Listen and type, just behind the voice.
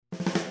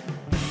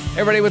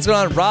Everybody, what's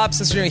going on? Rob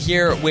Cicero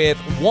here with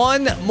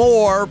one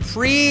more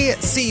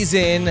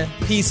preseason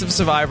piece of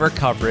Survivor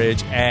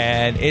coverage,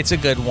 and it's a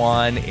good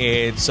one.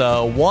 It's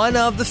one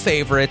of the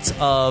favorites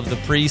of the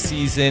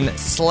preseason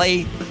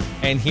slate,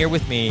 and here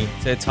with me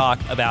to talk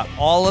about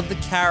all of the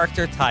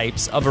character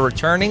types of a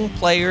returning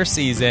player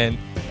season.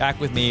 Back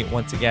with me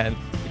once again,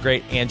 the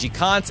great Angie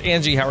Caunce.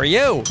 Angie, how are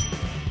you?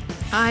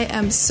 I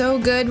am so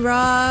good,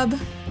 Rob.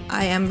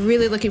 I am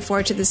really looking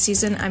forward to this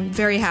season. I'm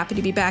very happy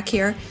to be back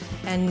here.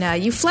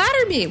 And you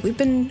flatter me. We've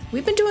been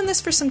doing this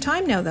for some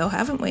time now, though,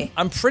 haven't we?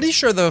 I'm pretty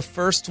sure the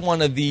first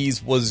one of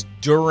these was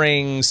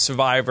during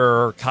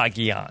Survivor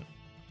Cagayan.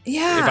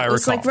 Yeah, if I it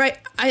was recall.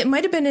 it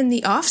might have been in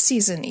the off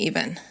season,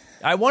 even.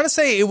 I want to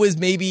say it was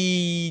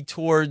maybe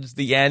towards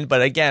the end,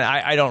 but again,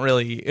 I don't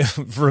really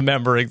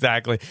remember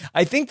exactly.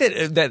 I think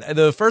that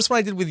the first one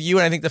I did with you,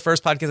 and I think the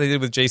first podcast I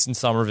did with Jason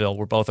Somerville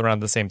were both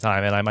around the same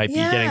time, and I might be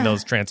getting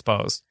those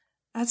transposed.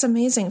 That's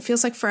amazing. It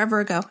feels like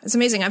forever ago. It's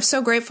amazing. I'm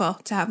so grateful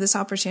to have this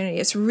opportunity.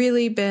 It's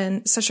really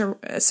been such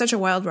a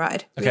wild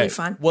ride. Really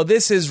fun. Well,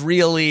 this is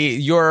really,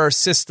 your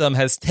system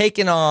has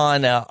taken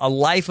on a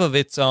life of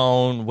its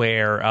own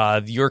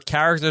where your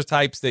character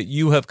types that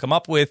you have come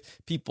up with,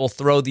 people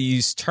throw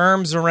these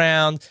terms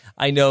around.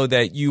 I know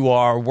that you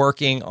are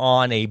working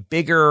on a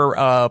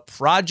bigger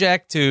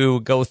project to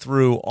go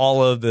through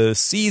all of the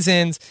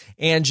seasons.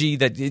 Angie,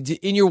 that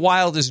in your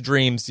wildest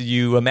dreams, did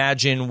you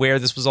imagine where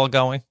this was all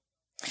going?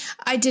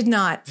 I did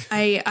not.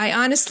 I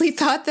honestly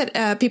thought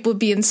that people would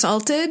be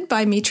insulted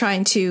by me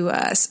trying to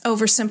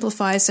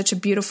oversimplify such a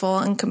beautiful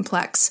and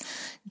complex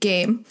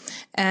game,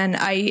 and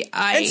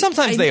and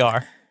sometimes they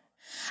are.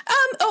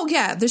 Oh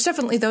yeah, there's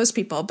definitely those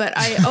people, but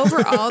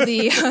overall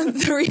the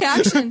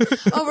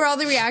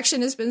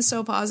reaction has been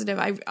so positive.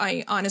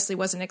 I honestly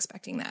wasn't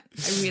expecting that.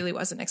 I really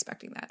wasn't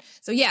expecting that.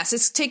 So yes,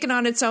 it's taken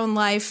on its own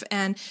life,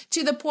 and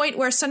to the point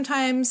where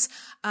sometimes,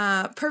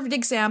 perfect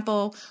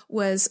example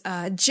was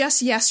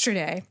just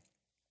yesterday,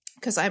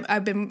 because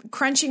I've been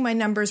crunching my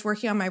numbers,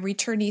 working on my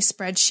returnee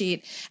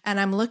spreadsheet, and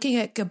I'm looking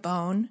at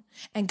Gabon,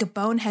 and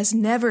Gabon has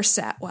never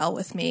sat well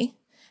with me.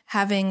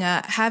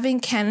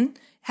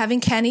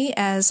 Having Kenny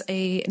as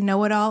a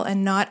know-it-all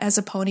and not as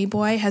a pony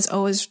boy has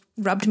always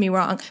rubbed me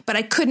wrong, but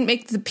I couldn't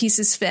make the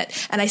pieces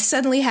fit. And I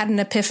suddenly had an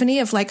epiphany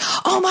of like,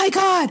 oh my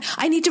God,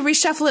 I need to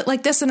reshuffle it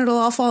like this and it'll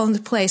all fall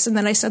into place. And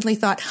then I suddenly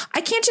thought, I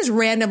can't just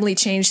randomly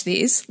change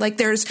these. Like,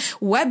 there's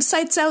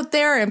websites out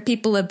there and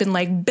people have been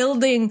like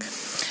building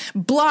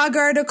blog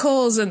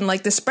articles, and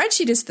like the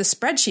spreadsheet is the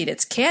spreadsheet.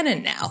 It's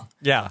canon now.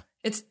 Yeah.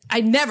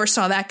 I never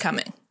saw that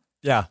coming.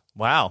 Yeah.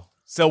 Wow.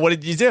 So what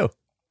did you do?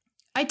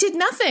 I did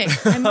nothing.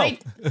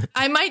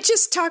 I might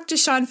just talk to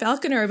Sean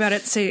Falconer about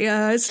it and say,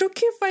 is it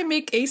okay if I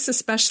make Ace a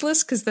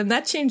specialist? Because then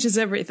that changes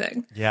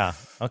everything. Yeah.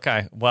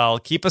 Okay. Well,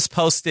 keep us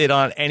posted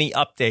on any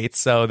updates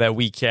so that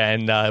we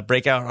can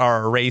break out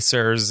our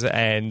erasers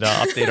and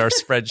update our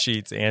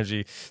spreadsheets,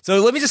 Angie. So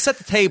let me just set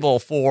the table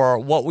for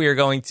what we are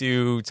going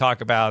to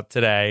talk about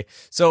today.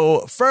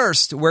 So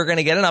first, we're going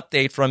to get an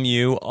update from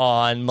you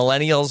on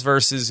Millennials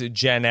versus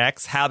Gen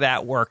X, how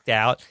that worked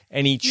out,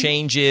 any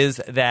changes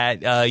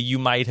that you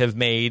might have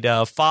made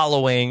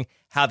following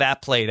how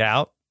that played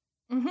out.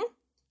 Mm-hmm.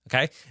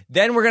 Okay.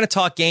 Then we're going to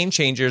talk game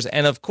changers.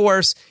 And of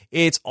course,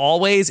 it's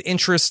always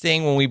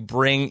interesting when we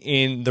bring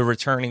in the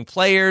returning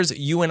players.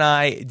 You and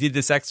I did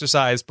this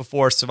exercise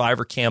before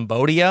Survivor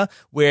Cambodia,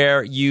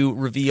 where you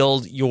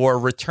revealed your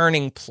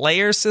returning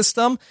player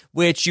system,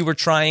 which you were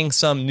trying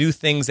some new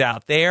things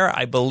out there.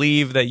 I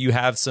believe that you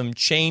have some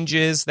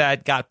changes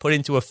that got put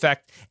into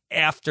effect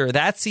after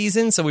that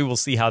season, so we will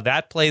see how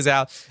that plays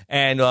out.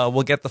 And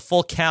we'll get the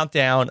full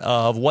countdown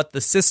of what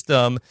the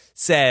system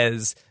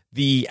says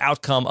the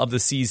outcome of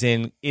the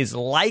season is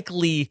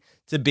likely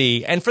to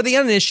be. And for the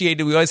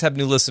uninitiated, we always have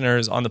new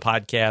listeners on the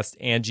podcast.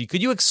 Angie,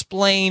 could you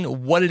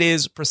explain what it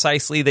is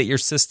precisely that your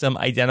system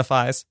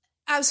identifies?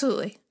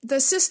 Absolutely. The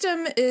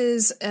system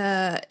is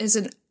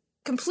an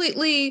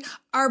completely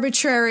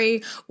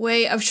arbitrary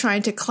way of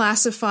trying to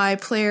classify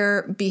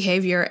player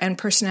behavior and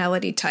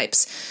personality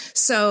types.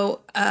 So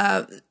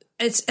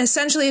it's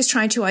essentially is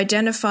trying to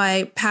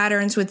identify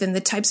patterns within the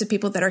types of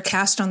people that are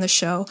cast on the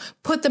show,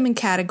 put them in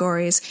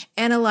categories,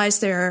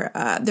 analyze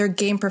their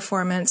game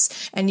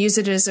performance, and use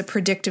it as a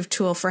predictive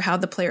tool for how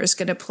the player is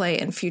going to play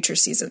in future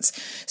seasons.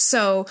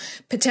 So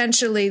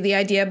potentially the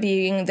idea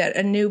being that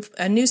a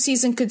new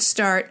season could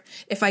start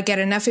if I get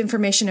enough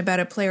information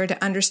about a player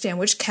to understand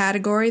which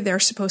category they're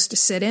supposed to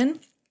sit in.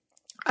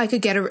 I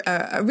could get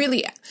a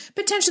really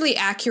potentially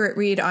accurate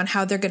read on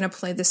how they're going to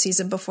play the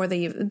season before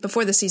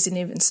the season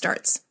even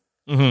starts.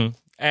 Mm-hmm.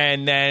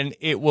 And then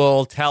it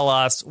will tell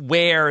us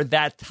where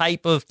that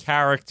type of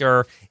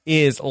character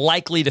is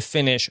likely to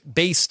finish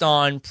based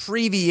on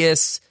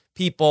previous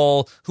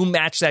people who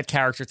match that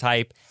character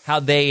type,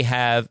 how they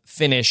have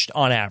finished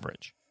on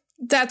average.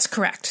 That's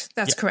correct.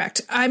 That's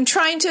correct. I'm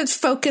trying to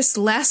focus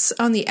less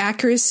on the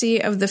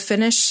accuracy of the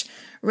finish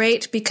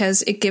rate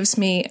because it gives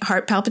me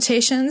heart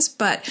palpitations.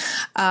 But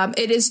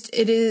it is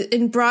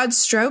in broad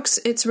strokes,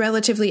 it's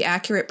relatively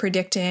accurate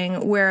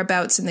predicting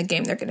whereabouts in the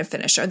game they're going to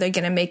finish. Are they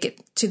going to make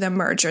it to the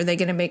merge? Are they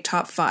going to make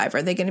top 5?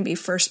 Are they going to be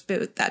first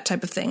boot? That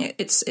type of thing.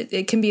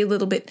 It can be a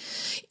little bit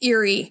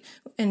eerie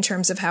in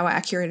terms of how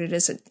accurate it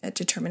is at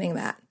determining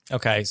that.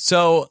 Okay,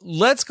 so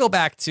let's go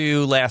back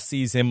to last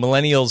season,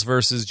 Millennials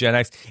versus Gen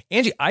X.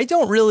 Angie, I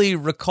don't really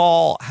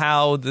recall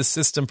how the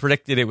system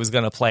predicted it was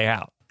going to play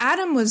out.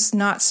 Adam was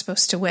not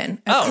supposed to win,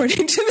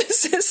 according to the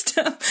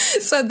system.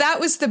 So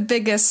that was the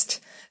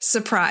biggest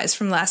surprise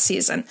from last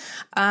season.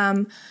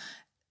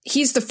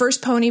 He's the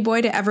first pony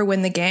boy to ever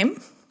win the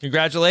game.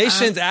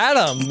 Congratulations,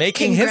 Adam,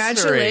 making history.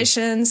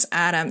 Congratulations,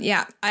 Adam.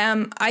 Yeah.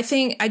 I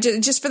think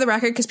just for the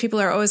record, because people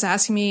are always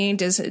asking me,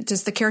 does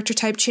the character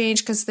type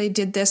change because they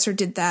did this or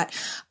did that?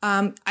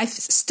 I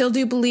still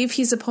do believe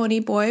he's a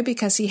pony boy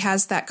because he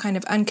has that kind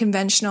of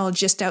unconventional,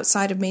 just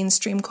outside of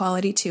mainstream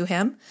quality to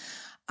him.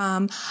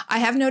 I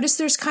have noticed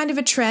there's kind of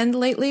a trend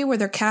lately where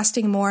they're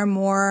casting more and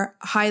more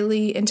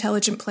highly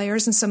intelligent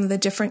players in some of the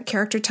different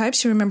character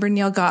types. You remember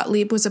Neil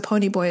Gottlieb was a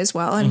pony boy as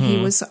well, and he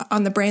was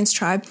on the Brains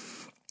tribe.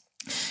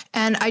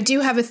 And I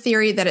do have a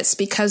theory that it's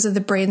because of the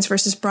brains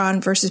versus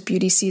brawn versus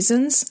beauty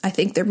seasons. I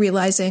think they're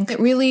realizing that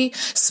really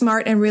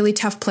smart and really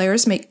tough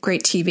players make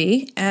great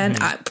TV. And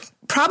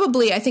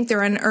I think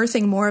they're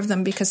unearthing more of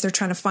them because they're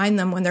trying to find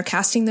them when they're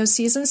casting those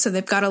seasons. So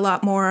they've got a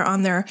lot more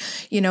on their,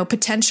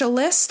 potential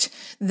list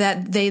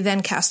that they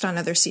then cast on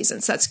other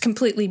seasons. That's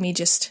completely me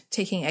just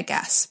taking a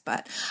guess.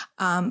 But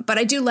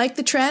I do like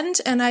the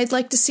trend, and I'd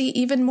like to see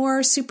even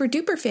more super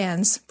duper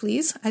fans,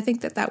 please. I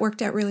think that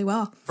worked out really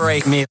well.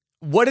 Break me.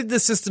 What did the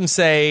system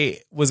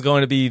say was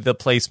going to be the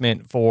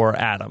placement for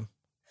Adam?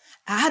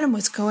 Adam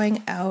was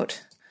going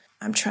out.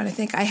 I'm trying to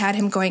think. I had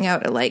him going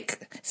out at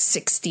like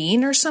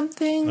 16 or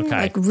something. Okay.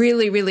 Like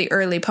really, really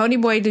early.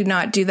 Ponyboy did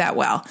not do that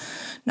well.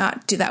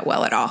 Not do that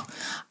well at all.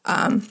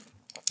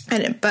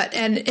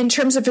 And in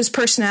terms of his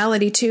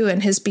personality too,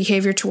 and his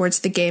behavior towards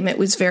the game, it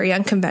was very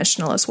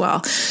unconventional as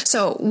well.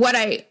 So what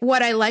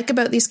I like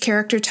about these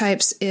character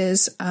types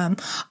is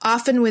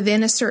often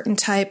within a certain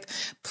type,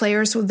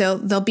 players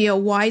there'll be a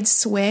wide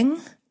swing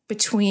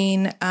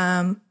between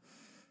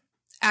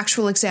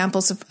actual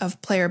examples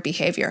of player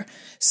behavior.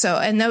 So,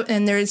 and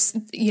there's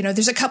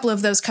a couple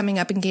of those coming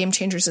up in Game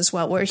Changers as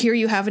well, where here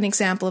you have an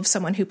example of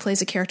someone who plays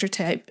a character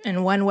type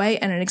in one way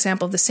and an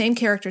example of the same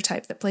character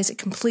type that plays it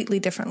completely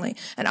differently.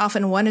 And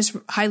often one is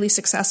highly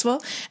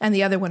successful and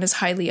the other one is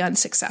highly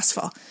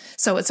unsuccessful.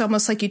 So it's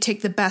almost like you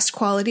take the best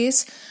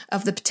qualities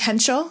of the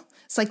potential.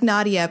 It's like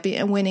Nadia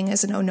winning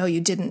as an "Oh no,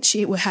 you didn't."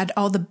 She had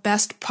all the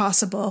best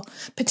possible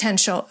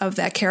potential of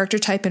that character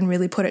type and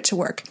really put it to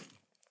work.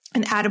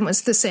 And Adam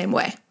was the same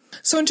way.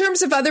 So in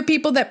terms of other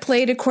people that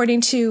played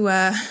according to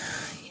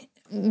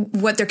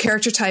what their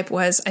character type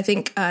was, I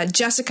think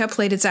Jessica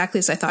played exactly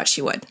as I thought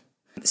she would.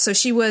 So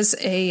she was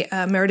a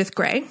Meredith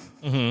Grey.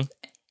 Mm-hmm.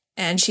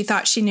 And she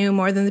thought she knew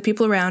more than the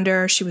people around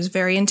her. She was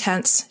very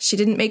intense. She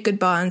didn't make good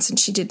bonds, and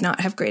she did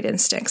not have great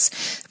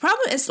instincts. The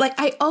problem is, like,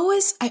 I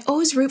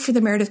always root for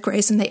the Meredith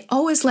Greys, and they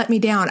always let me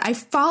down. I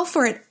fall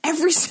for it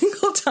every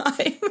single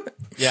time.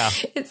 Yeah.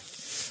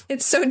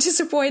 It's so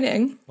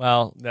disappointing.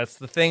 Well, that's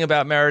the thing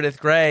about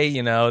Meredith Grey,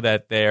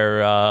 that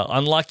they're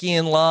unlucky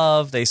in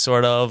love. They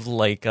sort of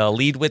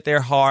lead with their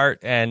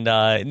heart, and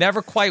it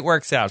never quite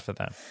works out for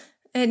them.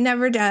 It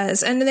never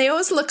does. And they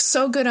always look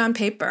so good on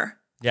paper.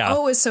 Yeah.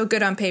 Always so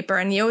good on paper.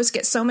 And you always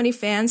get so many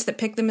fans that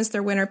pick them as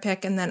their winner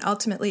pick. And then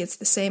ultimately it's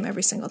the same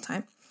every single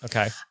time.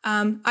 Okay.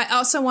 I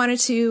also wanted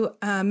to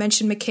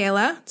mention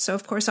Michaela. So,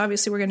 of course,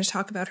 obviously, we're going to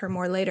talk about her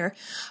more later.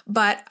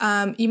 But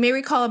you may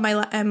recall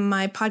in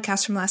my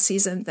podcast from last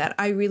season that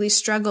I really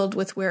struggled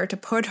with where to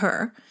put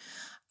her.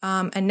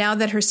 And now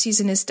that her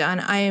season is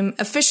done, I am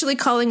officially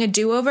calling a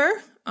do-over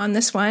on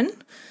this one,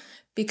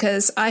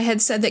 because I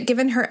had said that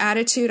given her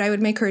attitude, I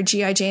would make her a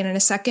G.I. Jane in a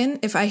second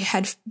if I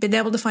had been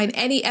able to find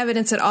any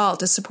evidence at all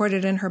to support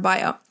it in her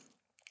bio.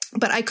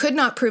 But I could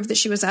not prove that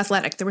she was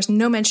athletic. There was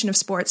no mention of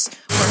sports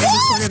or any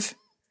sort of,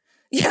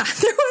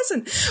 there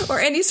wasn't, or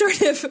any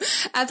sort of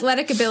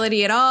athletic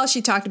ability at all.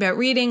 She talked about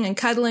reading and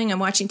cuddling and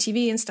watching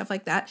TV and stuff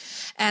like that.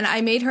 And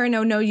I made her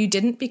no, you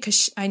didn't,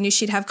 because I knew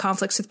she'd have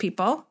conflicts with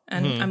people.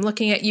 And I'm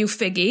looking at you,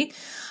 Figgy.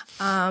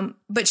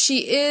 But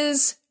she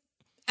is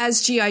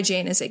as G.I.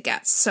 Jane as it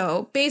gets.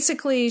 So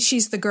basically,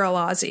 she's the girl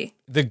Aussie.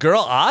 The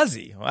girl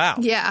Aussie? Wow.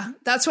 Yeah,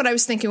 that's what I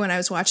was thinking when I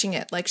was watching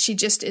it. Like, she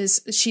just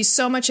is, she's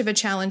so much of a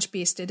challenge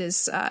beast.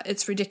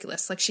 It's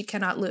ridiculous. Like, she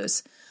cannot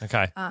lose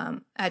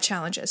at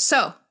challenges.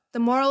 So the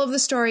moral of the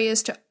story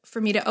is for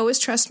me to always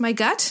trust my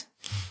gut.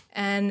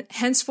 And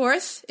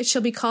henceforth, it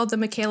shall be called the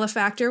Michaela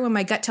factor when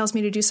my gut tells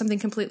me to do something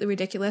completely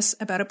ridiculous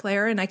about a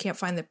player and I can't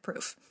find the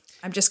proof.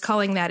 I'm just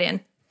calling that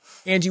in.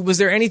 Angie, was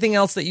there anything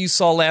else that you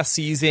saw last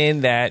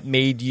season that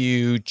made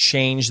you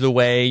change the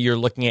way you're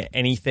looking at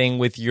anything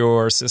with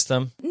your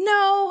system?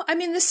 No, I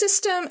mean, the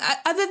system,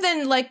 other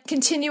than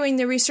continuing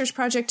the research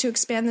project to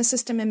expand the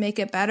system and make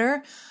it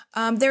better,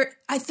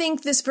 I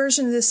think this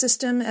version of the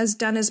system has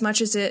done as much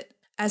as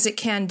as it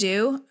can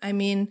do. I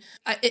mean,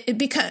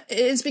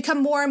 it's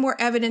become more and more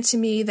evident to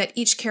me that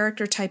each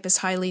character type is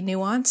highly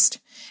nuanced,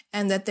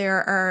 and that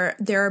there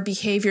are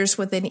behaviors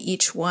within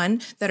each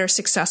one that are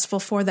successful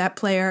for that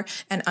player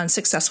and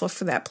unsuccessful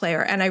for that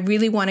player. And I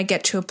really want to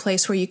get to a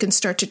place where you can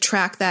start to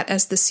track that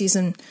as the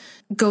season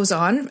goes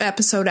on,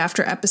 episode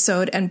after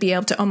episode, and be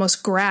able to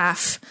almost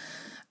graph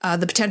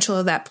the potential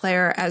of that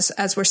player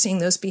as we're seeing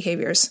those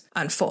behaviors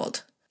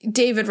unfold.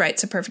 David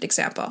Wright's a perfect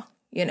example.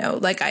 You know,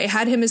 like I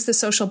had him as the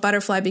social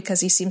butterfly because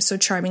he seems so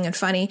charming and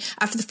funny.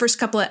 After the first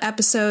couple of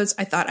episodes,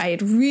 I thought I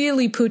had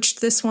really pooched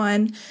this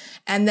one.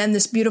 And then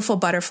this beautiful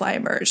butterfly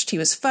emerged. He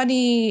was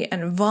funny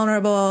and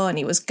vulnerable, and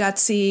he was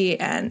gutsy.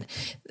 And,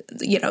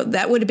 you know,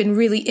 that would have been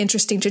really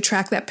interesting to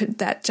track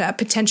that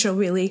potential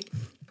really,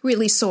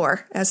 really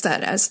soar as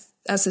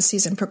the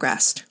season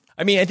progressed.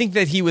 I mean, I think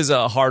that he was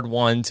a hard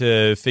one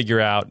to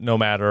figure out no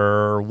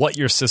matter what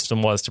your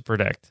system was to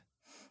predict.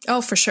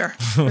 Oh, for sure.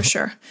 For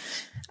sure.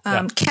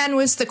 Ken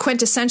was the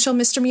quintessential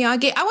Mr.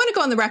 Miyagi. I want to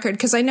go on the record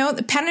because I know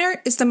that Penner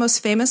is the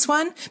most famous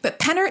one, but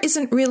Penner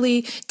isn't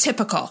really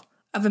typical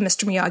of a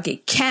Mr.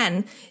 Miyagi.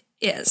 Ken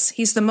is.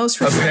 He's the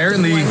most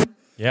reflective one.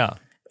 Yeah.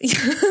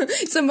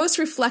 He's the most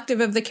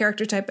reflective of the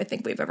character type I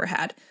think we've ever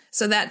had.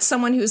 So that's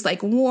someone who's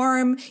like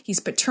warm, he's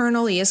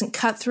paternal, he isn't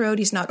cutthroat,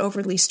 he's not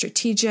overly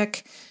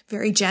strategic,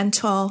 very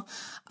gentle.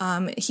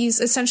 He's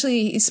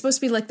supposed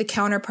to be like the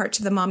counterpart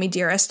to the Mommy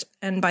Dearest.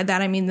 And by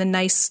that, I mean the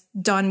nice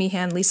Don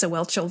Meehan, Lisa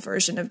Whelchel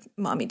version of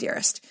Mommy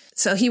Dearest.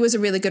 So he was a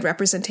really good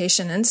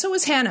representation. And so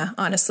was Hannah,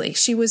 honestly.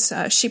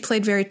 she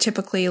played very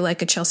typically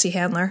like a Chelsea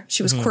Handler.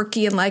 She was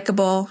quirky and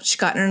likable. She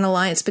got in an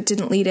alliance, but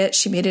didn't lead it.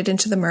 She made it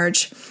into the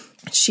merge.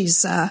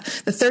 She's the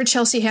third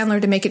Chelsea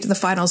Handler to make it to the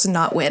finals and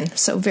not win.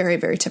 So very,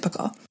 very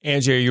typical.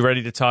 Angie, are you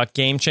ready to talk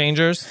game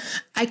changers?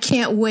 I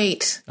can't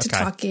wait to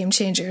talk game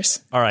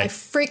changers. All right.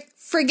 I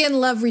friggin'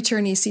 love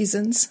returnee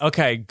seasons.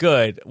 Okay,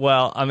 good.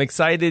 Well, I'm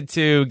excited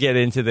to get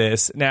into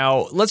this.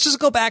 Now, let's just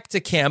go back to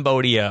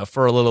Cambodia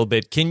for a little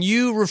bit. Can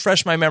you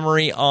refresh my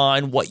memory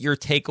on what your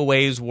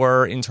takeaways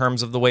were in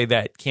terms of the way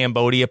that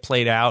Cambodia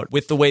played out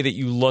with the way that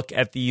you look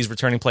at these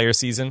returning player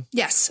season?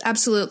 Yes,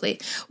 absolutely.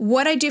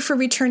 What I do for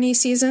returnee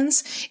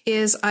seasons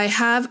is I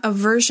have a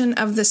version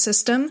of the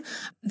system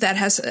that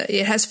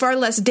has far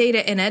less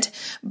data in it,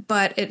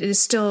 but it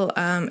is still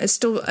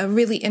a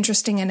really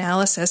interesting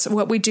analysis.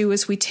 What we do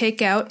is we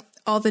take out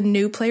all the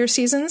new player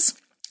seasons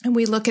and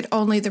we look at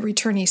only the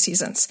returnee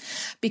seasons,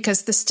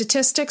 because the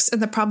statistics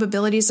and the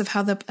probabilities of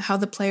how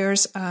the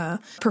players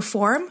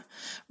perform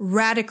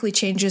radically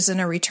changes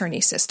in a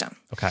returnee system.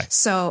 Okay.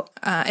 So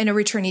in a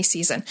returnee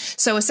season.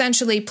 So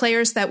essentially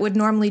players that would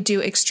normally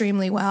do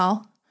extremely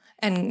well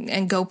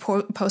and go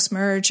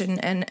post-merge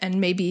and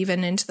maybe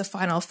even into the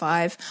final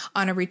five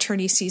on a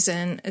returnee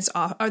season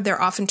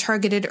they're often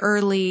targeted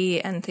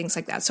early and things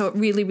like that. So it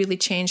really, really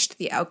changed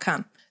the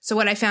outcome. So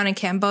what I found in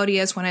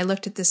Cambodia is when I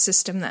looked at this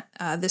system that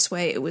this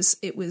way, it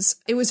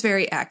was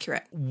very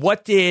accurate.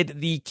 What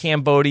did the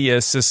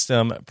Cambodia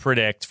system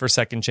predict for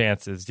second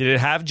chances? Did it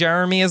have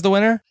Jeremy as the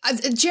winner?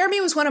 Jeremy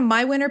was one of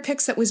my winner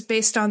picks that was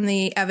based on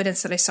the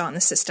evidence that I saw in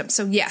the system.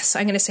 So yes,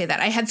 I'm going to say that.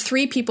 I had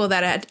three people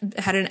that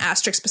had an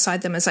asterisk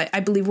beside them as I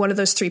believe one of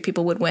those three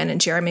people would win,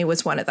 and Jeremy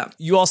was one of them.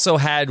 You also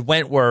had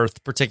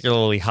Wentworth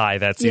particularly high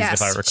that season,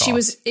 yes, if I recall. She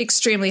was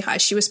extremely high.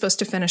 She was supposed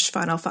to finish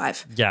final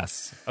five.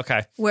 Yes.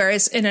 Okay.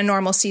 Whereas in a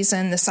normal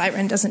season, the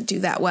Siren doesn't do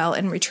that well.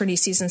 In returnee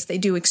seasons, they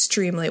do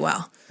extremely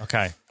well.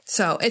 Okay.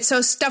 So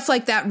stuff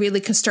like that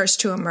really starts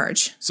to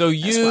emerge. So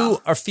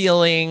you are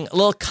feeling a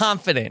little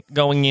confident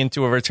going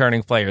into a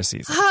returning player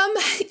season.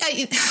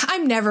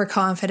 I'm never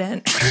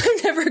confident. I'm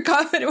never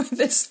confident with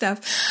this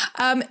stuff.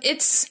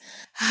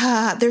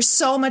 There's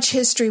so much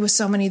history with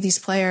so many of these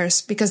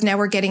players, because now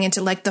we're getting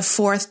into like the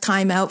fourth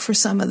time out for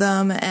some of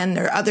them, and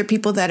there are other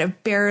people that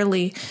have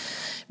barely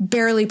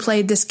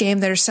played this game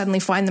that are suddenly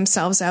find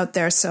themselves out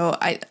there. So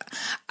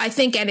I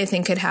think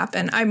anything could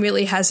happen. I'm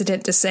really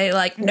hesitant to say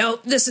like,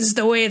 nope, this is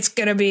the way it's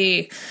going to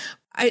be.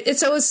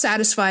 It's always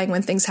satisfying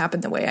when things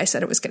happen the way I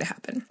said it was going to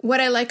happen. What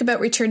I like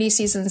about returnee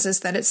seasons is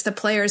that it's the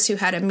players who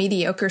had a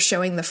mediocre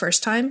showing the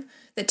first time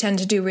that tend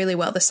to do really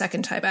well the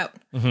second time out.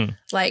 Mm-hmm.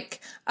 Like,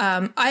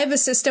 I have a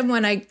system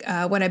when I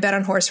bet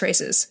on horse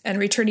races, and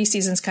returnee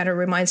seasons kind of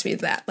reminds me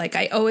of that. Like,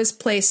 I always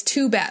place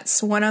two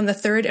bets, one on the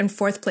third and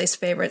fourth place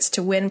favorites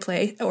to win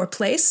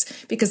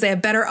place, because they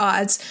have better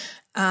odds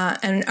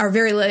and are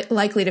very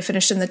likely to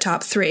finish in the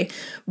top three,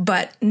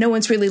 but no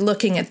one's really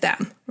looking at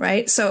them,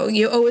 right? So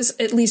you always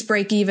at least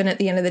break even at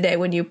the end of the day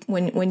when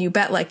you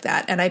bet like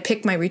that. And I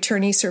pick my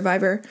returnee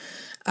survivor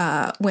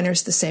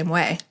winners the same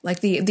way.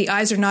 Like the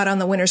eyes are not on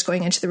the winners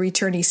going into the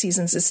returnee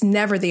seasons. It's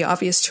never the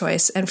obvious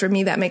choice. And for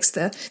me, that makes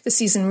the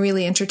season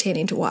really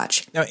entertaining to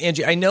watch. Now,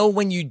 Angie, I know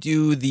when you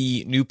do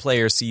the new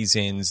player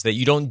seasons that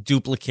you don't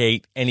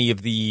duplicate any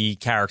of the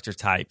character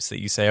types, that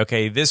you say,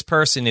 okay, this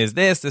person is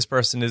this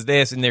person is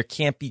this, and there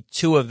can't be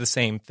two of the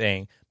same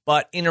thing.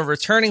 But in a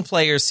returning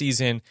player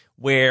season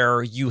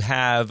where you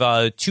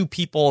have two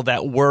people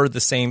that were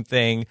the same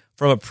thing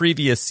from a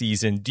previous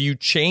season, do you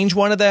change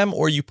one of them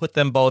or you put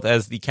them both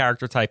as the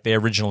character type they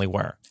originally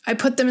were? I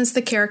put them as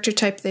the character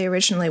type they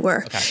originally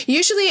were. Okay.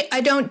 Usually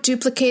I don't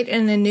duplicate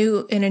in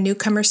a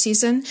newcomer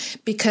season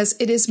because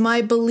it is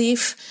my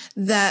belief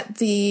that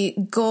the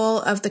goal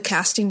of the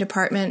casting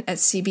department at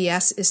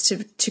CBS is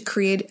to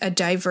create a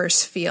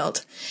diverse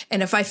field.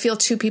 And if I feel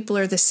two people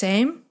are the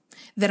same,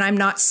 then I'm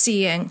not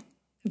seeing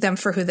them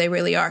for who they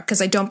really are,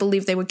 because I don't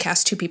believe they would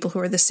cast two people who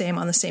are the same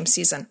on the same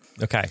season.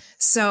 Okay.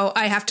 So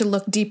I have to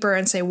look deeper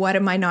and say, what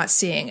am I not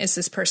seeing? Is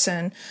this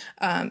person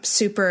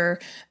super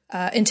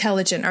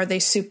intelligent? Are they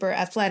super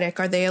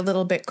athletic? Are they a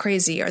little bit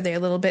crazy? Are they a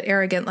little bit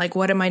arrogant? Like,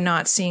 what am I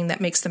not seeing that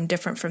makes them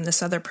different from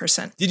this other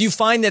person? Did you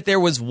find that there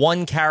was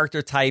one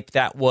character type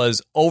that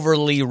was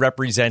overly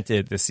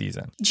represented this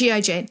season?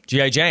 G.I. Jane.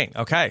 G.I. Jane.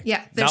 Okay.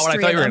 Yeah. Not what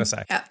I thought you were going to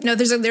say. Yeah. No,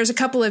 there's a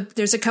couple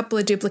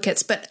of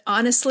duplicates, but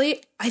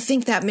honestly, I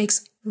think that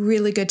makes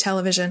really good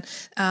television.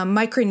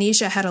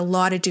 Micronesia had a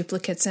lot of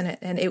duplicates in it,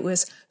 and it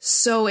was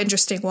so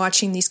interesting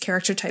watching these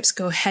character types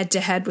go head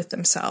to head with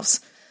themselves.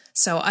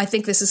 So I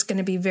think this is going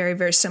to be very,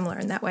 very similar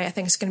in that way. I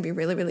think it's going to be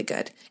really, really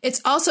good.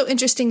 It's also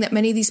interesting that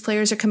many of these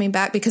players are coming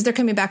back because they're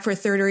coming back for a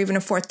third or even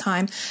a fourth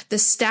time. The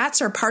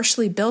stats are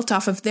partially built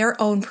off of their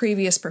own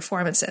previous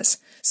performances.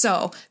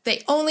 So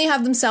they only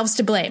have themselves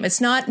to blame. It's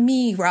not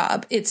me,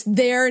 Rob. It's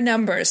their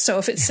numbers. So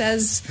if it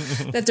says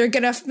that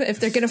if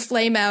they're gonna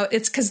flame out,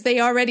 it's because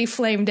they already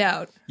flamed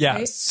out. Yeah.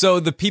 Right?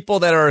 So the people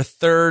that are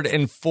third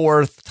and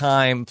fourth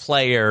time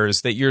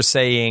players that you're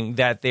saying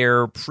that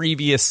their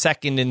previous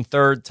second and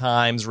third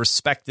times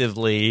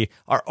respectively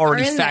are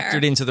already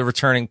factored into the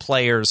returning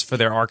players for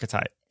their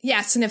archetype.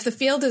 Yes, and if the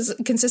field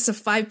consists of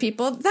 5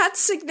 people,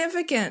 that's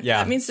significant. Yeah.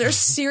 That means they're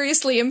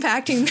seriously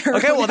impacting their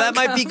Okay, own well, that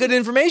might be good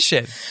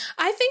information.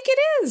 I think it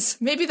is.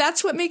 Maybe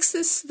that's what makes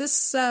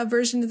this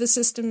version of the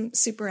system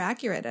super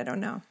accurate. I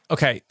don't know.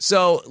 Okay,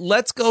 so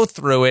let's go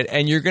through it,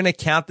 and you're going to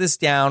count this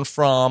down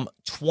from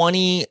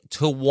 20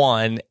 to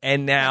 1.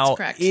 And now,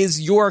 is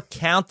your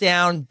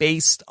countdown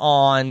based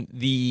on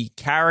the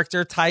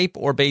character type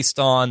or based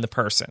on the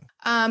person?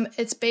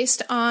 It's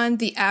based on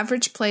the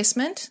average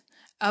placement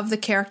of the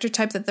character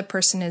type that the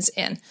person is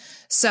in.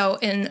 So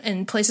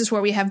in places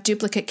where we have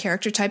duplicate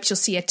character types, you'll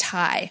see a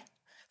tie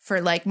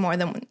for like more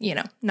than,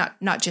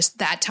 not just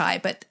that tie,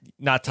 but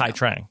not Tai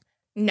Trang.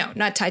 No,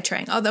 not Tai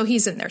Trang, although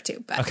he's in there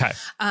too. But, okay.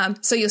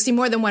 So you'll see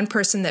more than one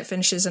person that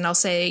finishes, and I'll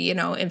say, in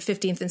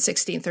 15th and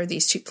 16th are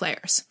these two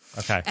players.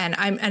 Okay. And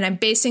I'm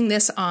basing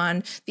this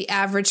on the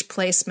average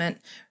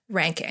placement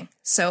ranking.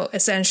 So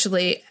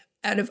essentially,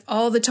 out of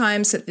all the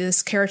times that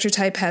this character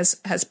type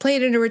has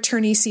played in a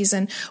returnee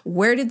season,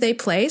 where did they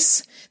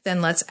place?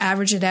 Then let's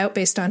average it out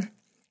based on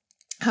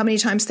how many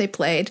times they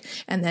played,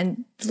 and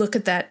then look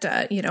at that.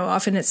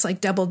 Often it's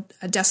like double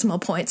decimal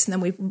points, and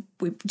then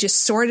we just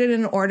sort it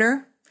in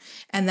order,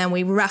 and then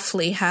we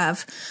roughly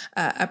have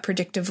a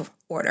predictive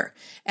order.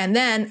 And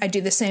then I do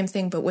the same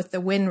thing, but with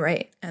the win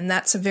rate, and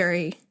that's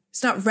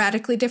it's not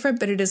radically different,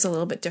 but it is a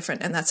little bit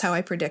different, and that's how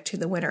I predict who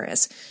the winner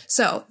is.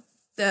 So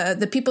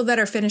the people that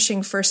are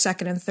finishing first,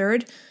 second, and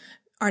third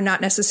are not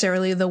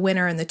necessarily the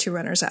winner and the two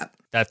runners up.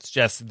 That's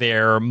just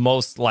their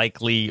most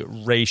likely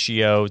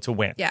ratio to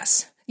win.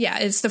 Yes. Yeah,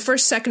 it's the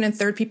first, second, and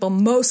third people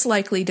most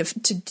likely to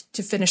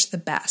finish the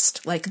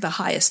best, like the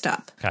highest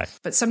up. Okay.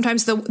 But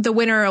sometimes the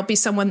winner will be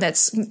someone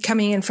that's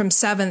coming in from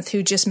seventh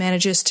who just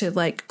manages to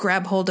like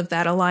grab hold of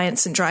that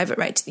alliance and drive it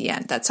right to the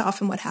end. That's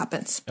often what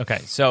happens. Okay,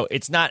 so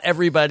it's not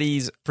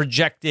everybody's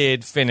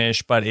projected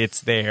finish, but it's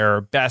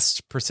their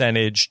best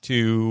percentage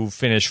to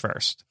finish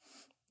first.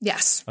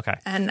 Yes. Okay.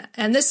 And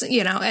this,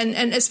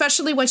 and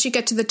especially once you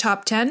get to the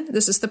top 10,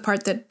 this is the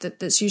part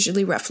that's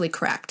usually roughly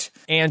correct.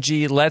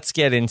 Angie, let's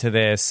get into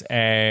this.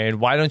 And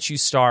why don't you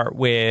start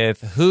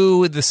with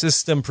who the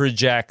system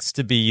projects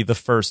to be the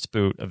first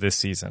boot of this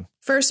season?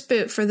 First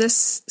boot for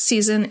this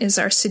season is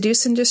our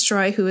Seduce and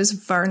Destroy, who is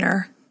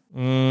Varner.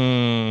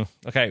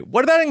 Okay.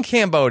 What about in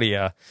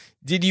Cambodia?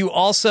 Did you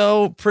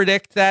also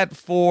predict that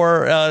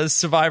for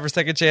Survivor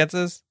Second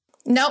Chances?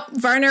 Nope.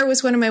 Varner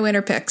was one of my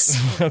winner picks.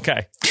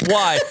 Okay.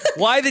 Why?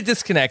 Why the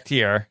disconnect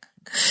here?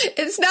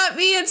 It's not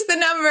me. It's the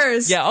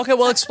numbers. Yeah. Okay.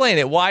 Well, explain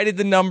it. Why did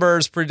the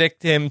numbers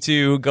predict him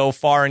to go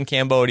far in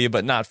Cambodia,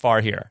 but not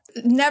far here?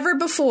 Never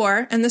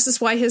before, and this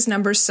is why his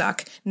numbers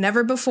suck,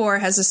 never before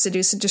has a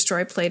Seduce and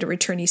Destroy played a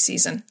returnee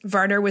season.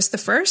 Varner was the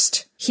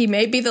first. He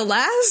may be the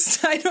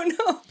last. I don't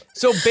know.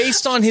 So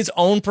based on his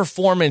own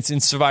performance in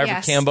Survivor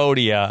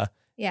Cambodia...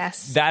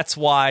 Yes. That's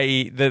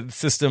why the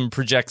system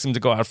projects him to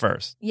go out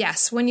first.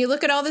 Yes. When you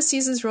look at all the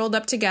seasons rolled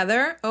up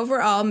together,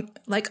 overall,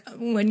 like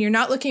when you're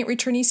not looking at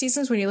returnee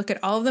seasons, when you look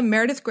at all of them,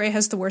 Meredith Grey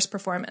has the worst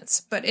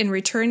performance. But in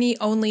returnee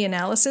only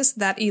analysis,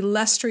 that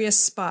illustrious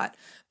spot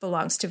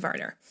belongs to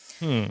Varner.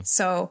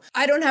 So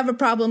I don't have a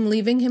problem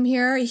leaving him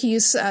here.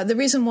 He's the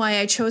reason why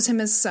I chose him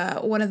as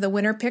one of the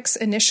winner picks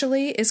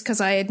initially is because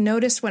I had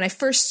noticed when I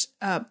first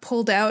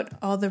pulled out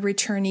all the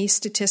returnee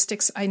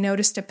statistics, I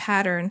noticed a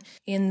pattern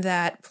in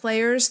that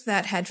players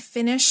that had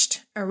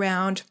finished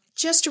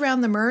just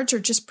around the merge or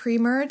just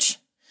pre-merge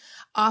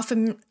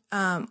often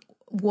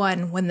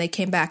won when they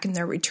came back in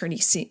their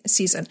returnee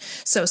season.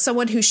 So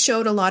someone who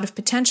showed a lot of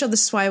potential,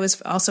 this is why I was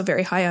also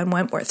very high on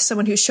Wentworth,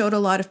 someone who showed a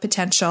lot of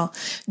potential,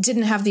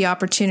 didn't have the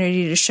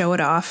opportunity to show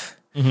it off,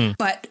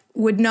 but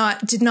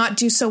did not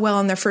do so well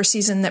in their first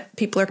season that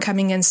people are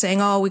coming in saying,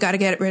 oh, we got to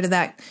get rid of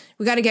that.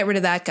 We got to get rid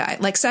of that guy.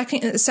 Like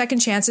second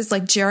chances,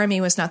 like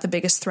Jeremy was not the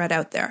biggest threat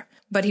out there,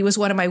 but he was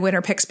one of my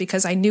winner picks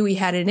because I knew he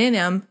had it in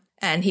him.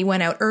 And he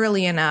went out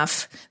early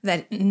enough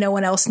that no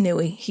one else knew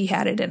he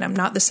had it in him.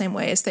 Not the same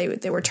way as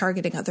they were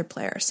targeting other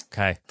players.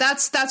 Okay,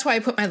 that's why I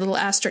put my little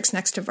asterisk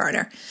next to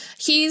Varner.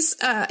 He was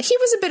a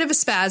bit of a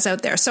spaz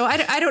out there, so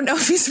I don't know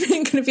if he's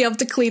going to be able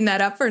to clean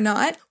that up or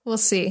not. We'll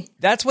see.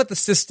 That's what the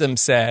system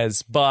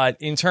says, but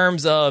in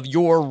terms of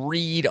your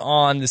read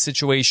on the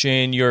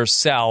situation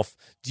yourself,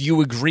 do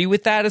you agree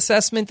with that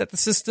assessment that the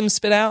system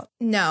spit out?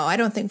 No, I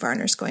don't think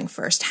Varner's going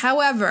first.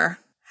 However,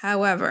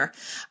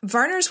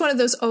 Varner's one of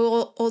those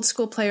old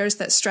school players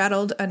that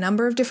straddled a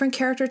number of different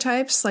character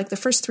types. Like the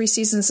first 3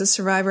 seasons of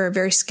Survivor are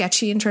very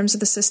sketchy in terms of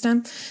the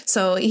system.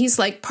 So he's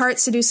like part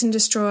seduce and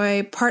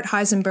destroy, part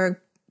Heisenberg,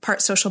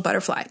 part social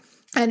butterfly.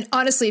 And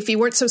honestly, if he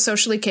weren't so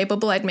socially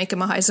capable, I'd make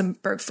him a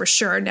Heisenberg for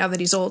sure now that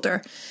he's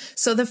older.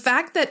 So the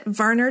fact that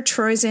Varner,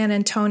 Troyzan,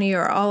 and Tony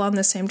are all on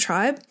the same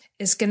tribe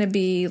is going to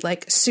be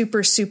like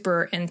super,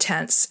 super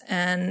intense.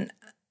 And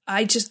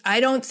I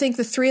don't think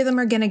the 3 of them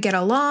are going to get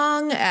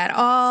along at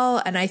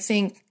all. And I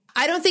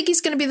don't think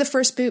he's going to be the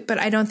first boot, but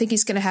I don't think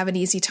he's going to have an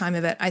easy time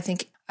of it. I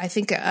think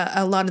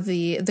a lot of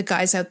the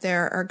guys out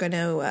there are going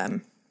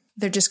to,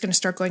 they're just going to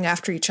start going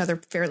after each other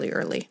fairly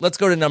early. Let's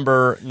go to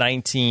number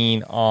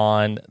 19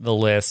 on the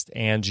list,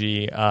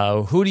 Angie.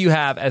 Who do you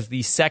have as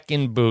the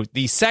second boot,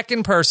 the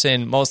second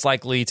person most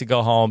likely to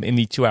go home in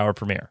the 2-hour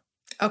premiere?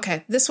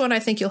 Okay. This one I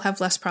think you'll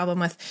have less problem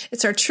with.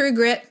 It's our true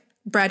grit,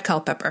 Brad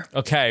Culpepper.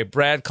 Okay,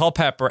 Brad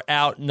Culpepper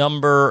out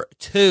number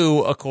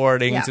 2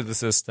 according to the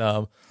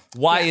system.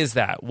 Why is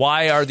that?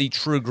 Why are the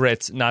True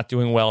Grits not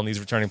doing well in these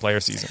returning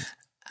player seasons?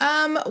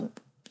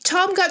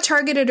 Tom got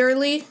targeted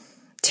early.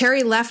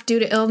 Terry left due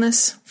to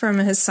illness from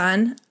his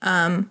son.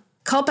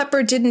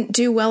 Culpepper didn't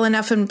do well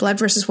enough in Blood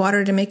versus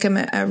Water to make him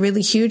a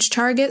really huge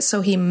target,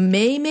 so he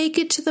may make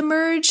it to the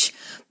merge,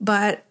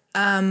 but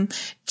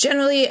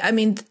generally, I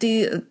mean,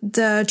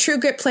 the True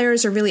Grit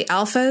players are really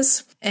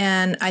alphas.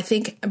 And I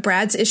think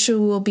Brad's issue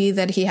will be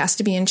that he has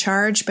to be in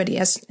charge, but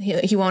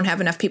he won't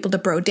have enough people to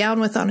bro down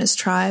with on his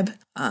tribe.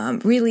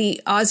 Really,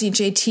 Ozzy and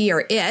JT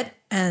are it.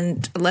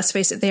 And let's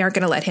face it, they aren't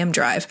going to let him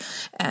drive.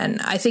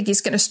 And I think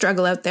he's going to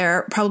struggle out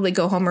there, probably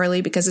go home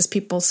early because his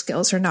people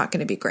skills are not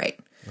going to be great.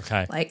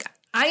 Okay. Like,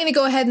 I'm going to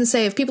go ahead and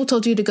say if people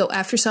told you to go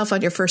F yourself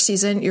on your first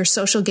season, your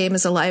social game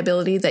is a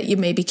liability that you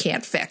maybe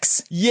can't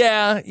fix.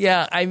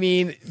 Yeah. I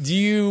mean, do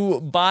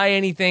you buy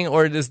anything,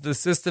 or does the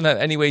system have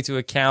any way to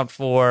account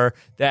for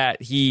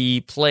that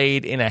he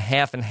played in a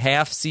half and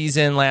half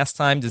season last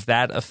time? Does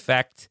that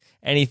affect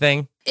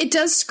anything? It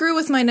does screw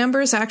with my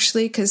numbers,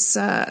 actually, because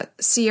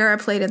Sierra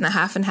played in the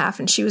half and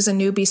half, and she was a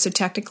newbie, so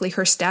technically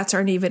her stats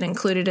aren't even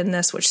included in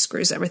this, which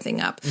screws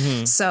everything up.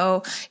 Mm-hmm.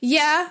 So,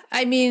 yeah,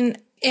 I mean,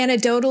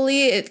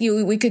 anecdotally,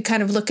 we could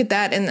kind of look at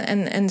that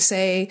and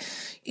say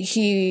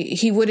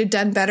he would have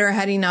done better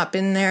had he not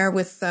been there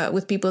with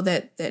people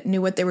that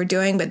knew what they were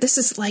doing. But this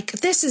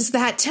is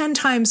that 10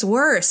 times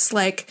worse.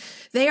 Like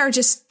they are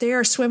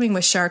swimming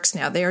with sharks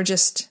now.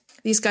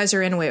 These guys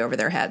are in way over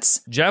their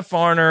heads. Jeff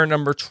Varner,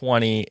 number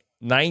 20,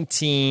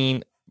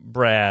 19,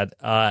 Brad,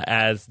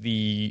 as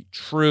the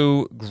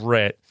True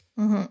Grit.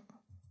 Mm-hmm.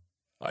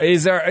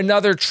 Is there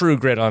another True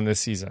Grit on this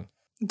season?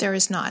 There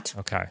is not.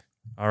 Okay.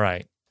 All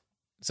right.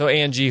 So,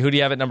 Angie, who do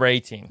you have at number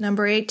 18?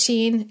 Number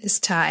 18 is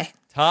Ty.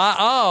 Ty?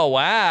 Oh,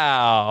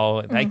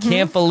 wow. Mm-hmm. I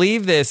can't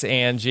believe this,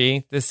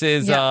 Angie. This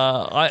is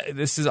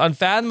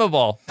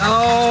unfathomable.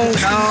 No.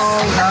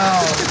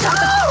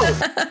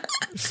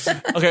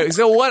 Okay,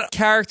 so what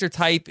character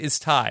type is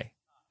Ty?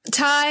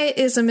 Ty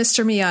is a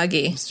Mr.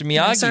 Miyagi. Mr.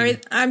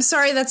 Miyagi. I'm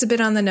sorry that's a bit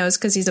on the nose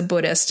because he's a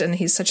Buddhist and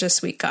he's such a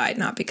sweet guy,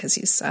 not because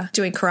he's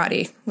doing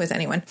karate with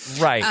anyone.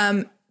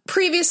 Right.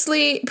 Previous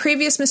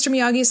Mr.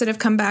 Miyagis that have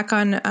come back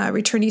on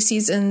returnee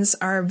seasons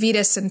are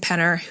Vetus and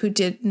Penner, who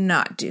did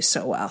not do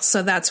so well.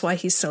 So that's why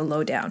he's so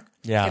low down.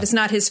 Yeah. It is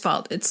not his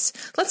fault.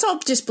 Let's all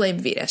just blame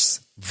Vetus.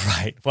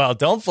 Right. Well,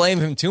 don't blame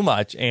him too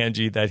much,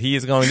 Angie, that he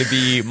is going to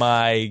be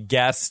my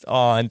guest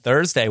on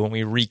Thursday when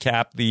we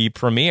recap the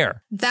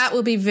premiere. That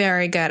will be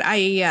very good.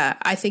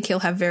 I think he'll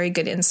have very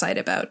good insight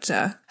about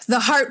the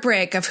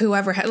heartbreak of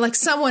whoever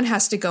someone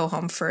has to go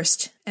home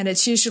first. And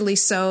it's usually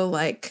so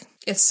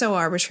It's so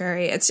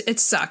arbitrary. It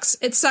sucks.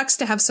 It sucks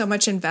to have so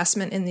much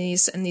investment in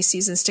these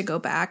seasons to go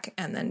back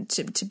and then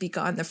to be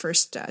gone the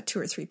first 2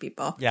 or 3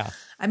 people. Yeah.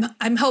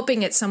 I'm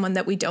hoping it's someone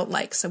that we don't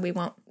like, so we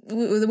won't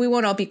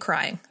all be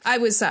crying. I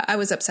was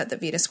upset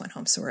that Vetus went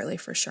home so early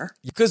for sure.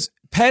 Because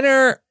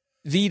Penner,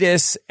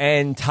 Vetus,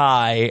 and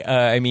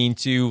Ty,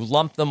 to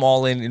lump them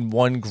all in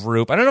one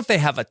group, I don't know if they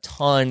have a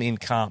ton in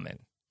common.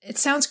 It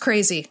sounds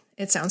crazy.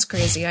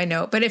 I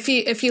know. But if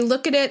you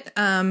look at it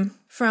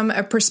from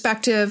a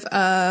perspective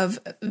of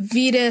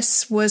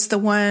Vetus was the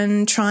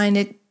one trying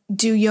to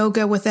do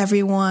yoga with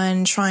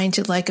everyone, trying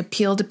to like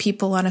appeal to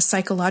people on a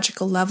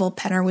psychological level.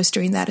 Penner was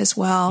doing that as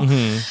well.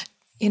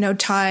 Mm-hmm.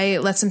 Ty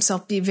lets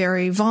himself be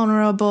very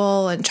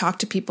vulnerable and talk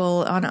to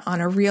people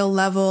on a real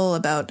level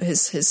about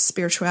his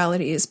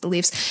spirituality, his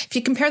beliefs. If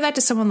you compare that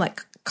to someone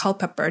like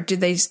Culpepper, do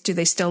they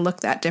still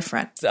look that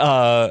different?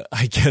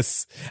 I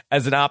guess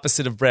as an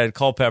opposite of Brad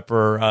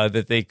Culpepper,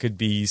 that they could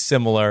be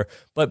similar.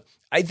 But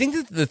I think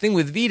that the thing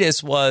with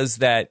Vetus was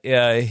that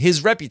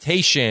his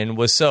reputation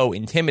was so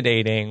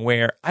intimidating,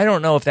 where I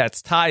don't know if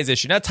that's Ty's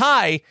issue. Now,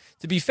 Ty,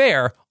 to be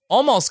fair,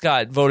 almost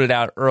got voted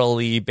out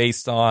early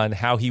based on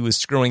how he was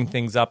screwing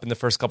things up in the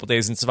first couple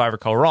days in Survivor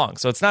Go Wrong.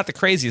 So it's not the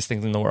craziest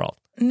thing in the world.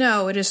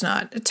 No, it is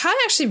not. Ty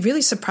actually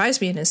really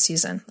surprised me in his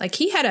season. Like,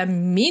 he had a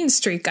mean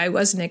streak I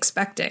wasn't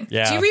expecting.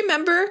 Yeah. Do you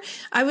remember?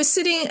 I was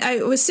sitting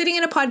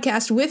in a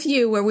podcast with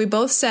you where we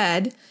both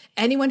said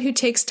anyone who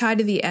takes Ty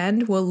to the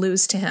end will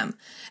lose to him.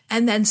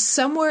 And then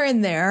somewhere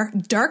in there,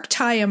 Dark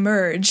Ty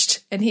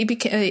emerged, and it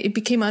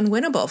became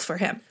unwinnable for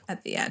him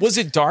at the end. Was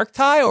it Dark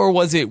Ty or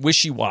was it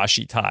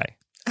Wishy-Washy Ty?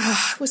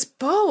 It was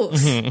both.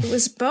 Mm-hmm. It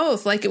was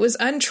both. Like, it was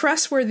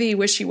untrustworthy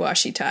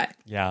Wishy-Washy Ty.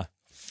 Yeah.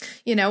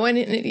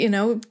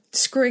 And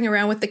screwing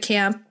around with the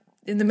camp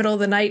in the middle of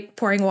the night,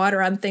 pouring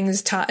water on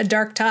things,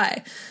 Dark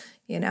Ty.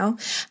 But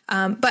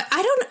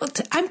I don't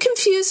know. I'm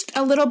confused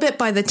a little bit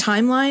by the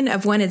timeline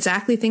of when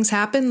exactly things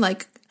happen.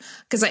 Like,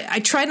 because I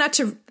try not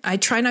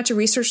to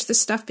research this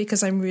stuff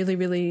because I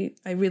really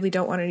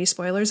don't want any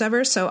spoilers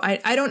ever. So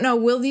I don't know.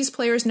 Will these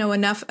players know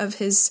enough of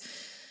his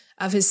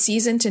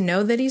season to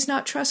know that he's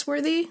not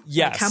trustworthy?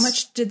 Yes. Like, how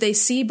much did they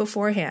see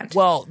beforehand?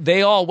 Well,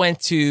 they all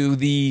went to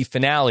the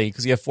finale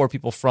because you have 4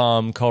 people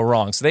from Go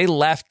Wrong. So they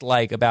left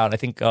like about, I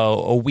think,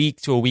 a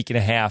week to a week and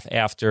a half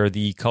after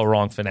the Go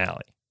Wrong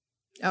finale.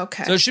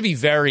 Okay. So it should be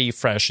very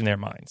fresh in their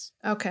minds.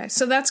 Okay.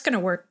 So that's going to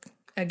work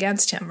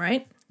against him,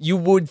 right? You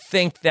would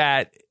think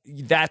that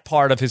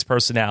part of his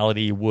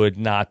personality would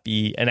not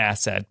be an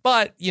asset.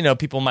 But,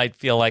 people might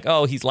feel like,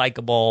 oh, he's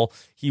likable.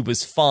 He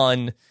was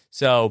fun.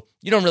 So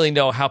you don't really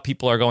know how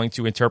people are going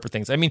to interpret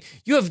things. I mean,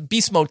 you have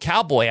Beast Mode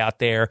Cowboy out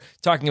there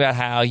talking about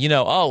how,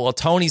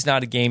 Tony's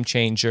not a game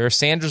changer.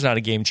 Sandra's not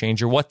a game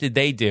changer. What did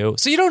they do?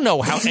 So you don't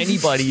know how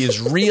anybody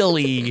is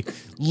really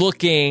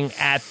looking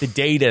at the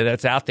data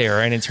that's out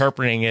there and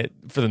interpreting it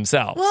for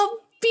themselves. Well,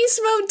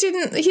 Beast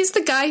Mode he's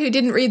the guy who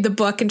didn't read the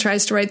book and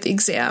tries to write the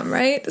exam,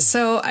 right?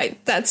 So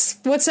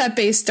what's that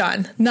based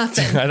on?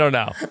 Nothing. I don't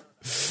know.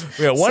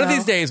 Yeah, one of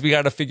these days, we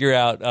got to figure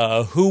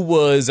out who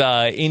was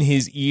in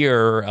his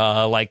ear,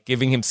 like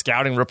giving him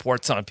scouting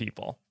reports on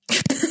people.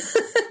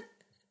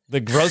 The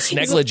gross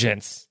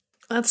negligence.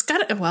 Well,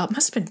 it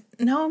must have been.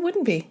 No, it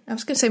wouldn't be. I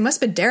was going to say, it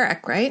must have been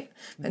Derek, right?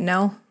 But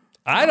no.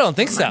 I don't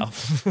think so.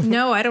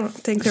 No, I don't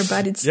think they're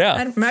buds. Yeah.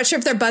 I'm not sure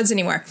if they're buds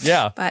anymore.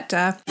 Yeah. But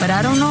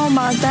I don't know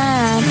about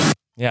that.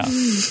 Yeah.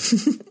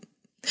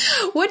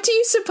 What do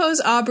you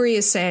suppose Aubrey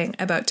is saying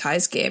about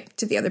Ty's game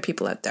to the other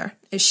people out there?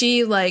 Is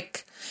she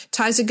like,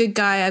 Ty's a good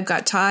guy, I've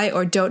got Ty,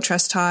 or don't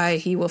trust Ty,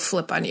 he will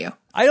flip on you?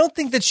 I don't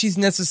think that she's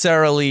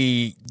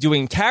necessarily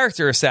doing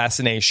character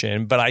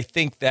assassination, but I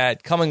think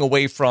that coming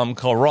away from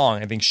Go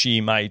Wrong, I think she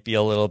might be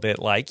a little bit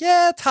like,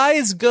 yeah, Ty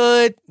is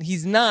good,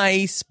 he's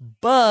nice,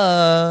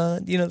 but,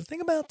 the thing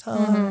about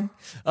Ty,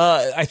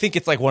 I think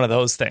it's like one of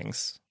those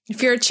things.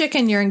 If you're a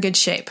chicken, you're in good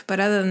shape. But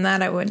other than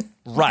that, I wouldn't.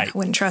 Right. I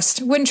wouldn't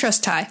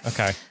trust Ty.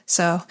 Okay.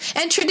 So,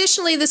 and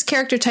traditionally, this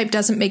character type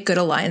doesn't make good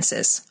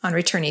alliances on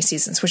returnee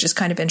seasons, which is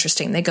kind of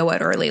interesting. They go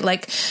out early.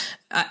 Like,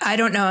 I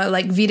don't know,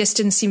 like Vetus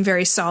didn't seem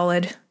very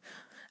solid.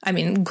 I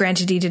mean,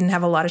 granted, he didn't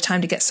have a lot of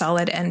time to get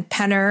solid, and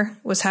Penner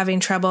was having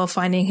trouble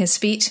finding his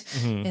feet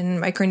in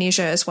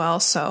Micronesia as well.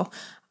 So,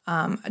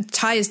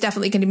 Ty is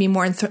definitely going to be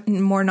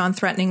more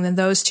non-threatening than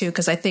those two,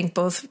 because I think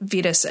both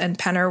Vetus and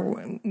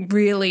Penner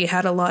really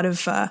had a lot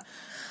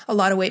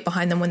of weight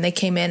behind them when they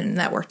came in, and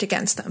that worked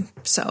against them.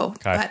 So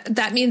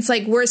that means,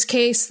 like, worst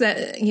case,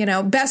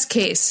 that best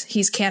case,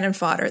 he's cannon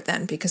fodder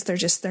then, because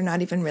they're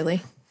not even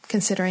really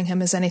considering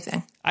him as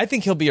anything. I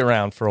think he'll be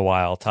around for a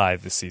while, Ty,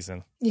 this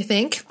season. You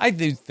think? I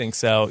do think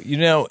so.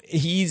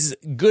 He's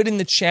good in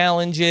the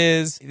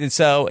challenges,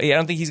 so I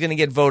don't think he's going to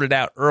get voted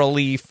out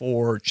early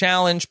for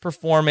challenge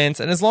performance.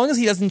 And as long as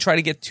he doesn't try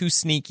to get too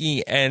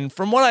sneaky, and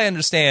from what I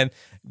understand,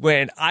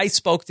 when I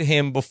spoke to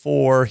him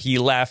before he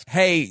left,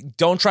 hey,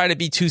 don't try to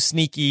be too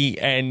sneaky,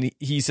 and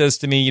he says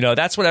to me,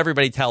 that's what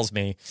everybody tells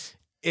me.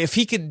 If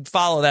he could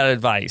follow that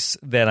advice,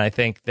 then I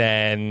think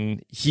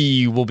then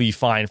he will be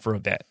fine for a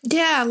bit.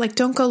 Yeah, like,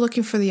 don't go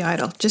looking for the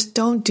idol. Just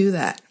don't do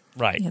that.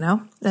 Right.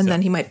 And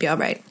then he might be all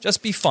right.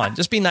 Just be fun.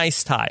 Just be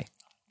nice, Ty.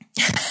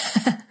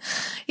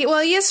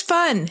 Well, he is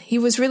fun. He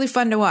was really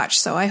fun to watch.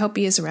 So I hope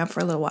he is around for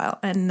a little while.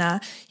 And,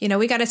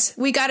 we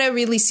gotta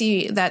really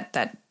see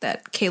that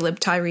Caleb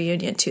Ty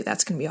reunion too.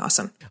 That's going to be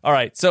awesome. All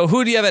right. So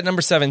who do you have at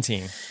number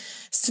 17?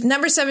 So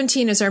number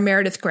 17 is our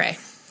Meredith Grey.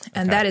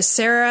 And that is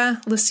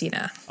Sarah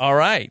Lucina. All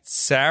right.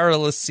 Sarah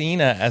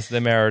Lucina as the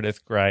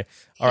Meredith Grey.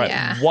 All right.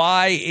 Yeah.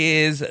 Why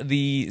is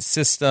the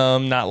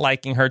system not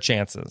liking her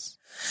chances?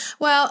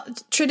 Well,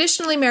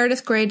 traditionally,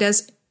 Meredith Grey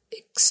does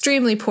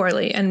extremely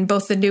poorly in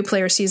both the new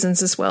player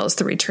seasons as well as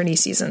the returnee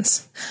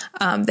seasons.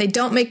 They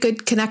don't make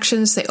good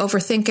connections. They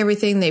overthink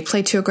everything. They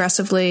play too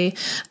aggressively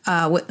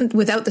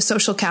without the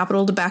social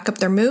capital to back up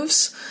their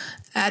moves.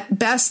 At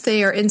best,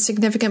 they are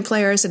insignificant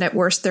players, and at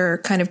worst, they're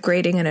kind of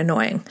grating and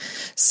annoying.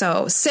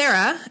 So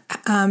Sarah,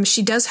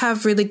 she does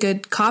have really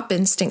good cop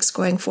instincts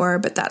going for her,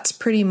 but that's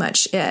pretty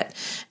much it.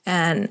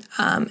 And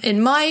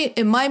in my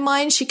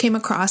mind, she came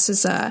across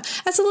as a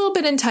little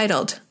bit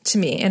entitled to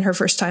me in her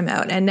first time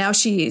out, and now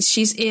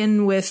she's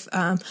in with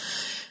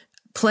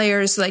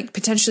players, like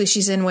potentially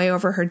she's in way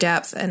over her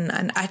depth,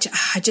 and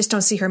I just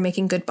don't see her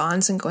making good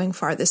bonds and going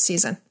far this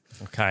season.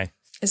 Okay.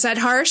 Is that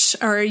harsh,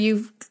 or are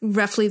you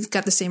roughly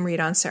got the same read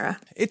on Sarah?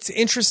 It's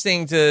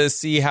interesting to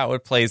see how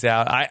it plays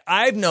out.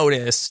 I've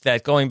noticed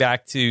that going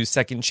back to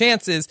second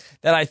chances,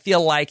 that I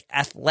feel like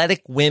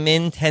athletic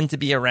women tend to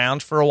be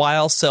around for a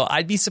while. So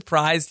I'd be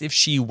surprised if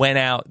she went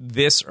out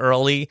this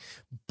early.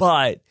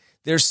 But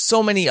there's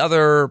so many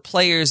other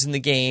players in the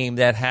game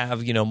that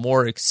have,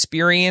 more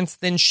experience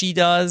than she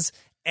does.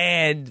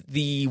 And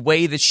the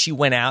way that she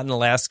went out in the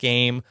last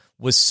game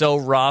was so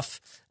rough.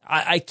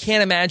 I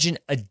can't imagine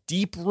a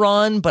deep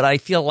run, but I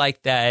feel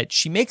like that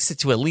she makes it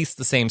to at least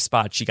the same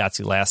spot she got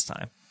to last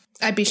time.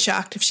 I'd be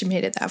shocked if she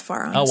made it that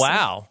far, honestly. Oh,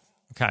 wow.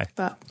 Okay.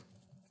 But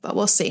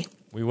we'll see.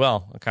 We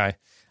will. Okay.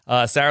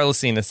 Sarah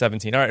Lucina,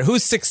 17. All right.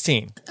 Who's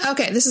 16?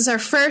 Okay. This is our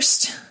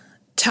first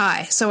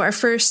tie. So our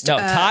first... No,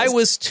 tie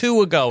was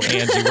 2 ago,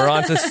 Angie. We're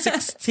on to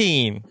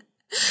 16.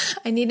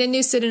 I need a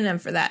new synonym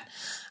for that.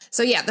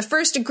 So yeah, the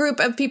first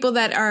group of people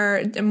that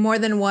are more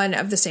than one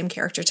of the same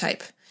character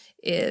type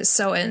is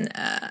so in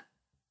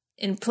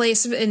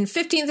 15th and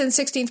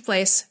 16th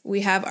place, we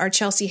have our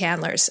Chelsea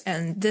handlers.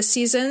 And this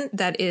season,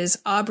 that is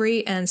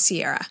Aubrey and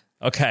Sierra.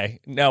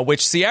 Okay. Now,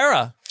 which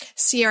Sierra?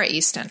 Sierra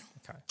Easton.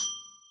 Okay.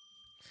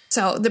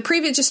 So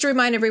just to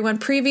remind everyone,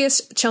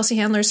 previous Chelsea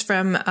handlers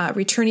from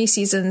returnee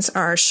seasons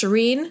are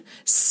Shireen,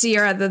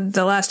 Sierra,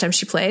 the last time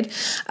she played,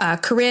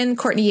 Corinne,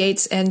 Courtney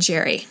Yates, and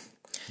Jerry.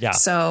 Yeah.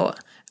 So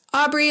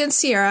Aubrey and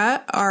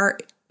Sierra are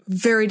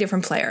very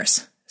different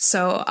players.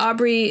 So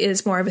Aubrey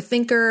is more of a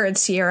thinker and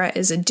Sierra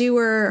is a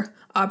doer.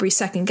 Aubrey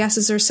second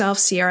guesses herself.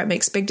 Sierra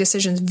makes big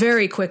decisions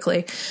very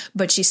quickly,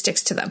 but she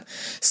sticks to them.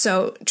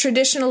 So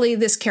traditionally,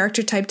 this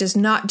character type does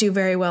not do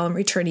very well in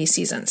returnee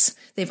seasons.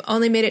 They've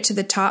only made it to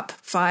the top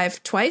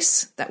 5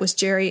 twice. That was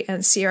Jerry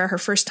and Sierra her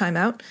first time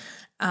out.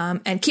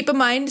 And keep in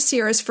mind,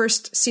 Sierra's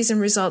first season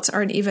results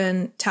aren't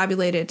even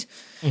tabulated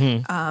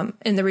in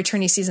the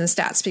returnee season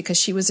stats because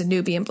she was a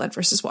newbie in Blood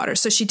versus Water.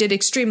 So she did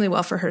extremely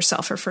well for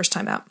herself her first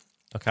time out.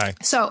 Okay.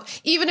 So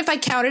even if I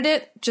counted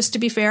it, just to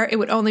be fair, it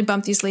would only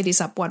bump these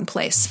ladies up 1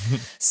 place.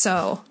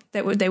 So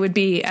they would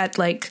be at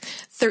like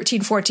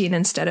 13, 14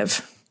 instead of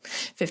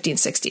 15,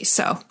 60.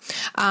 So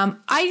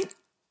I've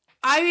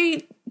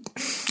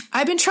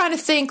been trying to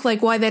think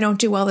like why they don't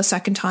do well the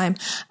second time.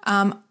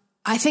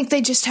 I think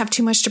they just have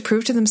too much to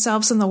prove to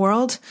themselves in the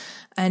world.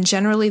 And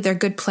generally, they're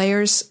good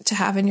players to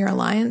have in your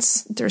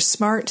alliance. They're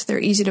smart. They're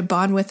easy to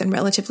bond with and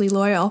relatively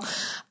loyal.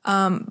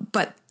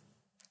 But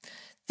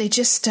they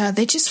just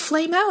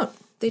flame out.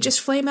 They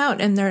just flame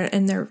out, and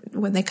they're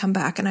when they come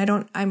back. And I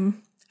don't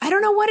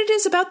know what it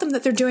is about them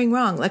that they're doing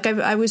wrong. Like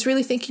I was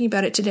really thinking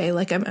about it today.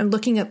 Like I'm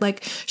looking at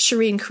like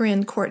Shireen,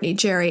 Corinne, Courtney,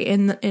 Jerry,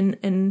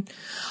 in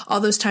all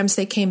those times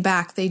they came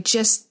back. They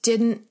just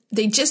didn't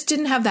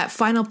have that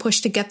final push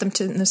to get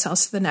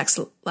themselves to the next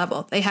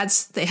level. They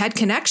had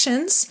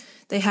connections.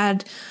 They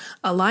had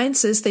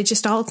alliances. They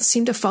just all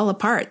seemed to fall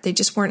apart. They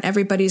just weren't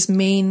everybody's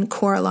main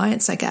core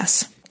alliance, I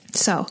guess.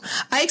 So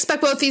I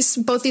expect both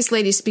these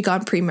ladies to be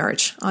gone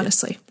pre-merge,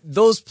 honestly.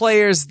 Those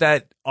players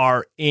that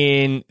are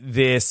in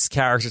this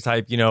character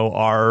type,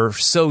 are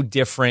so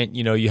different.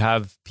 You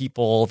have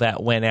people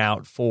that went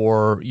out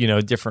for,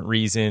 different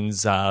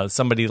reasons.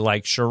 Somebody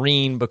like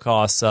Shireen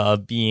because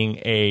of being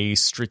a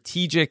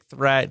strategic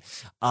threat.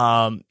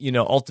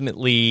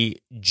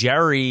 Ultimately,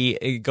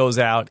 Jerry goes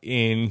out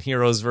in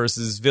Heroes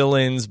versus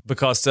Villains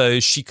because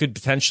she could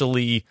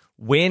potentially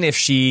win if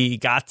she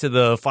got to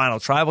the final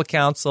tribal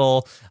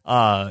council.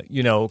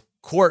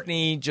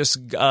 Courtney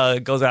just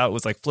goes out,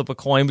 was like flip a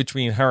coin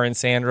between her and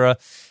Sandra.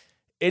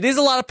 It is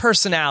a lot of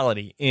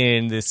personality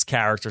in this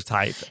character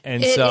type.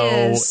 And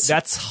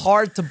that's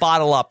hard to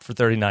bottle up for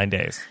 39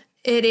 days.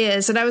 It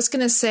is. And I was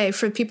going to say,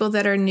 for people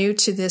that are new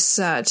to this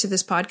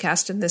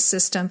podcast and this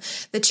system,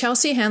 the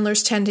Chelsea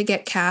handlers tend to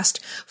get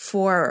cast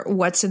for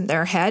what's in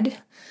their head.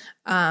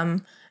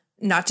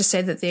 Not to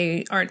say that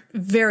they aren't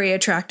very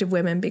attractive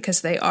women,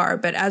 because they are,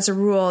 but as a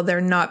rule, they're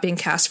not being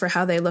cast for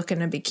how they look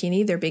in a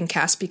bikini. They're being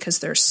cast because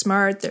they're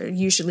smart. They're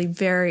usually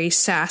very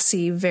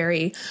sassy,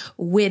 very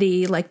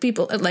witty, like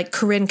people like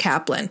Corinne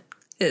Kaplan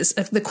is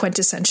the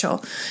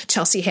quintessential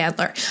Chelsea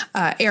Handler.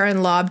 Erin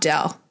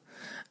Lobdell,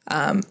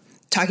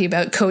 talking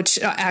about Coach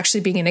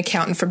actually being an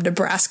accountant from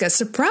Nebraska.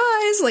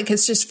 Surprise! Like,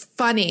 it's just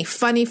funny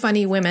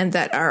women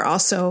that are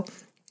also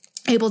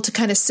able to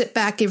kind of sit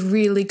back, give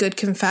really good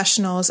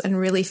confessionals, and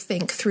really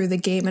think through the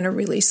game in a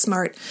really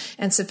smart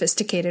and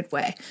sophisticated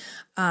way.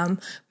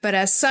 But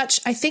as such,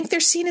 I think they're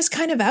seen as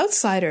kind of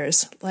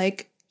outsiders.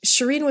 Like,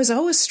 Shireen was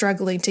always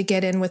struggling to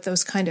get in with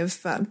those kind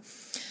of, the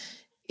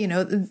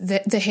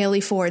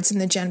Haley Fords and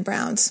the Jen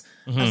Browns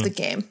of the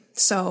game.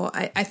 So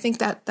I think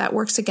that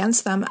works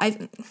against them.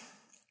 I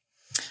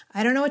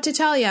don't know what to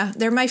tell you.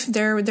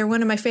 They're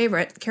one of my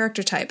favorite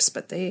character types,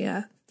 but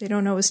they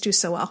don't always do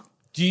so well.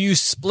 Do you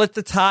split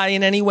the tie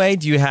in any way?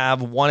 Do you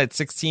have one at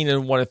 16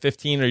 and one at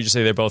 15, or you just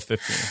say they're both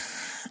 15?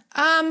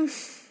 I'm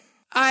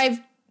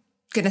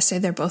going to say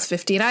they're both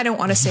 15. I don't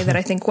want to say that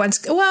I think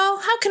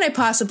how can I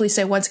possibly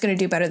say one's going to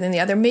do better than the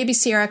other? Maybe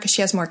Sierra, because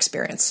she has more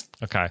experience.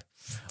 Okay.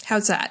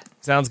 How's that?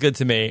 Sounds good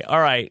to me. All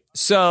right.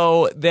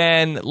 So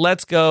then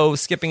let's go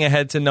skipping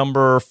ahead to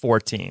number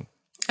 14.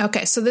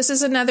 Okay, so this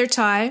is another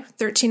tie,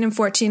 13 and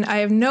 14. I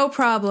have no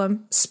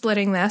problem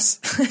splitting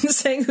this and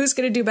saying who's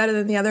going to do better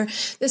than the other.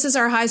 This is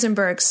our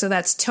Heisenbergs, so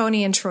that's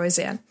Tony and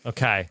Troyzan.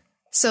 Okay.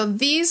 So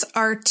these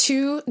are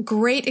two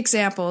great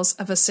examples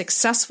of a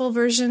successful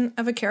version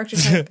of a character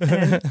type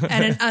and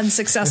an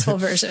unsuccessful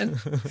version.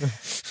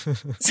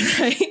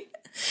 Right?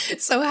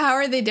 So how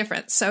are they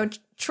different? So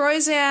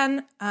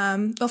Troyzan,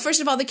 first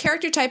of all, the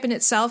character type in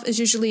itself is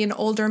usually an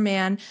older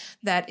man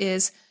that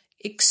is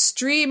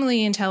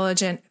extremely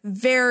intelligent,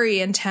 very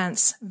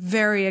intense,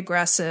 very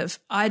aggressive.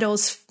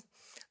 Idols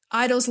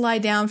lie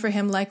down for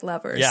him like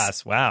lovers.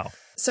 Yes, wow.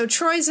 So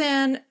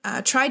Troyzan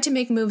tried to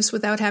make moves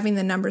without having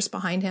the numbers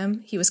behind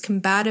him. He was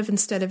combative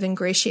instead of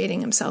ingratiating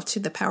himself to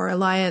the Power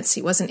Alliance.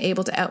 He wasn't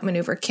able to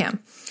outmaneuver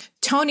Kim.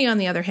 Tony, on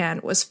the other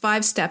hand, was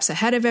 5 steps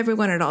ahead of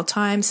everyone at all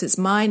times. His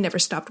mind never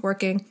stopped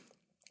working.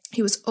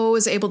 He was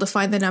always able to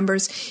find the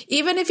numbers,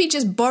 even if he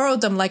just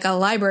borrowed them like a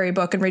library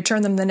book and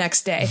returned them the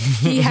next day.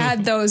 He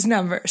had those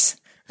numbers,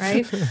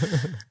 right?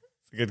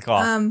 It's a good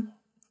call.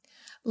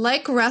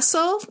 Like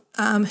Russell,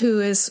 who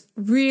is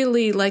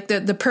really like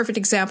the perfect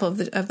example of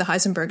the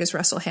Heisenberg is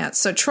Russell Hantz.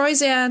 So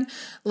Troyzan,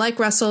 like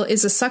Russell,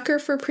 is a sucker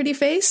for a pretty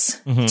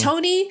face. Mm-hmm.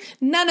 Tony,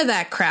 none of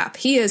that crap.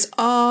 He is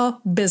all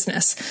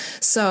business.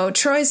 So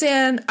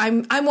Troyzan,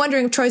 I'm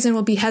wondering if Troyzan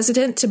will be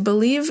hesitant to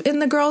believe in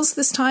the girls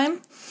this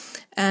time,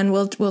 and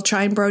we'll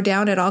try and bro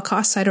down at all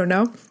costs. I don't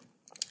know.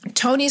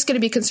 Tony's going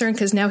to be concerned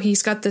because now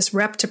he's got this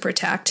rep to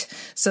protect.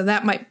 So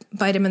that might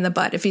bite him in the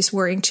butt if he's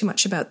worrying too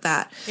much about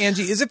that.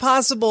 Angie, is it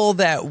possible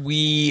that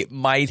we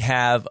might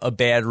have a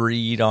bad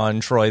read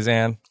on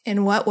Troyzan?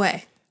 In what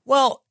way?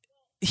 Well,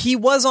 he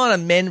was on a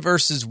men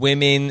versus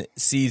women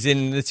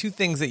season. The two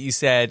things that you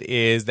said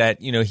is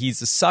that,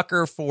 he's a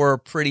sucker for a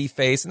pretty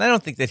face. And I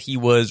don't think that he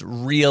was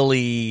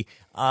really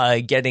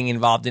getting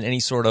involved in any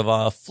sort of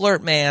a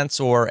flirtmance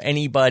or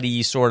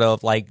anybody sort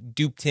of like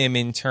duped him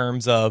in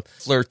terms of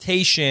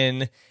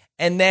flirtation.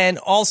 And then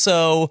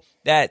also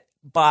that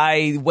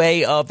by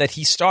way of that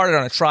he started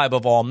on a tribe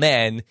of all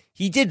men,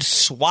 he did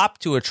swap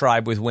to a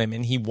tribe with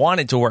women. He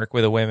wanted to work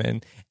with a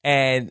woman.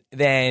 And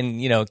then,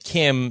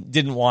 Kim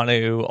didn't want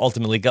to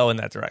ultimately go in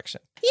that direction.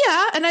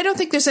 Yeah, and I don't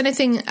think it's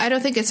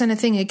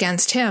anything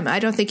against him. I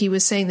don't think he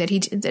was saying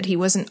that he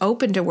wasn't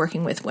open to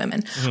working with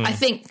women. Mm.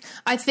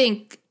 I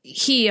think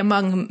he,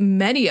 among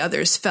many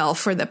others, fell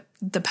for the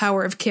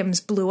power of Kim's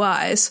blue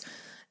eyes,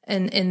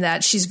 and in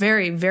that she's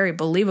very, very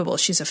believable.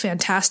 She's a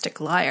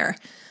fantastic liar.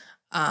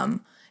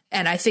 And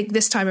I think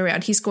this time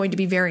around, he's going to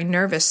be very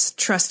nervous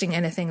trusting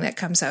anything that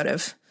comes out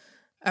of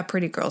a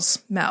pretty girl's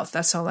mouth.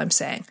 That's all I'm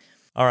saying.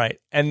 All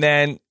right. And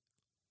then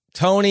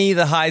Tony,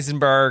 the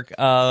Heisenberg,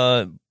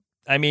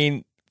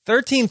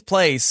 13th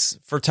place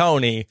for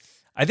Tony.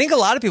 I think a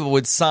lot of people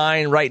would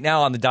sign right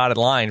now on the dotted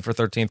line for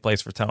 13th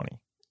place for Tony.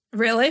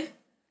 Really?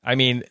 I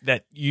mean,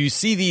 that you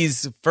see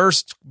these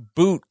first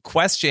boot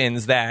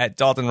questions that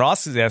Dalton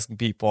Ross is asking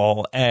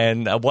people,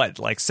 and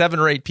 7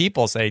 or 8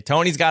 people say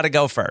Tony's got to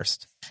go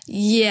first.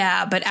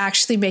 Yeah, but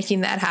actually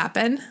making that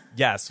happen.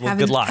 Yes, well,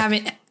 good luck.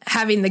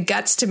 Having the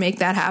guts to make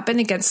that happen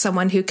against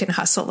someone who can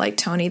hustle like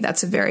Tony,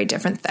 that's a very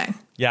different thing.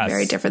 Yes.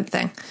 Very different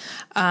thing.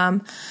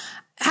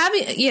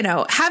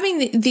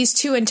 Having these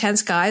two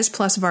intense guys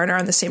plus Varner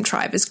on the same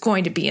tribe is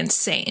going to be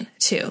insane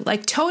too.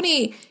 Like,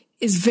 Tony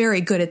is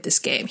very good at this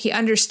game. He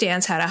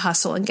understands how to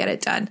hustle and get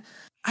it done.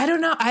 I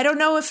don't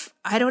know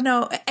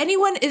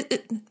anyone is.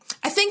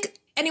 I think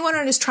anyone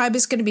on his tribe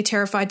is going to be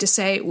terrified to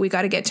say, we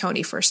got to get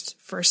Tony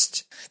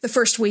the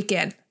first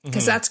weekend,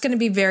 because that's going to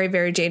be very,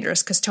 very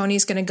dangerous, because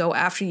Tony's going to go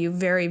after you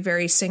very,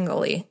 very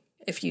singly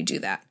if you do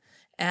that.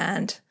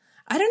 And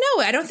I don't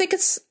know. I don't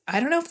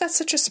know if that's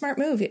such a smart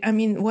move. I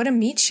mean, what a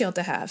meat shield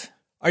to have.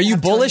 Are you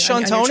bullish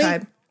on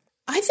Tony?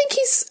 I think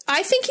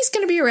he's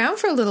going to be around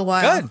for a little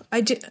while.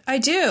 Good. I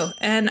do.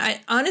 And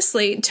I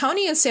honestly,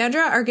 Tony and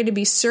Sandra are going to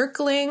be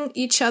circling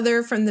each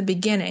other from the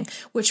beginning,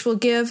 which will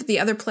give the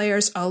other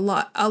players a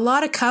lot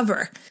of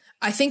cover.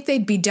 I think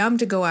they'd be dumb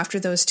to go after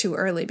those two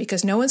early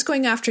because no one's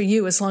going after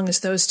you as long as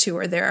those two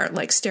are there,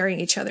 like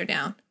staring each other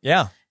down.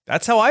 Yeah,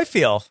 that's how I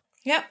feel.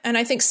 Yeah, and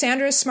I think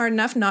Sandra is smart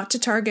enough not to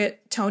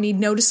target Tony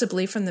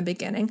noticeably from the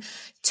beginning.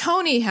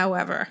 Tony,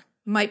 however,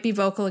 might be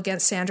vocal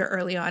against Sandra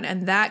early on,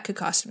 and that could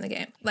cost him the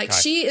game. Like,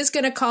 she is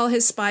going to call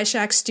his spy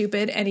shack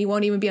stupid, and he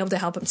won't even be able to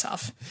help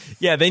himself.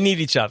 Yeah, they need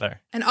each other.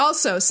 And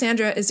also,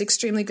 Sandra is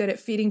extremely good at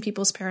feeding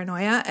people's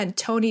paranoia, and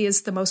Tony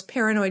is the most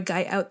paranoid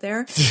guy out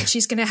there.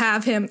 She's going to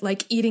have him,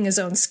 like, eating his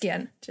own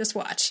skin. Just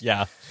watch.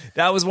 Yeah,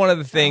 that was one of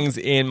the things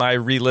in my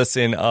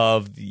re-listen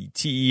of the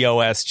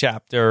TEOS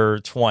chapter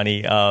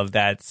 20 of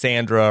that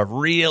Sandra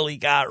really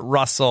got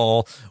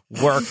Russell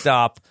worked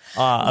up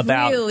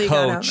about really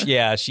Coach.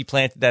 Yeah, she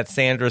planted that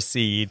Sandra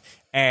seed.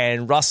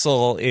 And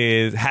Russell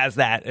has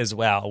that as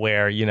well,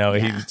 where, you know,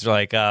 he's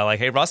like,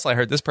 hey, Russell, I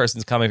heard this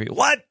person's coming.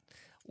 What?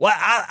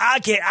 I'll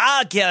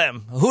kill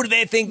him. Who do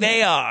they think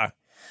they are?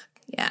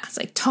 Yeah, it's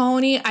like,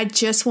 Tony, I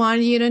just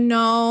wanted you to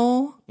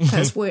know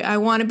because I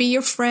want to be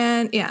your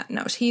friend. Yeah,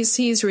 no,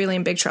 he's really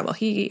in big trouble.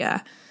 He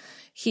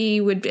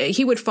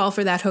would fall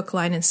for that hook,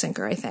 line, and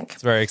sinker, I think.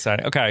 It's very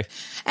exciting. Okay.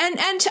 And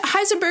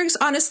Heisenberg's,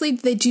 honestly,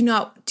 they do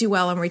not do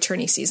well on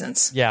returnee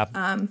seasons. Yeah.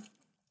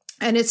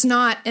 And it's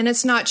not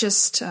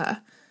just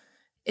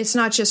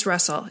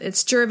Russell.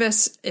 It's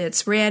Jervis,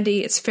 it's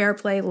Randy, it's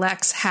Fairplay,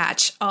 Lex,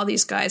 Hatch. All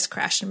these guys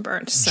crashed and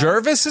burned. So.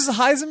 Jervis is a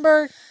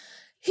Heisenberg?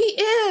 He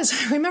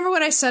is. Remember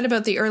what I said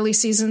about the early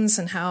seasons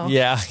and how?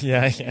 Yeah.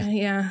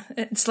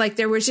 It's like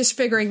they were just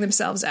figuring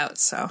themselves out.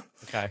 So.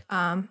 Okay.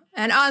 And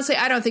honestly,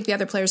 I don't think the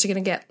other players are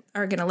going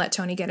to let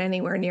Tony get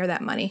anywhere near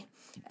that money.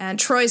 And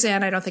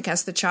Troyzan, I don't think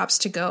has the chops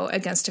to go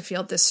against a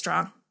field this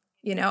strong.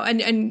 You know,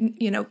 and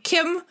you know,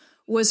 Kim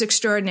was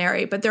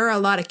extraordinary, but there are a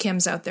lot of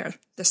Kims out there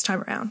this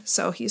time around.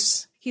 So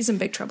he's in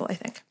big trouble, I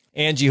think.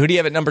 Angie, who do you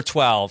have at number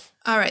 12?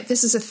 All right,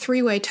 this is a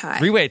three-way tie.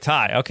 Three-way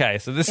tie. Okay,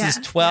 so this is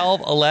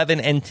 12, 11,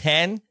 and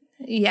 10?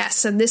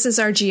 Yes, and this is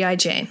our G.I.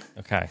 Jane.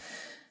 Okay.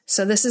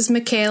 So this is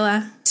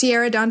Michaela,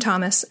 Sierra Dawn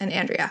Thomas, and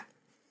Andrea.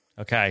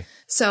 Okay.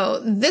 So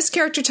this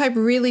character type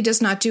really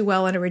does not do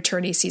well in a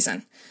returnee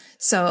season.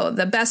 So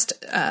the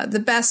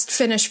best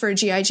finish for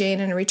G.I.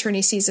 Jane in a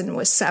returnee season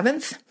was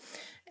 7th.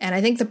 And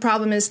I think the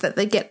problem is that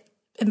they get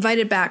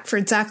invited back for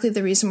exactly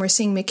the reason we're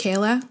seeing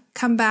Michaela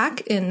come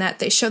back, in that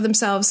they show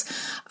themselves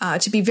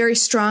to be very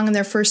strong in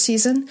their first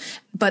season,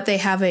 but they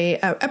have a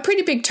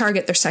pretty big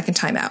target their second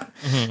time out.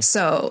 Mm-hmm.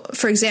 So,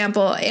 for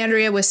example,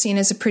 Andrea was seen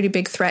as a pretty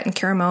big threat in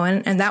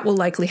Karamoan, and that will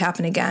likely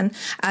happen again,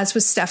 as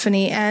was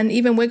Stephanie and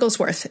even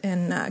Wigglesworth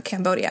in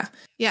Cambodia.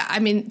 Yeah, I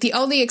mean, the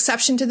only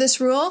exception to this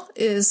rule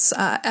is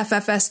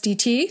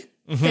FFSDT,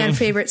 fan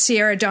favorite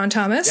Sierra Dawn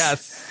Thomas.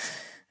 Yes.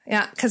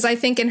 Yeah, because I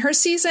think in her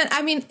season,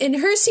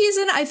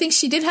 I think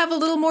she did have a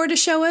little more to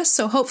show us.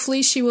 So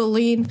hopefully she will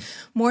lean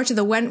more to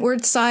the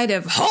Wentworth side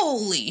of,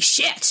 holy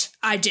shit,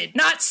 I did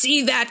not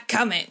see that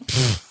coming.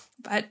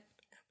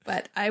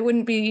 but I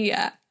wouldn't be,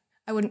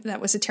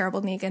 that was a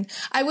terrible Negan.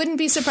 I wouldn't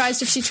be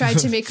surprised if she tried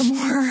to make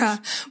a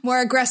more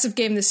aggressive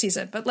game this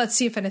season. But let's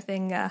see if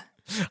anything.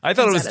 I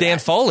thought it was Dan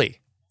Foley.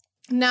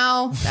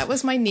 No, that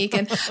was my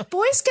Negan.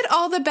 Boys get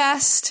all the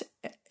best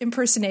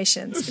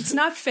impersonations. It's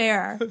not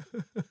fair.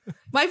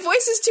 My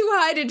voice is too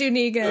high to do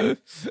Negan.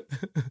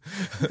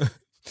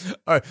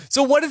 All right.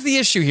 So what is the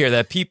issue here?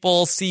 That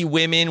people see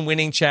women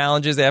winning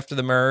challenges after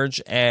the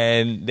merge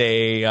and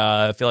they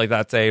feel like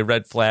that's a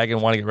red flag and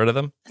want to get rid of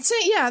them? So,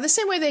 yeah, the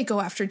same way they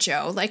go after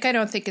Joe. Like, I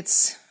don't think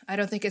it's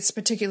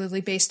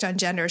particularly based on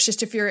gender. It's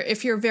just if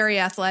you're very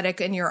athletic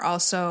and you're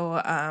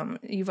also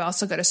you've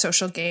also got a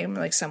social game,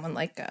 like someone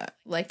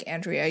like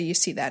Andrea, you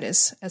see that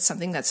as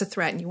something that's a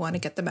threat and you want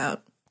to get them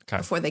out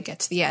before they get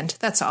to the end.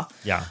 That's all.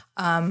 Yeah.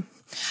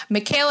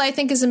 Michaela, I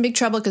think, is in big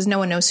trouble because no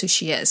one knows who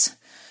she is.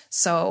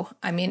 So,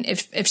 I mean,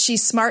 if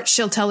she's smart,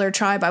 she'll tell her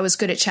tribe, I was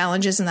good at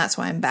challenges and that's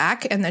why I'm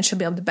back. And then she'll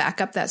be able to back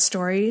up that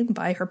story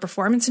by her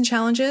performance in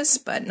challenges.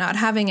 But not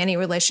having any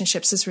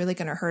relationships is really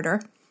going to hurt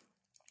her,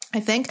 I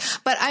think.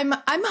 But I'm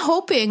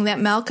hoping that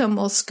Malcolm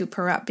will scoop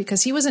her up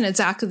because he was in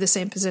exactly the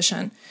same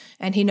position.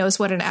 And he knows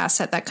what an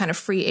asset that kind of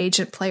free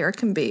agent player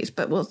can be.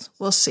 But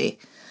we'll see.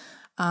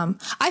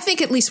 I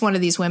think at least one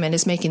of these women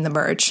is making the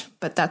merge,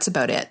 but that's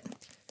about it.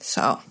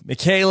 So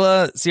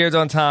Michaela, Sierra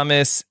Dawn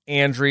Thomas,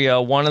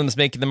 Andrea, one of them is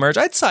making the merge.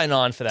 I'd sign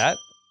on for that.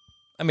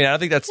 I mean, I don't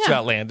think that's too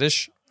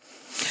outlandish.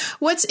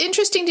 What's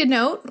interesting to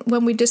note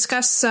when we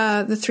discuss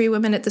the three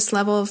women at this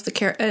level of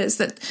is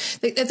that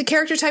the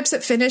character types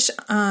that finish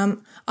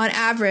on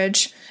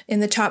average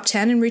in the top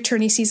 10 in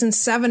returnee season,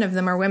 7 of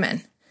them are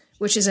women,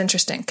 which is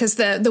interesting because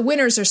the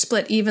winners are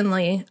split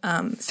evenly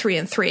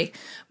 3-3,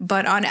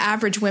 but on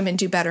average, women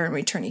do better in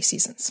returnee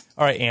seasons.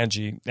 All right,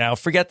 Angie. Now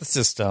forget the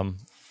system.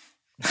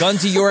 Gun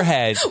to your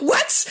head.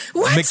 What?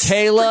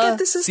 Michaela,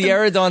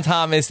 Sierra Dawn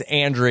Thomas,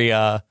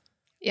 Andrea.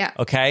 Yeah.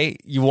 Okay.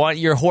 You want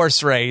your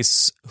horse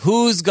race.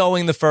 Who's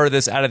going the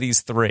furthest out of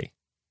these 3?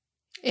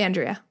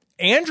 Andrea.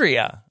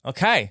 Andrea.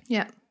 Okay.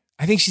 Yeah.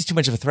 I think she's too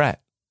much of a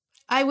threat.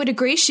 I would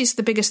agree. She's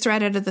the biggest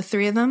threat out of the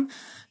three of them.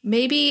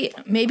 Maybe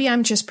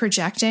I'm just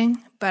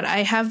projecting, but I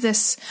have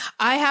this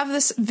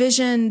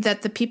vision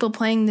that the people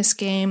playing this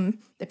game,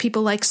 the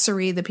people like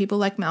Suri, the people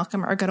like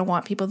Malcolm are going to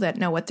want people that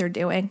know what they're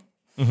doing.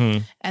 Mm-hmm.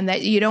 And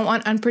that you don't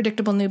want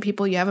unpredictable new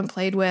people you haven't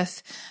played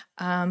with.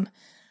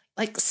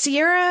 Like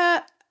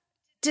Sierra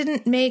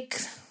didn't make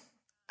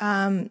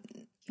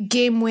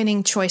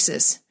game-winning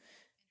choices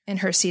in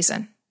her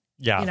season.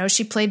 Yeah.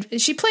 She played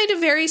a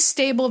very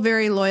stable,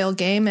 very loyal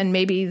game, and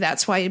maybe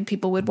that's why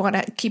people would want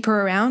to keep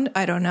her around.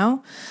 I don't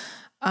know.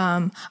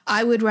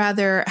 I would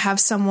rather have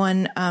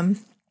someone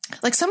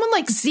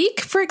like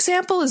Zeke, for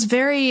example, is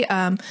very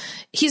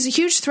he's a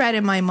huge threat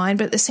in my mind,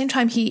 but at the same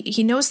time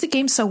he knows the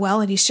game so well,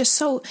 and he's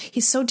so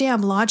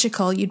damn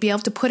logical. You'd be able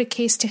to put a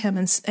case to him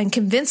and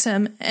convince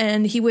him,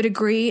 and he would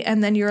agree,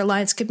 and then your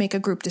alliance could make a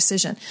group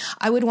decision.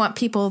 I would want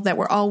people that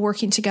were all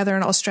working together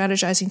and all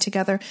strategizing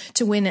together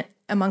to win it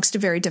amongst a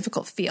very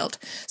difficult field.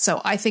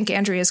 So I think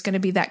Andrea is going to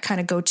be that kind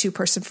of go-to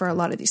person for a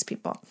lot of these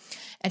people.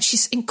 And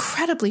she's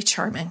incredibly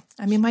charming.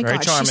 I mean, my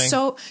God,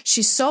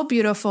 she's so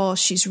beautiful.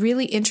 She's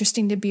really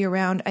interesting to be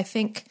around. I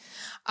think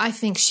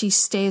she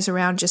stays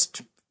around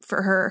just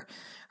for her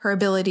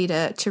ability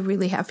to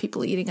really have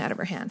people eating out of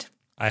her hand.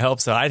 I hope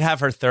so. I'd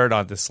have her third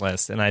on this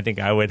list, and I think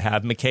I would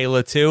have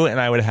Michaela 2, and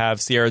I would have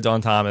Sierra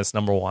Dawn Thomas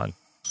number 1.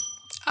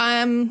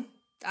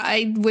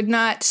 I would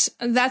not.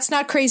 That's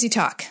not crazy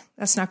talk.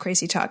 That's not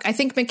crazy talk. I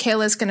think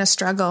Michaela's going to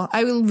struggle.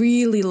 I will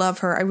really love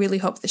her. I really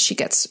hope that she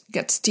gets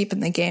deep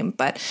in the game,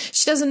 but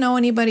she doesn't know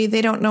anybody.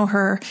 They don't know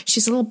her.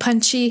 She's a little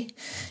punchy,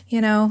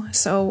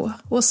 so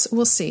we'll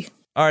see.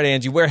 All right,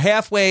 Angie, we're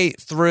halfway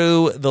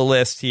through the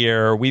list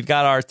here. We've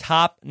got our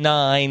top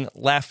 9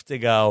 left to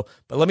go,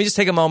 but let me just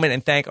take a moment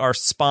and thank our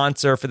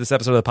sponsor for this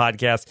episode of the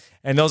podcast,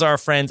 and those are our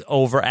friends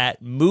over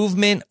at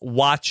Movement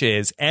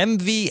Watches,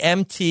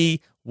 MVMT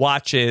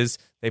Watches.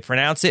 They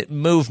pronounce it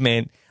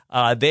movement.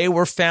 They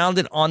were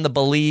founded on the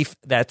belief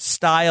that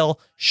style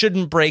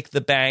shouldn't break the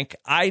bank.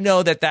 I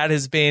know that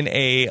has been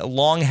a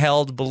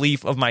long-held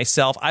belief of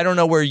myself. I don't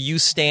know where you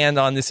stand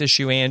on this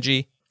issue,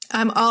 Angie.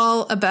 I'm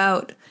all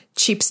about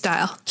cheap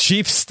style.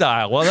 Cheap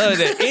style. Well,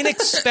 the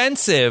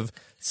inexpensive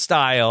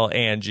style,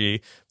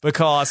 Angie,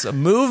 because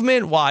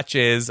movement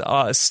watches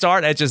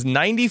start at just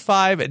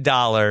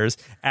 $95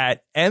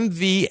 at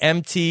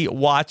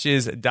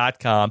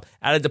mvmtwatches.com.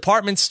 At a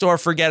department store,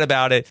 forget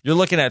about it. You're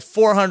looking at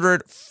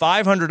 $400,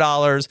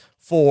 $500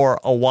 for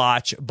a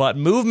watch. But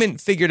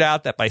Movement figured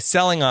out that by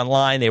selling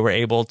online, they were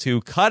able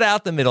to cut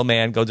out the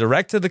middleman, go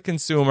direct to the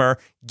consumer,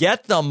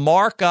 get the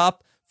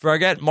markup,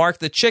 forget mark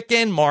the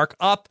chicken, mark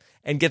up,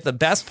 and get the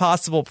best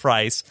possible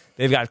price.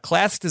 They've got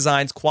classic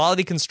designs,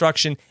 quality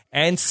construction,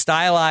 and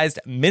stylized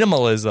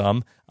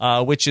minimalism,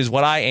 which is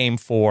what I aim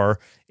for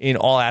in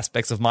all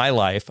aspects of my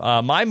life.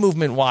 My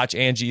Movement watch,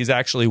 Angie, is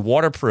actually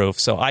waterproof,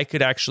 so I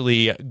could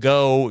actually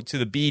go to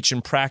the beach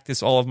and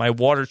practice all of my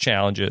water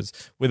challenges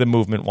with a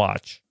Movement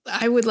watch.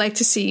 I would like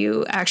to see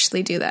you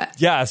actually do that.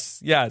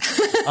 Yes.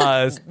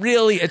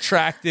 Really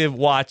attractive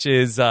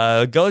watches.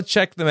 Go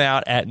check them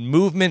out at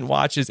Movement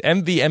Watches,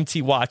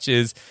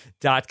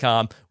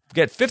 mvmtwatches.com.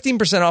 Get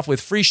 15% off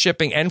with free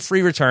shipping and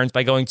free returns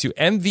by going to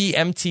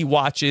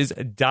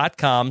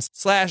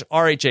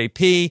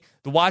mvmtwatches.com/RHAP.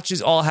 The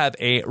watches all have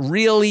a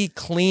really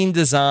clean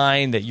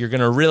design that you're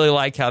going to really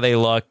like how they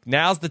look.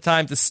 Now's the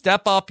time to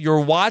step up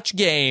your watch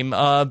game.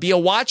 Be a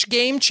watch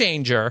game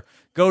changer.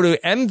 Go to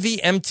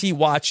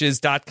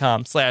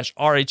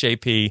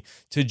mvmtwatches.com/RHAP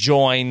to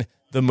join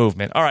the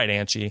movement. All right,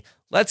 Angie,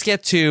 let's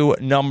get to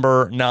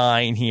number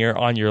 9 here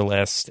on your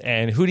list.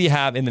 And who do you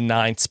have in the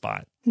 9th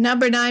spot?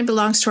 Number 9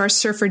 belongs to our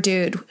surfer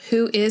dude,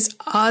 who is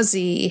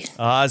Ozzy.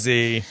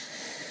 Ozzy.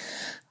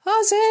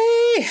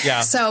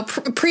 Yeah. So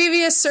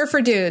previous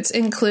surfer dudes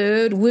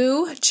include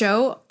Wu,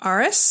 Joe,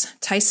 Aris,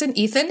 Tyson,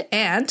 Ethan,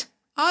 and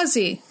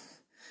Ozzy.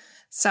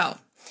 So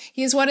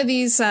he's one of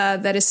these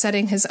that is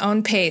setting his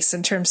own pace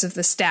in terms of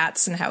the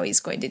stats and how he's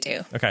going to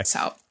do. Okay.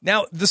 So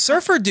now the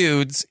surfer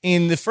dudes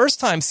in the first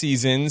time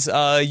seasons,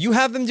 you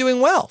have them doing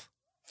well.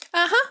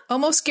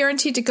 Almost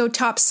guaranteed to go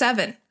top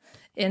 7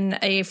 in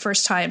a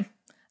first time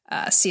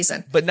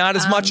season. But not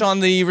as much on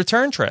the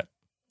return trip.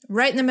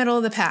 Right in the middle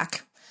of the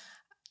pack.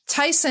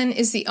 Tyson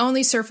is the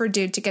only surfer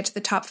dude to get to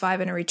the top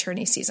 5 in a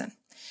returnee season.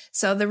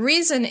 So the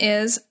reason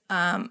is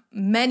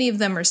many of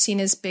them are seen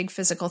as big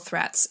physical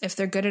threats if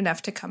they're good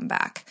enough to come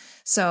back.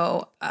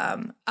 So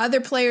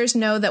other players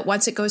know that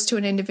once it goes to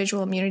an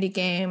individual immunity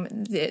game,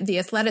 the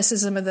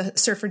athleticism of the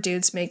surfer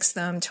dudes makes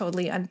them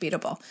totally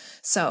unbeatable.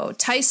 So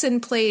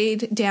Tyson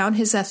played down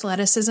his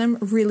athleticism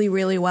really,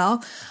 really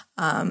well.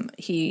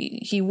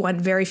 He won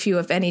very few,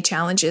 if any,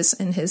 challenges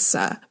in his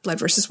blood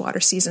versus water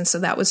season. So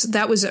that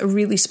was a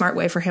really smart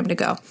way for him to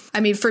go.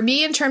 I mean, for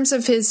me, in terms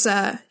of his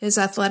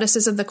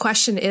athleticism, the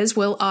question is,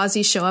 will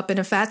Ozzy show up in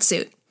a fat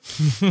suit?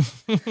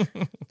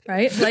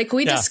 Right? Like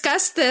we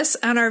discussed this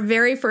on our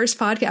very first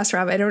podcast,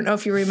 Rob. I don't know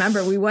if you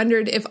remember. We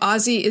wondered if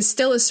Ozzy is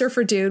still a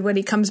surfer dude when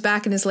he comes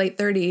back in his late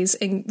 30s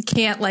and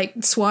can't like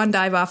swan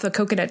dive off the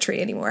coconut tree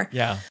anymore.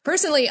 Yeah.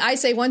 Personally, I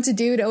say once a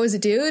dude, always a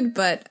dude,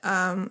 but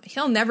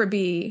he'll never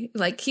be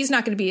like, he's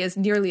not going to be as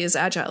nearly as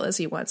agile as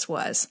he once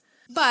was.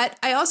 But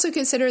I also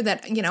consider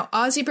that,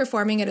 Ozzy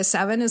performing at a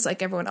 7 is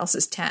like everyone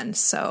else's 10.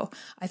 So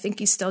I think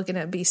he's still going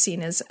to be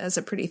seen as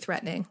a pretty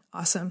threatening,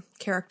 awesome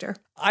character.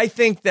 I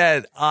think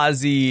that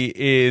Ozzy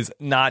is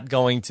not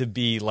going to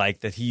be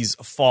like that. He's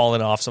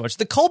fallen off so much.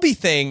 The Colby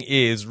thing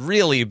is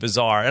really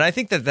bizarre. And I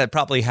think that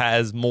probably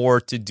has more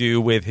to do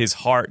with his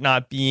heart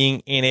not being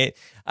in it.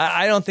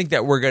 I don't think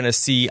that we're going to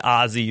see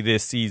Ozzy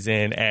this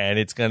season and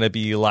it's going to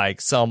be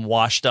like some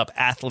washed up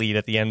athlete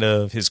at the end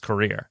of his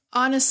career.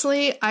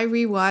 Honestly, I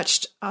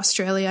rewatched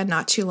Australia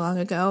not too long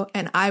ago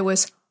and I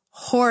was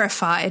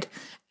horrified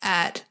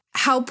at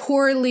how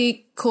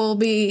poorly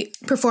Colby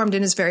performed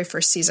in his very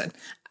first season.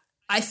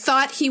 I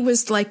thought he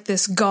was like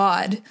this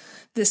god,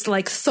 this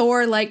like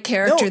Thor-like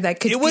character that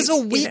could. It was a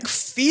weak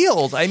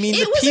field. I mean,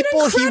 the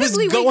people he was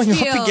going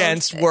up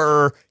against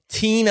were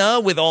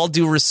Tina, with all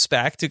due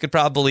respect, who could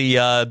probably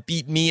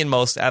beat me in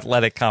most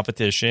athletic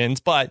competitions.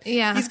 But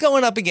he's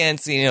going up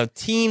against,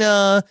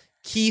 Tina,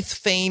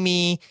 Keith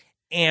Famey,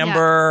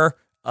 Amber,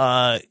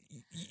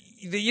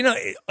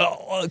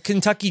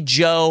 Kentucky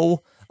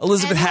Joe,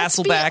 Elizabeth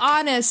Hasselbeck. Let's be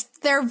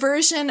honest, their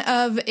version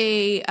of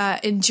a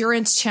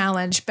endurance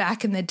challenge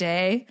back in the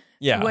day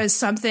was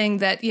something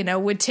that,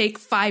 would take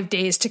 5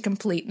 days to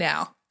complete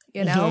now,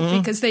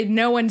 because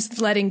no one's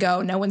letting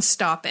go. No one's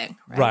stopping.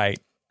 Right.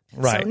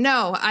 So,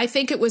 no, I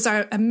think it was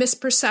a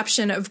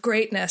misperception of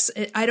greatness.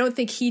 I don't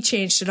think he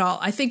changed at all.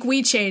 I think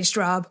we changed,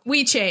 Rob.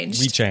 We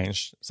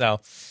changed. So,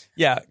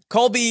 yeah,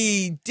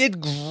 Colby did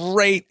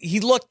great.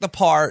 He looked the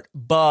part,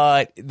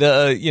 but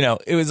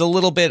it was a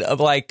little bit of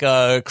like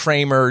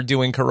Kramer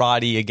doing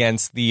karate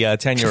against the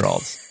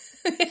 10-year-olds.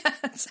 Yeah,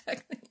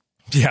 exactly.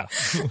 Yeah.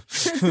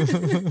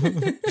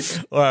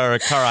 Or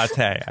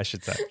karate, I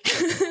should say.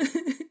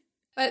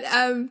 But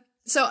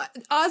so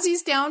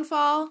Ozzy's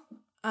downfall,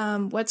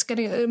 what's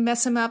going to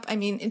mess him up? I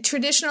mean,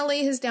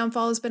 traditionally, his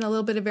downfall has been a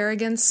little bit of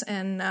arrogance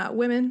and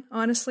women,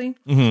 honestly.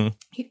 Mm-hmm.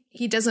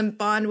 He doesn't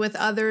bond with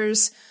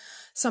others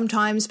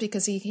sometimes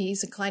because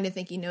he's inclined to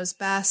think he knows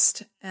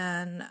best.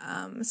 And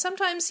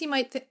sometimes he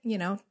might,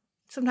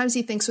 sometimes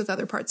he thinks with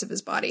other parts of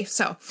his body.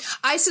 So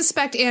I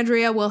suspect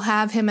Andrea will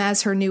have him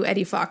as her new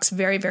Eddie Fox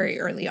very, very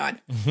early on.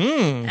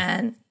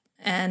 Mm-hmm.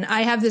 And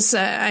I have this,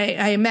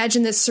 I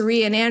imagine that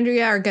Suri and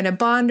Andrea are going to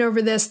bond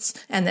over this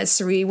and that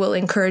Suri will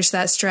encourage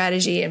that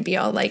strategy and be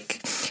all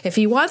like, if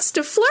he wants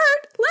to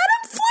flirt, let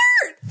him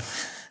flirt.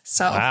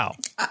 So wow.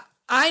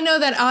 I know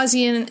that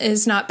Ozzy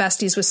is not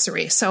besties with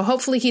Suri. So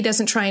hopefully he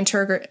doesn't try and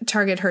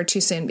target her too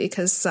soon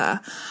because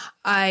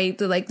I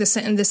like the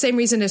same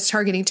reason as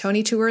targeting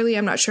Tony too early.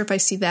 I'm not sure if I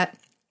see that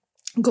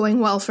going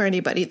well for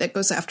anybody that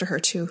goes after her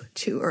too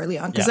early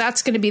on, because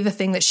that's going to be the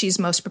thing that she's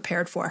most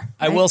prepared for. Right?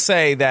 I will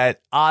say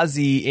that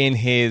Ozzy in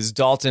his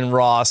Dalton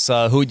Ross,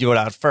 who'd you vote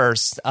out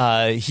first?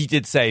 He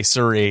did say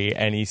Suri,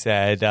 and he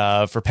said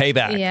for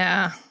payback.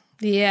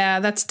 Yeah,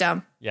 that's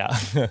dumb. Yeah.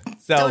 So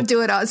don't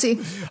do it,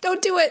 Ozzy.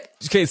 Don't do it.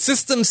 Okay,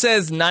 system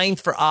says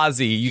 9th for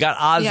Ozzy. You got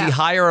Ozzy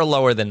higher or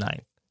lower than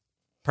 9th?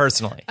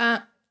 Personally.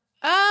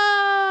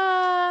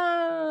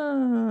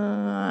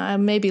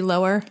 Maybe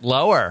lower.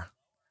 Lower.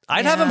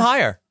 I'd have him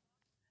higher.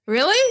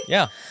 Really?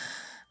 Yeah.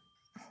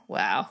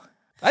 Wow.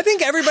 I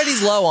think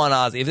everybody's low on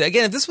Ozzy.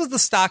 If this was the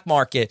stock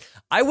market,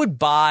 I would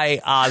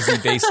buy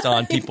Ozzy based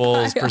on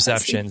people's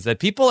perceptions. Ozzy. That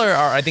people are,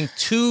 I think,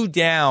 too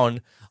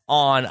down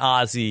on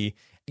Ozzy.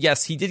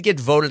 Yes, he did get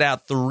voted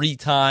out 3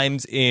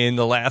 times in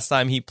the last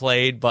time he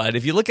played, but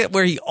if you look at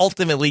where he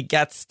ultimately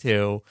gets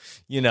to,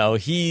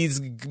 he's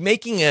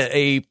making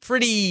a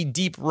pretty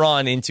deep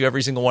run into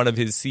every single one of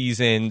his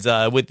seasons,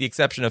 with the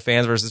exception of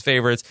Fans versus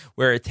Favorites,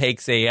 where it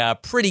takes a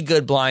pretty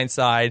good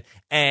blindside,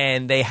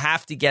 and they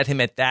have to get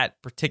him at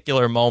that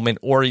particular moment,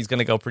 or he's going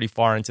to go pretty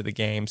far into the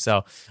game.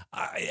 So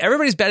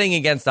everybody's betting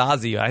against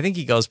Ozzy. I think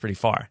he goes pretty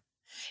far.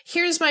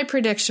 Here's my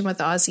prediction with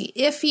Ozzy.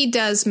 If he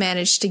does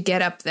manage to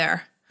get up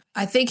there,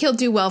 I think he'll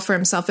do well for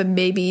himself and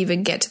maybe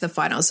even get to the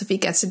finals if he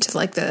gets into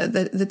like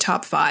the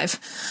top 5.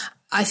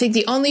 I think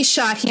the only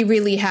shot he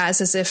really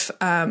has is if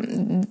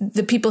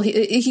the people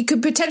he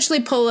could potentially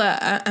pull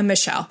a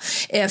Michelle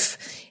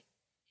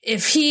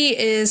if he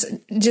is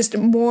just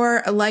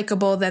more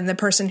likable than the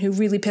person who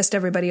really pissed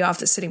everybody off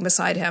that's sitting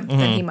beside him,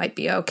 then he might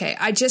be okay.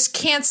 I just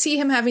can't see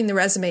him having the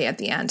resume at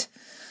the end.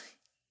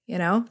 He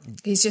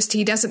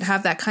doesn't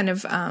have that kind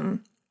of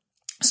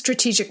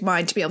strategic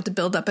mind to be able to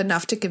build up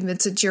enough to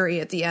convince a jury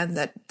at the end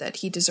that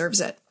he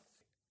deserves it.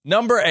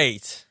 Number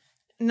 8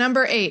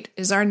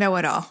 is our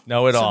know-it-all.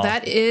 So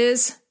that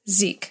is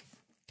Zeke.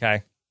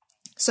 Okay.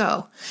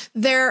 So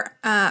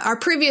our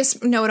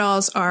previous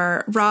know-it-alls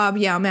are Rob,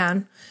 Yao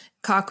Man,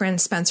 Cochran,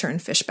 Spencer,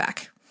 and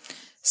Fishback.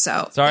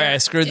 So sorry, I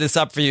screwed this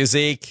up for you,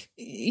 Zeke.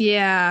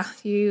 Yeah,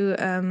 you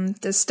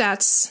the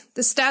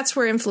stats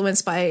were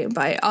influenced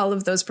by all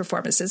of those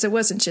performances. It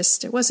wasn't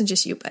just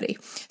you, buddy.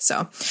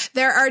 So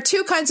there are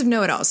two kinds of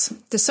know-it-alls: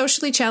 the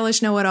socially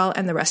challenged know-it-all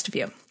and the rest of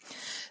you.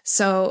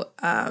 So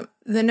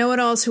the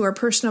know-it-alls who are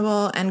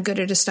personable and good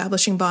at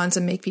establishing bonds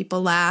and make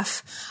people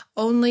laugh,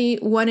 only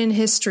one in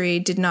history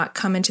did not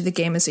come into the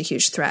game as a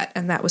huge threat,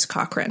 and that was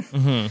Cochrane.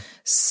 Mm-hmm.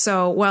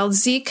 So while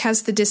Zeke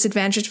has the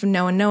disadvantage of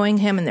no one knowing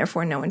him and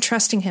therefore no one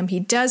trusting him, he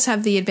does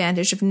have the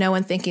advantage of no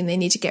one thinking they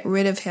need to get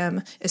rid of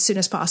him as soon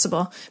as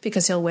possible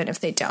because he'll win if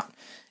they don't.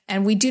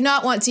 And we do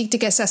not want Zeke to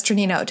get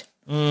Sesternino'd.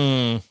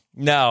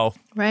 No.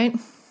 Right?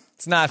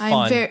 It's not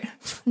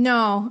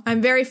fun.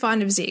 I'm very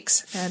fond of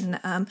Zeke's. And,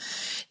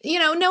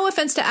 no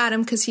offense to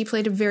Adam because he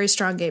played a very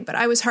strong game, but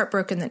I was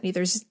heartbroken that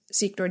neither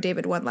Zeke nor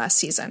David won last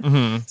season.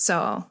 Mm-hmm.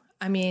 So,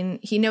 I mean,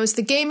 he knows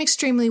the game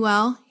extremely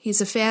well.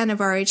 He's a fan of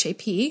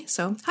RHAP.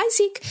 So, hi,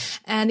 Zeke.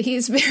 And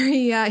he's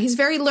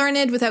very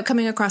learned without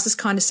coming across as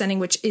condescending,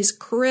 which is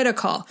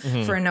critical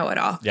for a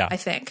know-it-all, I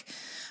think.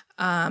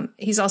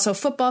 He's also a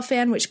football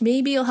fan, which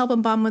maybe will help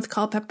him bond with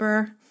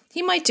Culpepper.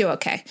 He might do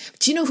okay.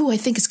 But you know who I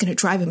think is going to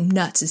drive him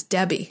nuts is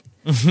Debbie.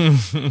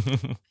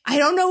 I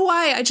don't know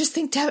why. I just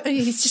think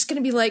he's just going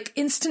to be like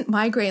instant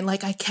migraine.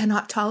 Like, I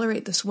cannot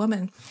tolerate this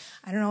woman.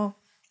 I don't know.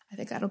 I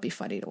think that'll be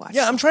funny to watch.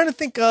 Yeah, I'm trying to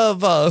think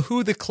of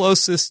who the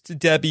closest to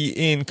Debbie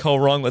in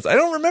Co-Wrong was. I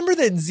don't remember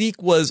that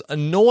Zeke was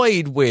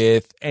annoyed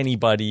with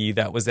anybody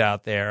that was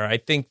out there. I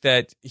think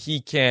that he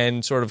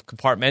can sort of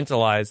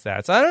compartmentalize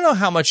that. So I don't know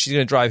how much she's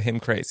going to drive him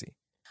crazy.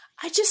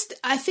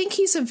 I think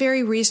he's a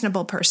very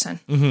reasonable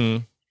person.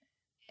 Mm-hmm.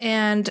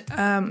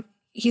 And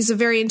he's a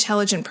very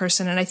intelligent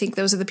person. And I think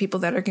those are the people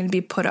that are going to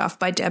be put off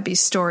by Debbie's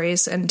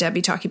stories and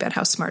Debbie talking about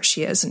how smart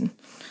she is and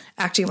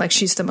acting like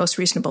she's the most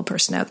reasonable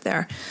person out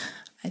there.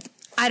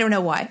 I don't know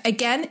why.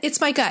 Again,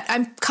 it's my gut.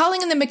 I'm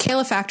calling in the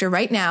Michaela factor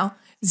right now.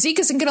 Zeke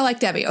isn't going to like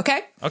Debbie,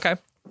 okay? Okay.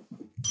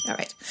 All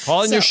right.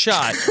 Calling your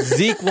shot.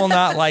 Zeke will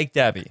not like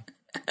Debbie.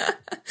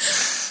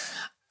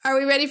 Are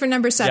we ready for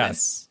number 7?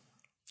 Yes.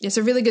 It's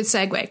a really good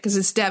segue because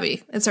it's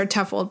Debbie. It's our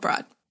tough old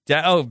broad.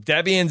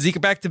 Debbie and Zeke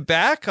are back to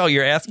back? Oh,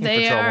 you're asking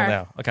for trouble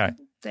now. Okay.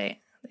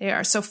 They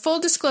are. So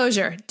full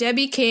disclosure,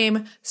 Debbie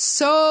came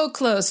so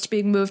close to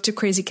being moved to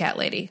Crazy Cat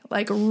Lady.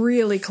 Like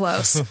really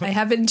close. I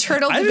have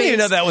internal I didn't even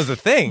know that was a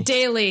thing.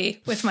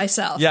 Daily with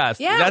myself. Yes.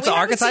 Yeah, that's an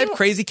archetype,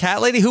 Crazy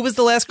Cat Lady. Who was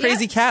the last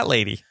Crazy Cat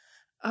Lady?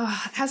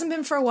 It hasn't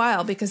been for a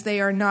while because they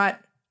are not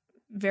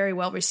very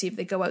well received.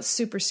 They go out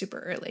super, super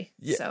early.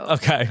 Yeah, so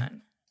okay.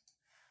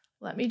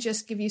 Let me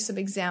just give you some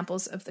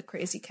examples of the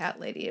Crazy Cat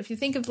Lady. If you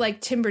think of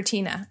like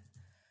Timbertina,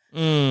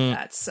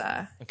 that's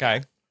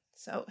okay.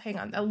 So hang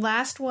on. The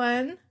last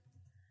one,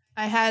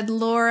 I had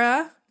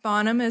Laura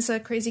Bonham as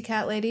a Crazy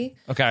Cat Lady.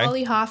 Okay.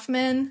 Holly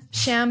Hoffman,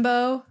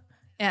 Shambo,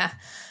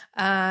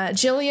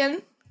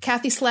 Jillian,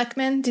 Kathy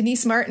Sleckman,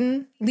 Denise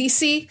Martin,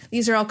 Lisi.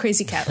 These are all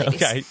Crazy Cat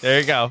Ladies. Okay,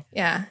 there you go.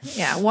 Yeah.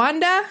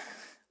 Wanda.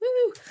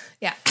 Woo.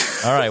 Yeah.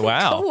 All right.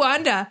 Wow.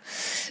 Wanda.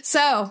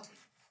 So.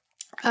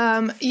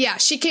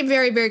 She came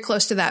very, very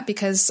close to that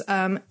because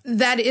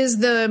that is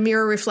the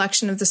mirror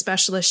reflection of the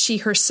specialist. She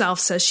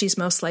herself says she's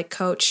most like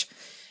Coach.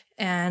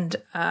 And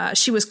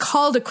she was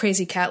called a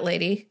Crazy Cat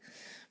Lady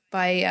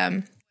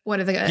by one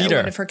of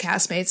her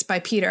castmates, by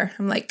Peter.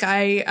 I'm like,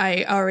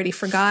 I already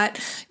forgot.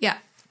 Yeah.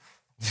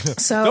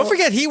 So don't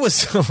forget he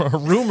was a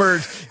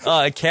rumored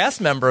cast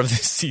member of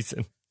this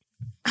season.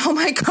 Oh,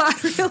 my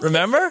God. Really?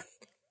 Remember?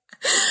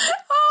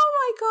 Oh,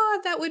 my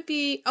God. That would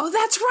be – oh,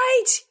 that's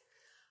right.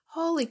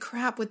 Holy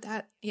crap, with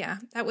that. Yeah,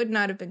 that would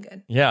not have been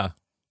good. Yeah,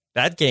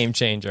 that game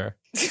changer.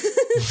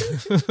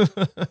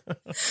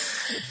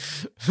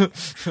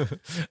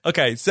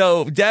 Okay,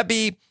 so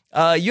Debbie,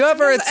 you have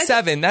her at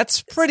 7.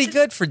 That's pretty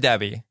good for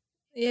Debbie.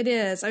 It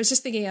is. I was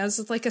just thinking, I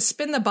was like a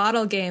spin the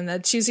bottle game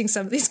that choosing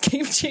some of these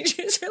game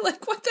changers are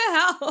like, what the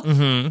hell?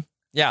 Mm-hmm.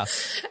 Yeah.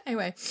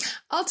 Anyway,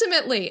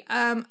 ultimately,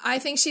 I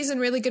think she's in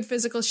really good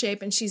physical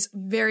shape and she's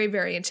very,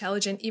 very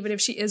intelligent, even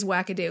if she is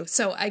wackadoo.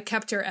 So I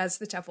kept her as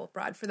the tough old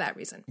broad for that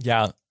reason.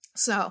 Yeah.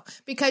 So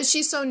because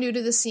she's so new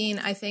to the scene,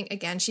 I think,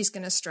 again, she's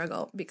going to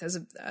struggle because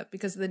of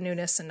the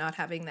newness and not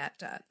having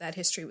that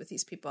history with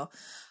these people.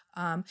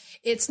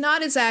 It's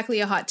not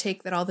exactly a hot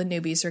take that all the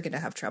newbies are going to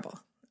have trouble.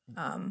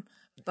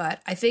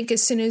 But I think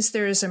as soon as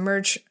there's a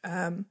merge...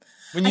 when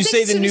you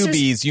say the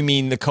newbies, you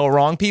mean the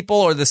co-wrong people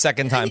or the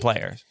second-time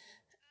players?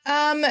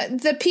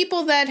 The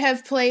people that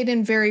have played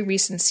in very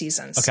recent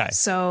seasons. Okay.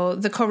 So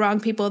the co-wrong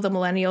people, the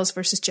millennials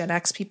versus Gen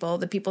X people,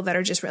 the people that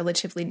are just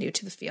relatively new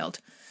to the field.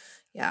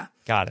 Yeah.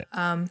 Got it.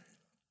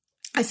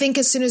 I think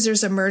as soon as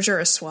there's a merge or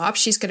a swap,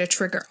 she's going to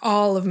trigger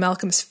all of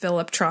Malcolm's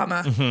Phillip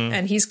trauma,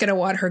 and he's going to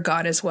want her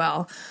gone as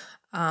well.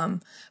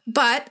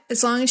 But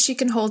as long as she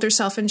can hold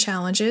herself in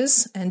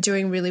challenges and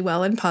doing really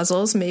well in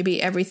puzzles,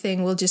 maybe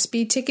everything will just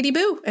be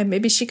tickety-boo, and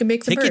maybe she can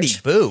make the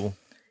merge. Tickety-boo?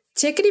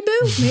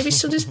 Tickety-boo. Maybe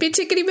she'll just be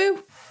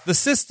tickety-boo. The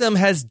system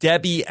has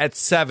Debbie at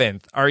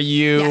 7th. Are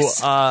you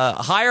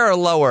higher or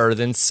lower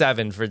than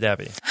 7 for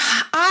Debbie?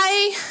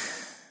 I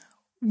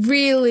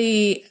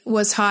really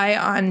was high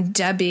on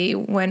Debbie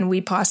when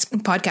we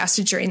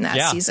podcasted during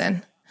that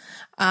season.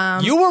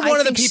 You were one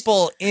of the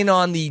people in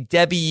on the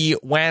Debbie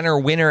Wanner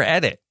winner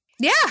edit.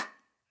 Yeah.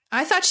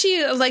 I thought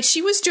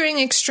she was doing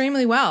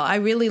extremely well. I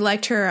really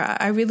liked her.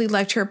 I really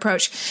liked her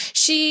approach.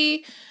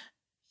 She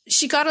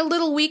got a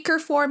little weaker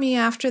for me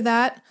after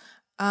that.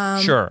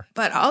 Sure.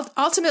 But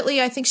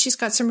ultimately, I think she's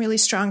got some really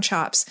strong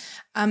chops.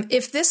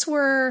 If this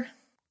were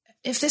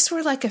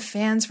like a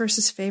fans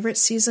versus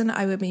favorites season,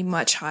 I would be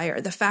much higher.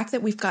 The fact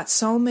that we've got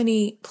so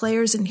many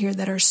players in here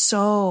that are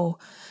so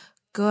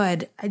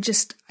good,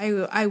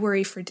 I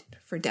worry for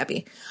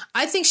Debbie.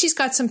 I think she's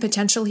got some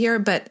potential here,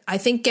 but I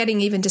think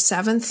getting even to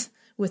 7th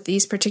with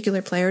these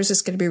particular players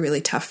is going to be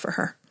really tough for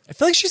her. I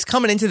feel like she's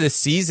coming into this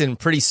season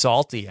pretty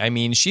salty. I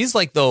mean, she's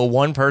like the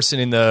one person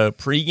in the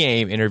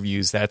pregame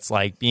interviews that's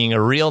like being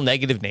a real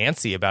negative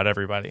Nancy about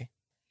everybody.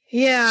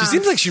 Yeah. She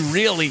seems like she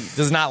really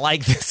does not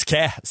like this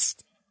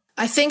cast.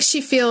 I think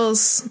she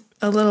feels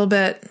a little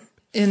bit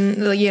a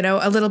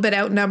little bit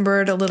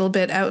outnumbered, a little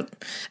bit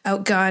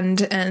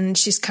outgunned, and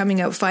she's coming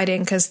out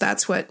fighting because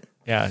that's what.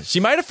 Yeah, she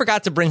might have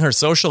forgot to bring her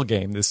social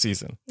game this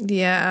season.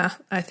 Yeah,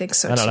 I think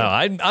so. I don't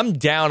know. I'm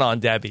down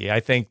on Debbie. I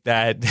think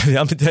that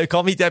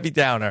call me Debbie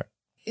Downer.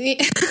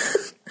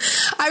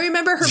 I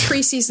remember her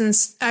preseason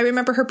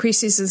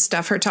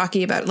stuff, her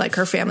talking about like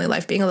her family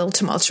life being a little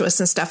tumultuous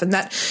and stuff. And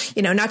that,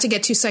 not to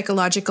get too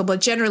psychological,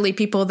 but generally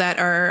people that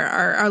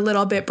are a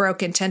little bit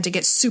broken tend to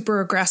get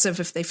super aggressive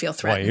if they feel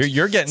threatened. Boy,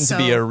 you're getting to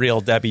be a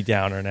real Debbie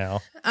Downer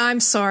now.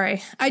 I'm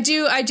sorry. I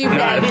do.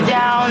 Debbie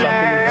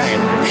Downer.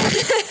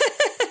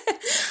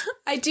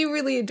 I do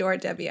really adore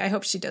Debbie. I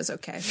hope she does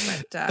okay.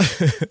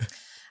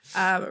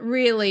 But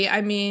really, I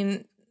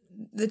mean,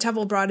 the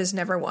Tubble Broad has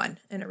never won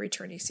in a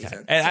returnee season.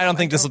 Okay. And so I don't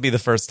think this will be the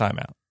first time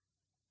out.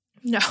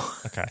 No.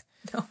 Okay.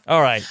 No.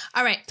 All right.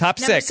 Top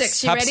number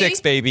 6. You Top ready?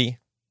 6, baby.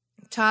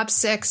 Top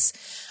 6.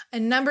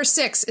 And number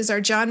 6 is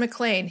our John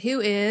McClane, who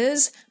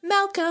is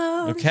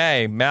Malcolm.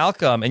 Okay,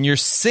 Malcolm. And you're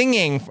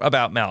singing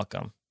about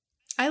Malcolm.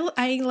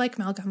 I like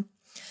Malcolm.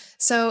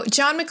 So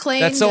John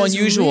McClane. That's so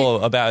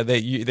unusual about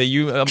that.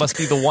 You must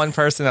be the one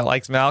person that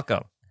likes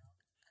Malcolm.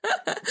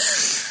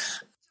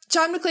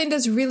 John McClane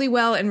does really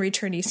well in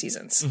returnee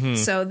seasons. Mm-hmm.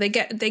 So they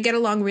get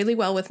along really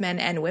well with men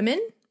and women.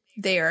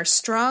 They are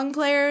strong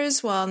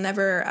players while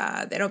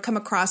never they don't come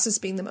across as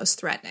being the most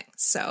threatening.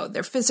 So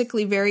they're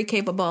physically very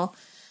capable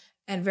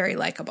and very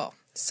likable.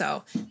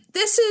 So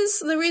this is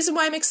the reason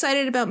why I'm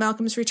excited about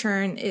Malcolm's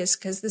return, is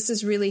because this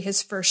is really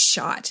his first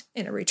shot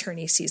in a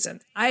returnee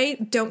season. I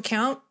don't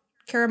count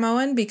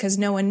Karamoan because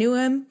no one knew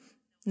him.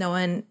 No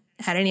one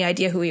had any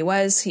idea who he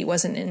was. He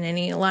wasn't in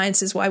any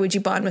alliances. Why would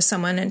you bond with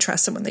someone and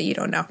trust someone that you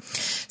don't know?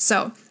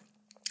 So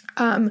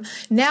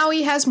now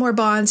he has more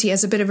bonds. He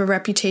has a bit of a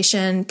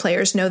reputation.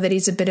 Players know that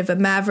he's a bit of a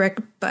maverick,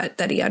 but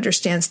that he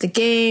understands the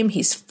game.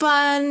 He's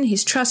fun.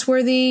 He's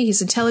trustworthy.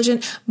 He's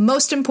intelligent.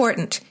 Most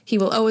important, he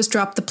will always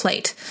drop the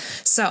plate.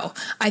 So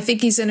I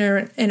think he's in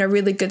a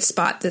really good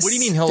spot this season. What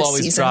do you mean he'll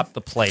always drop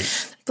the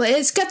plate? But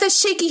it's got the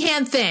shaky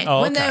hand thing.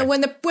 Oh, okay.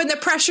 When the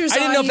pressure's on.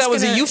 I didn't know if that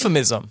was a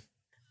euphemism.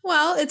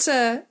 Well, it's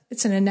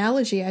an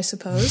analogy, I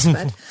suppose,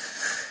 but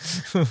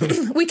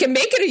we can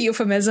make it a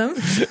euphemism.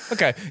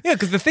 Okay, yeah,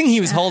 because the thing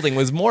he was holding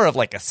was more of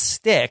like a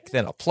stick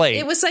than a plate.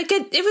 It was like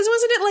wasn't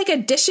it like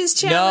a dishes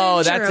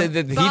challenge? No, he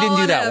didn't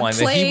do that one.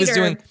 He was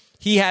doing.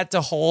 He had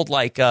to hold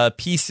like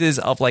pieces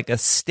of like a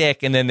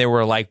stick, and then there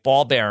were like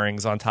ball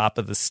bearings on top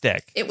of the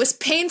stick. It was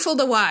painful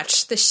to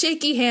watch. The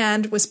shaky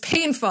hand was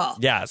painful.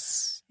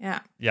 Yes.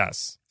 Yeah.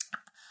 Yes.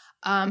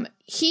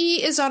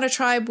 He is on a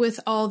tribe with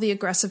all the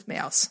aggressive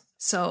males.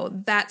 So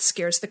that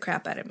scares the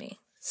crap out of me.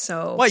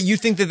 So what, you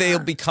think that they'll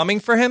be coming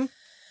for him?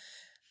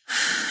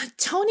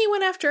 Tony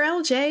went after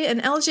LJ,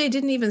 and LJ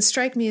didn't even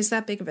strike me as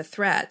that big of a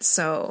threat.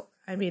 So,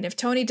 I mean, if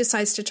Tony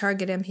decides to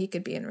target him, he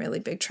could be in really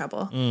big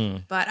trouble.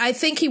 But I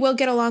think he will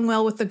get along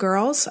well with the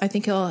girls. I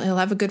think he'll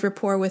have a good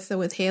rapport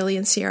with Haley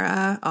and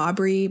Sierra,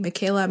 Aubrey,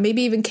 Michaela,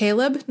 maybe even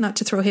Caleb. Not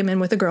to throw him in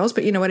with the girls,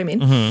 but you know what I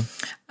mean.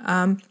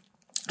 Mm-hmm.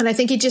 And I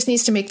think he just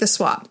needs to make the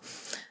swap.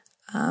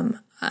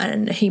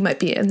 And he might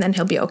be, and then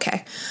he'll be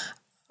okay.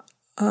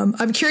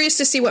 I'm curious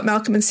to see what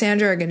Malcolm and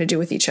Sandra are going to do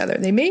with each other.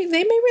 They may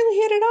really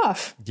hit it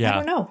off. Yeah. I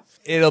don't know.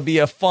 It'll be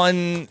a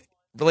fun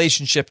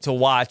relationship to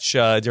watch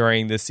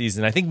during this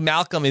season. I think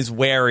Malcolm is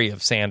wary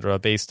of Sandra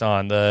based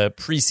on the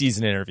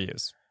preseason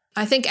interviews.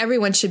 I think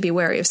everyone should be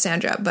wary of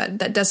Sandra, but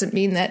that doesn't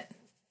mean that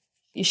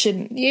you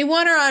shouldn't. You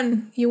want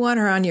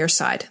her on your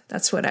side.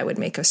 That's what I would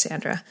make of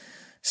Sandra.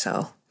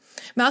 So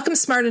Malcolm's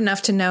smart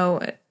enough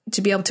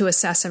to be able to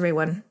assess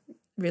everyone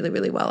really,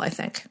 really well, I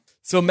think.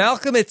 So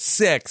Malcolm at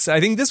 6. I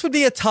think this would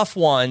be a tough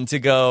one to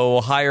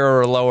go higher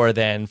or lower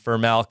than for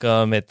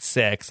Malcolm at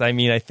 6. I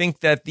mean, I think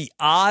that the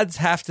odds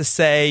have to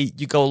say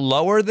you go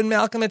lower than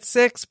Malcolm at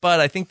 6, but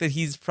I think that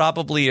he's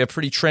probably a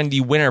pretty trendy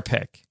winner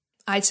pick.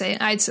 I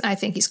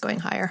think he's going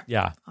higher.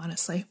 Yeah.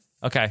 Honestly.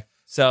 Okay.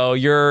 So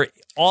you're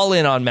all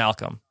in on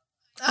Malcolm.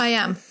 I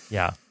am.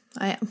 Yeah.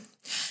 I am.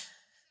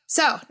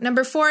 So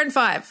number 4 and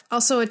 5,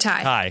 also a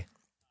tie.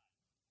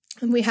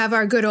 And we have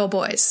our good old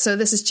boys. So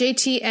this is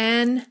JT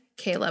and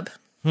Caleb.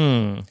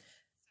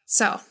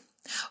 So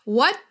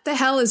what the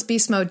hell is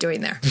beast mode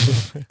doing there?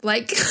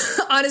 Like,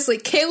 honestly,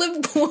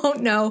 Caleb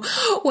won't know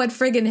what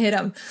friggin' hit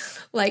him.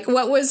 Like,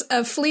 what was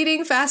a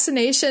fleeting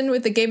fascination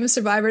with the game of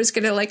Survivor is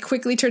going to like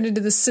quickly turn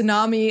into the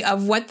tsunami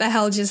of what the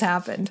hell just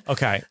happened.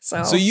 Okay.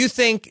 So you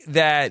think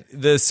that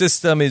the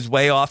system is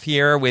way off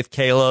here with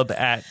Caleb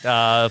at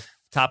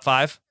top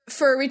 5?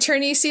 For a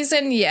returnee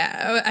season,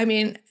 yeah. I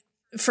mean,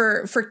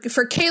 for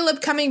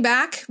Caleb coming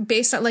back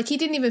based on, like, he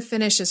didn't even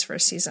finish his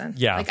first season.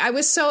 Yeah. Like, I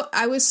was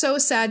so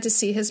sad to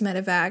see his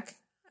medevac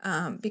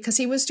because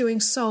he was doing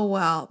so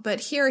well. But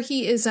here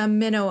he is a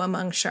minnow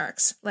among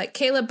sharks. Like,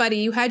 Caleb, buddy,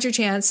 you had your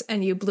chance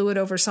and you blew it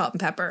over salt and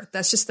pepper.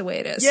 That's just the way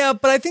it is. Yeah,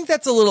 but I think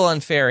that's a little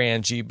unfair,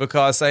 Angie,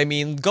 because, I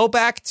mean, go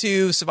back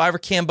to Survivor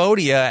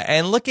Cambodia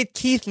and look at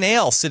Keith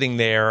Nail sitting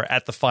there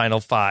at the final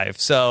 5.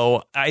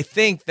 So I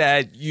think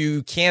that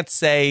you can't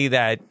say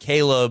that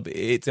Caleb,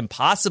 it's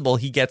impossible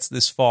he gets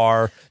this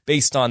far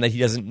based on that he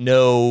doesn't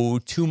know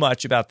too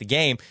much about the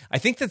game. I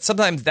think that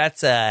sometimes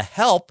that's a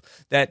help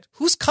that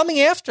who's coming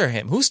after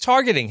him? Who's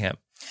targeting him?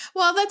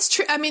 Well, that's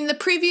true. I mean, the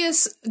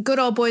previous good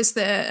old boys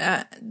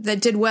that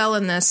did well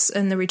in the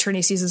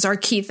returnee seasons are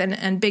Keith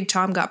and Big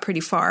Tom got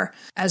pretty far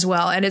as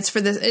well, and it's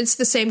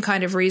the same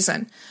kind of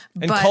reason.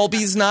 And but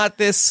Colby's not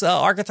this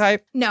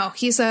archetype. No,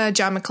 he's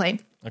John McClane.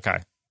 Okay.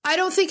 I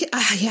don't think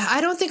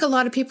a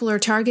lot of people are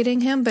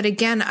targeting him, but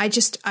again, I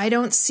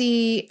don't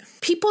see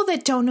people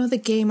that don't know the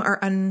game are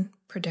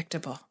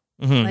unpredictable.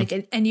 Mm-hmm.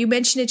 Like, and you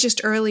mentioned it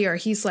just earlier.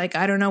 He's like,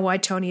 I don't know why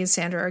Tony and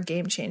Sandra are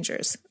game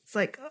changers. It's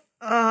like,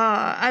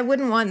 I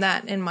wouldn't want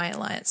that in my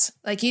alliance.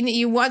 Like,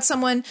 you want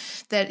someone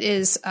that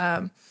is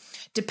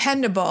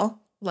dependable,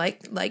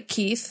 like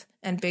Keith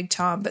and Big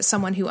Tom, but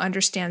someone who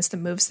understands the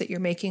moves that you're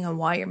making and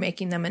why you're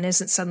making them, and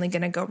isn't suddenly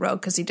going to go rogue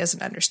because he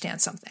doesn't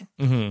understand something.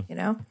 Mm-hmm. You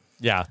know?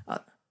 Yeah.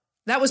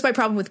 That was my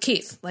problem with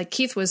Keith. Like,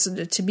 Keith was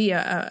to be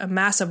a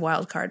massive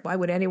wild card. Why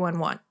would anyone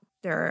want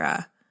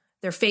their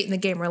fate in the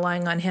game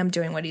relying on him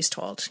doing what he's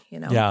told, you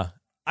know? Yeah.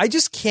 I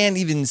just can't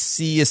even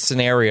see a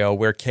scenario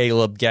where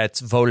Caleb gets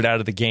voted out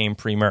of the game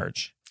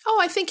pre-merge. Oh,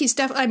 I think he's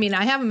definitely, I mean,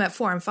 I have him at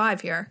 4 and 5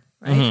 here,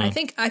 right?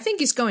 Mm-hmm. I think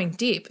he's going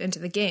deep into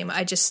the game.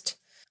 I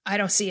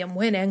don't see him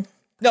winning.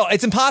 No,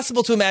 it's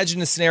impossible to imagine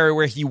a scenario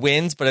where he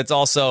wins, but it's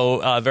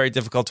also very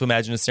difficult to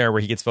imagine a scenario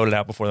where he gets voted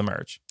out before the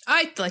merge.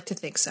 I'd like to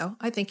think so.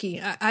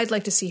 I'd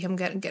like to see him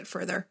get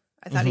further.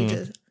 I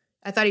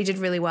thought he did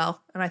really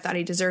well, and I thought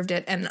he deserved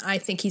it. And I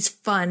think he's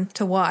fun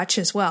to watch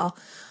as well.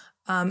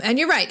 And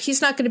you're right.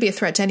 He's not going to be a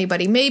threat to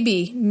anybody.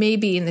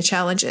 Maybe in the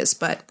challenges,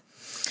 but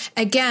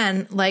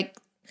again, like,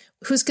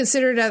 who's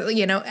considered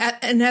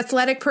an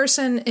athletic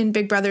person in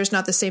Big Brother is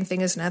not the same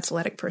thing as an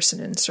athletic person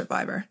in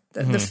Survivor.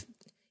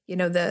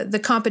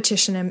 The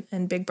competition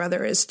in Big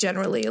Brother is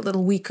generally a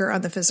little weaker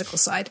on the physical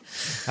side.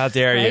 How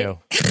dare you?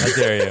 How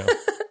dare you?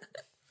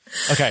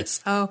 Okay.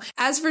 So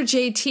as for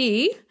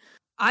JT,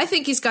 I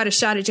think he's got a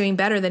shot at doing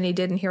better than he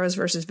did in Heroes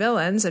versus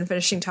Villains and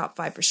finishing top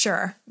 5 for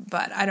sure.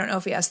 But I don't know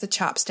if he has the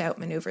chops to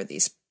outmaneuver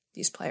these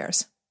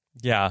players.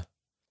 Yeah.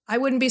 I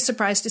wouldn't be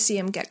surprised to see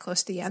him get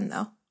close to the end,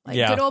 though.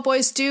 Good old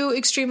boys do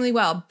extremely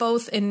well,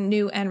 both in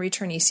new and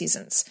returnee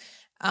seasons.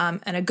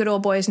 And a good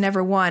old boy has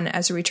never won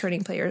as a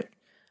returning player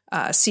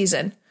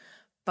season.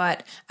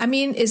 But, I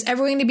mean, is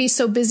everyone going to be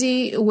so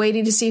busy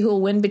waiting to see who will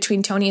win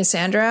between Tony and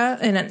Sandra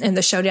in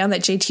the showdown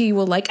that JT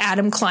will, like,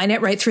 Adam Klein it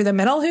right through the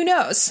middle? Who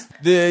knows?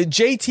 The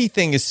JT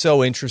thing is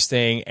so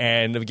interesting.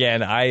 And,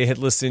 again, I had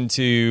listened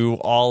to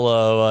all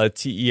of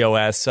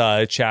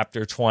TEOS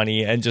Chapter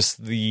 20 and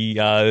just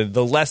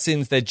the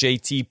lessons that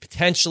JT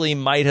potentially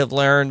might have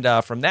learned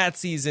from that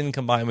season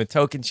combined with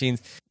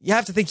Tocantins. You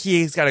have to think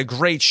he's got a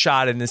great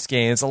shot in this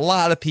game. There's a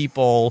lot of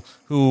people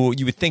who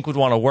you would think would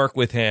want to work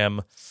with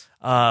him.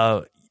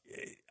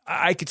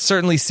 I could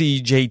certainly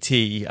see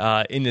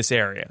JT in this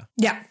area.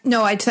 Yeah.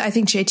 No, I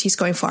think JT's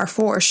going far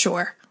for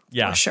sure.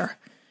 Yeah. For sure.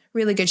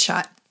 Really good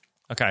shot.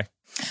 Okay.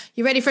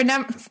 You ready for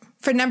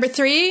number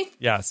 3?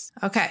 Yes.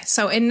 Okay.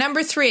 So in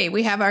number 3,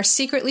 we have our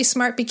secretly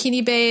smart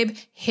bikini babe,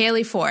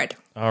 Haley Ford.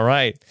 All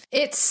right.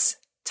 It's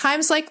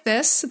times like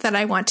this that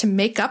I want to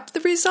make up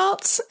the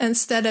results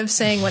instead of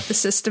saying what the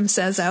system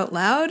says out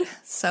loud.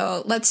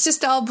 So let's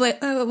just all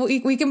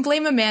we can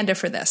blame Amanda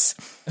for this.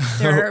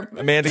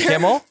 Amanda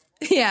Kimmel?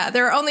 Yeah,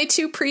 there are only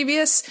 2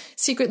 previous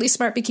Secretly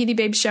Smart Bikini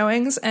Babe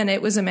showings, and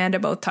it was Amanda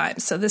both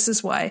times. So this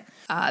is why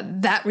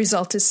that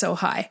result is so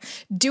high.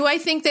 Do I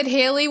think that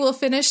Haley will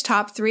finish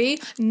top 3?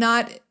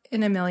 Not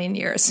in a million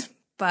years.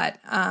 But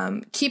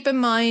keep in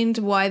mind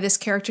why this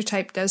character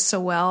type does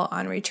so well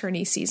on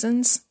returnee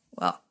seasons.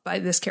 Well, by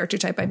this character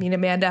type, I mean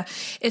Amanda.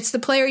 It's the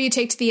player you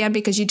take to the end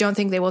because you don't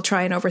think they will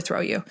try and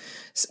overthrow you.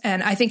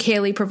 And I think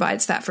Haley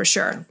provides that for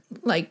sure.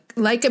 Like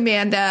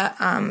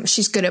Amanda,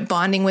 she's good at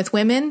bonding with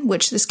women,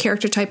 which this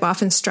character type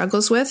often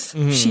struggles with.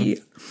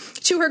 Mm-hmm.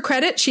 To her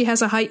credit, she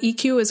has a high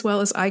EQ as well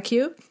as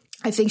IQ.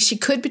 I think she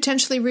could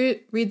potentially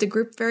read the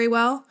group very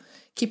well,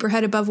 keep her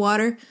head above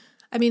water.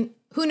 I mean,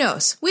 who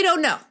knows? We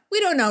don't know. We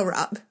don't know,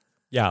 Rob.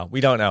 Yeah,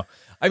 we don't know.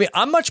 I mean,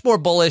 I'm much more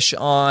bullish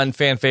on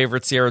fan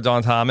favorite Sierra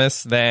Dawn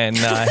Thomas than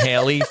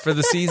Haley for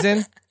the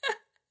season.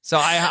 So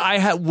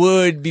I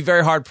would be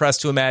very hard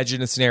pressed to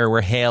imagine a scenario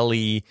where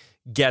Haley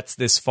gets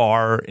this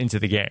far into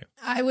the game.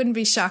 I wouldn't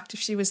be shocked if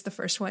she was the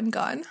first one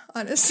gone,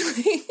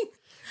 honestly.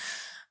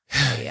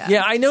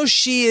 Yeah, I know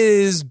she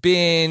has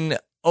been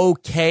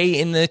okay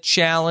in the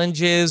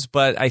challenges,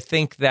 but I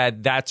think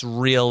that's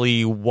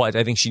really what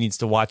I think she needs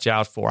to watch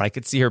out for. I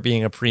could see her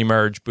being a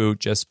pre-merge boot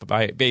just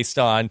based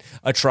on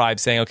a tribe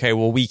saying, okay,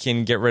 well, we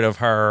can get rid of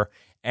her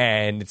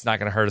and it's not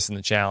going to hurt us in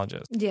the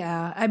challenges.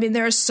 Yeah, I mean,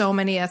 there are so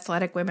many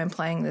athletic women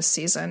playing this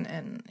season,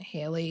 and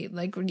Haley,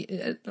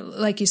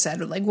 like you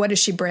said, like, what does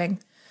she bring?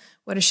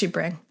 What does she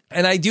bring?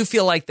 And I do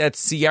feel like that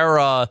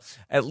Sierra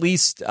at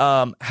least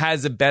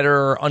has a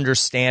better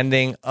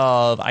understanding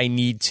of I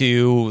need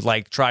to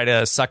like try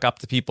to suck up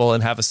to people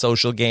and have a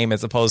social game,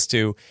 as opposed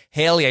to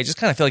Haley. I just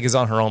kind of feel like is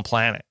on her own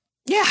planet.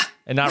 Yeah.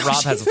 And not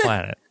Rob has a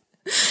planet.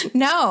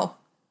 No.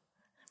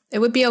 It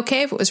would be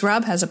okay if it was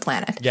Rob has a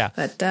planet. Yeah.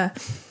 But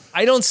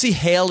I don't see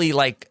Haley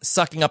like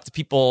sucking up to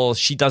people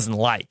she doesn't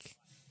like.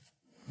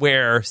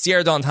 Where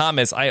Sierra Dawn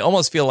Thomas, I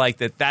almost feel like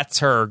that's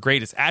her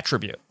greatest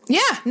attribute. Yeah,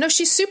 no,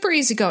 she's super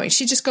easygoing.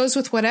 She just goes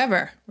with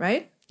whatever,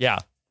 right? Yeah,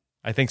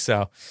 I think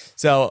so.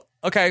 So,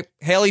 okay,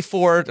 Haley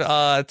Ford,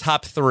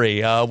 top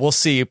 3. We'll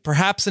see.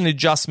 Perhaps an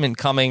adjustment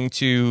coming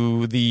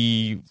to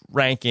the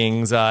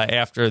rankings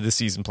after the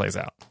season plays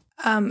out.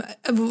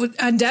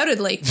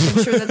 Undoubtedly.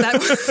 I'm sure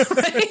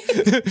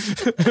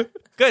that right?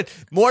 Good.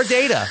 More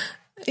data.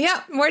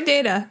 Yeah, more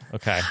data.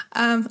 Okay.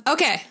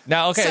 Okay.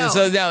 Now,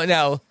 so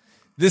now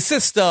the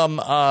system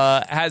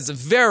has a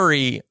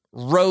very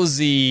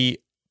rosy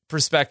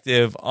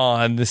perspective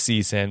on the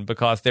season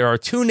because there are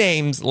 2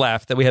 names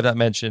left that we have not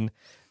mentioned.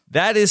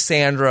 That is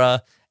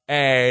Sandra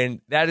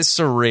and that is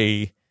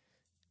Sari.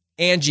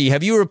 Angie,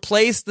 have you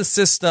replaced the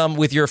system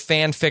with your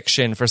fan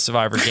fiction for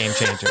Survivor Game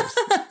Changers?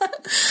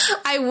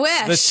 I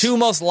wish. The 2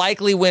 most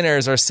likely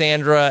winners are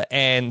Sandra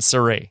and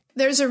Sari.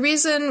 There's a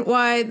reason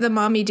why the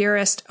Mommy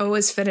Dearest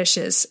always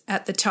finishes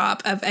at the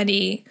top of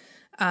any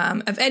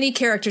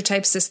character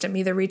type system,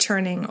 either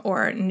returning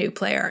or new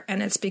player.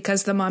 And it's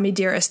because the Mommy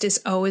Dearest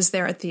is always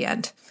there at the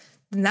end.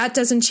 And that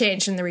doesn't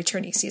change in the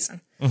returning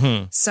season.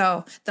 Mm-hmm.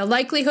 So the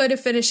likelihood of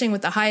finishing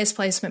with the highest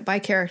placement by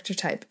character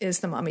type is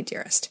the Mommy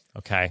Dearest.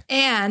 Okay.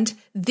 And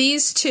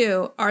these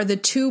 2 are the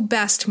 2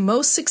 best,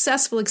 most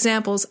successful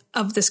examples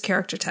of this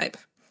character type.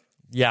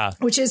 Yeah.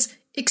 Which is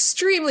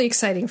extremely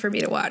exciting for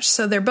me to watch.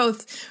 So they're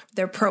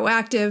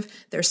proactive,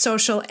 they're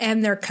social,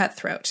 and they're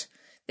cutthroat.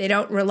 They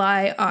don't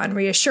rely on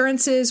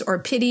reassurances or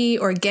pity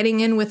or getting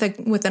in with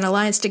an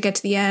alliance to get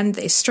to the end.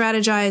 They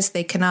strategize,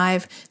 they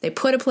connive, they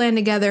put a plan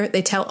together,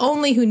 they tell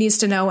only who needs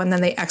to know, and then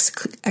they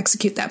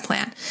execute that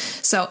plan.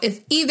 So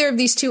if either of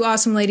these 2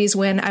 awesome ladies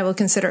win, I will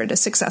consider it a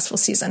successful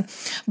season.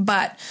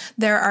 But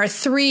there are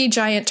 3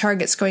 giant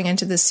targets going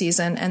into this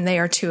season, and they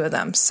are 2 of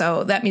them.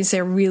 So that means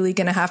they're really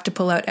going to have to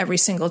pull out every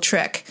single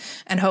trick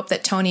and hope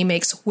that Tony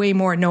makes way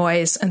more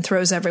noise and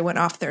throws everyone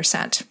off their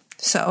scent.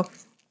 So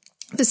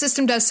the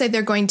system does say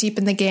they're going deep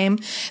in the game.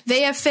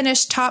 They have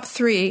finished top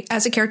 3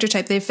 as a character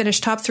type. They've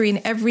finished top 3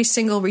 in every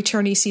single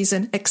returnee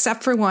season,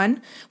 except for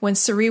one, when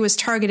Sari was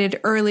targeted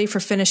early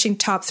for finishing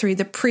top 3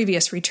 the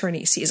previous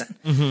returnee season.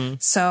 Mm-hmm.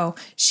 So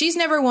she's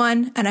never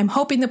won, and I'm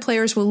hoping the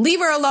players will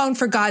leave her alone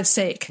for God's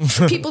sake.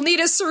 People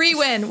need a Sari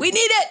win. We need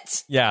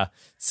it. Yeah.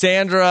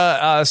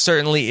 Sandra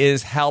certainly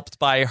is helped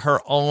by her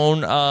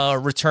own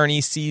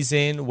returnee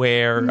season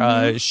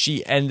where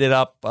she ended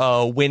up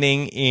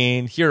winning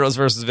in Heroes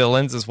versus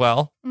Villains as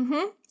well.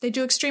 Mm-hmm. They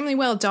do extremely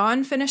well.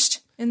 Dawn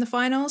finished in the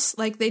finals.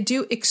 Like, they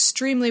do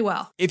extremely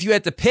well. If you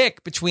had to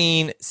pick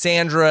between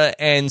Sandra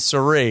and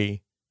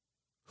Sari,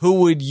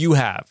 who would you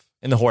have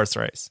in the horse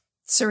race?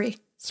 Sari.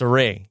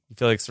 Sari. You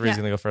feel like Sari's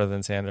going to go further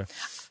than Sandra?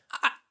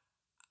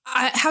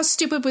 How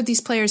stupid would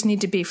these players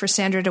need to be for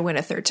Sandra to win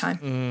a 3rd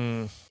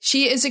time?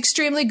 She is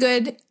extremely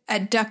good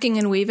at ducking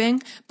and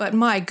weaving, but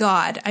my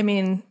God, I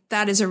mean,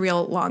 that is a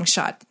real long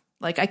shot.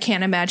 Like, I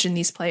can't imagine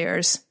these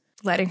players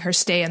letting her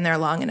stay in there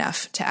long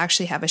enough to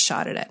actually have a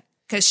shot at it.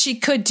 Because she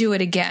could do it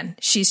again.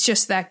 She's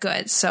just that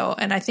good. So,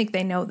 and I think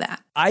they know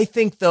that. I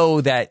think, though,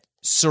 that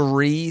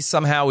Sari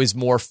somehow is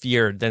more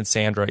feared than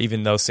Sandra,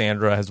 even though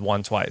Sandra has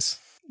won twice.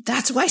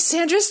 That's why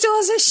Sandra still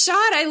has a shot.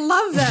 I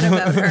love that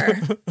about her.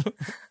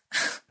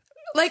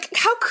 Like,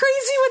 how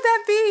crazy would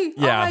that be?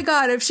 Yeah. Oh my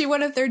God, if she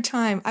won a 3rd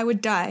time, I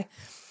would die.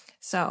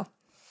 So,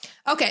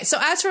 okay. So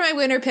as for my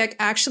winner pick,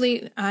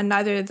 actually,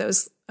 neither of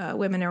those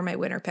women are my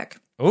winner pick.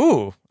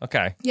 Ooh,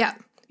 okay. Yeah.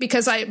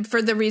 Because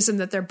for the reason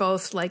that they're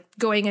both like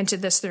going into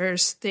this,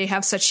 they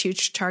have such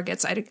huge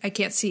targets. I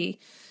can't see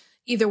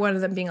either one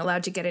of them being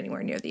allowed to get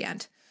anywhere near the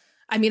end.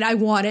 I mean, I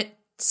want it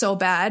so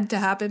bad to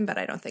happen, but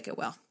I don't think it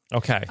will.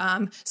 Okay.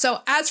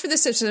 So as for the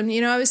system,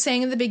 I was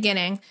saying in the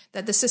beginning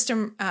that the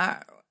system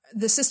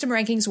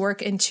rankings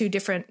work in 2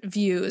 different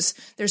views.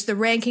 There's the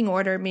ranking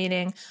order,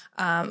 meaning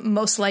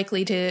most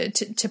likely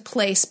to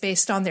place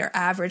based on their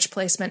average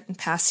placement in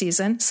past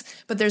seasons.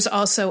 But there's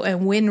also a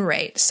win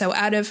rate. So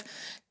out of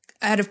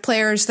out of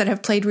players that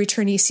have played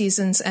returnee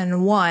seasons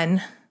and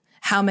won,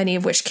 how many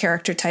of which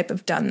character type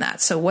have done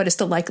that? So what is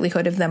the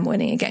likelihood of them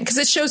winning again? Because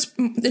it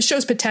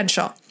shows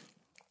potential.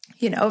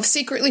 You know, if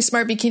Secretly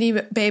Smart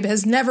Bikini Babe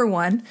has never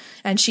won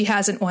and she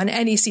hasn't won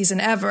any season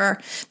ever,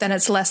 then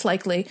it's less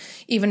likely,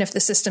 even if the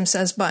system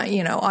says, but,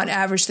 you know, on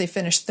average they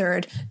finished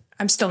third.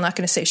 I'm still not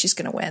going to say she's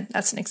going to win.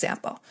 That's an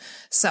example.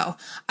 So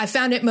I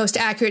found it most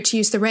accurate to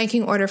use the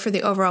ranking order for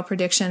the overall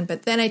prediction,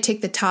 but then I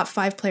take the top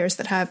 5 players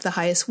that have the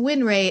highest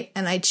win rate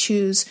and I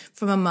choose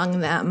from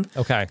among them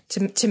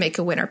to make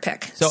a winner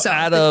pick. So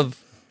out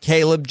of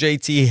Caleb,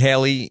 JT,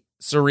 Haley,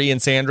 Suri,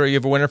 and Sandra, you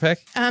have a winner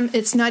pick?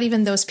 It's not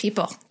even those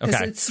people.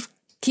 Okay.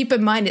 Keep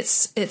in mind,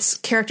 it's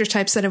character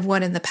types that have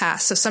won in the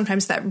past. So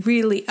sometimes that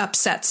really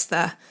upsets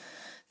the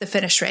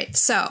finish rate.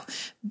 So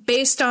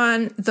based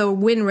on the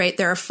win rate,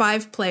 there are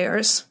 5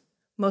 players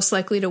most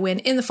likely to win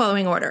in the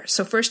following order.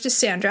 So first is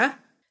Sandra,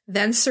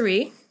 then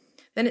Suri,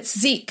 then it's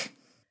Zeke.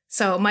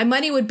 So my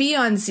money would be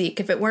on Zeke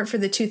if it weren't for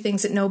the 2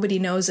 things that nobody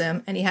knows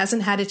him. And he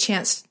hasn't had a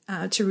chance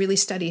to really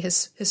study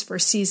his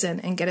first season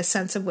and get a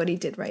sense of what he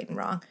did right and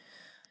wrong.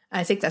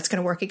 I think that's going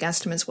to work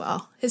against him as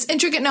well. His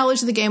intricate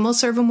knowledge of the game will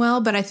serve him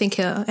well, but I think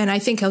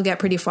he'll get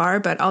pretty far.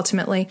 But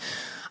ultimately,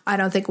 I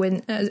don't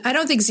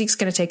think Zeke's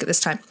going to take it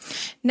this time.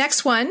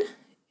 Next one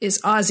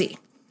is Ozzy.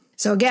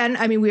 So again,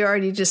 I mean, we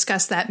already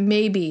discussed that.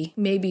 Maybe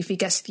if he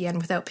gets to the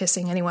end without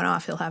pissing anyone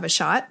off, he'll have a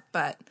shot.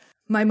 But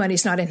my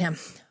money's not in him.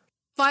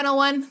 Final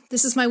one.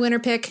 This is my winner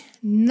pick.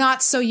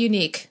 Not so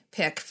unique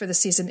pick for the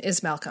season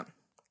is Malcolm.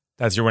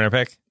 That's your winner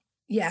pick?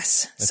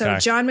 Yes. Okay. So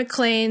John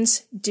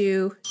McClane's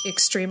do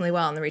extremely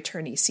well in the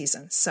returnee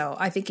season. So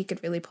I think he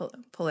could really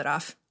pull it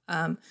off.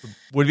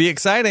 Would be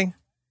exciting.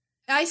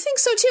 I think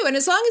so too. And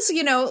as long as,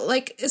 you know,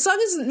 as long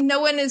as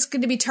no one is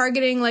going to be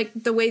targeting like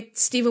the way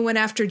Steven went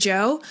after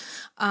Joe,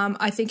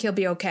 I think he'll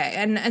be okay.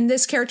 And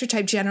this character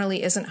type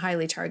generally isn't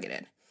highly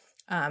targeted.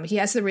 He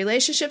has the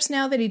relationships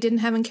now that he didn't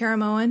have in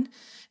Karamoan.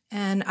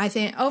 And I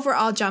think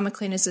overall, John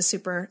McClane is a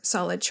super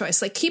solid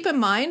choice. Like, keep in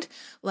mind,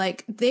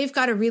 like, they've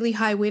got a really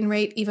high win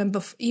rate,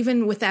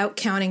 even without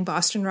counting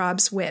Boston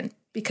Rob's win,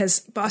 because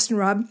Boston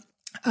Rob,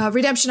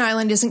 Redemption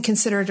Island isn't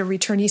considered a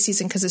returnee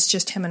season because it's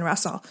just him and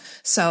Russell.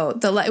 So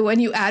when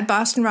you add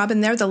Boston Rob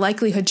in there, the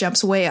likelihood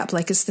jumps way up.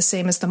 Like, it's the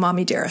same as the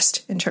Mommy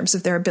Dearest in terms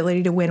of their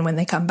ability to win when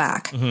they come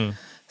back. Mm-hmm.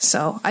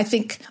 So I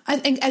think,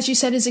 as you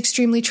said, is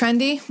extremely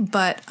trendy,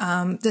 but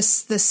the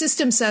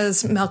system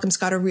says Malcolm's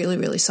got a really,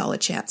 really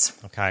solid chance.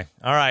 Okay.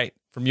 All right.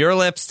 From your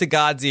lips to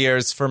God's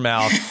ears for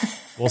Malcolm.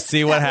 We'll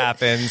see what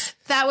happens.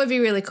 That would be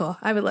really cool.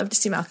 I would love to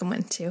see Malcolm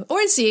win too.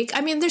 Or Zeke.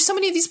 I mean, there's so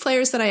many of these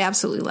players that I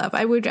absolutely love.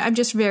 I'm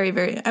just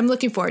I'm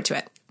looking forward to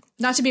it.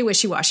 Not to be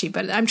wishy-washy,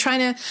 but I'm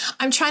trying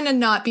to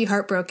not be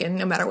heartbroken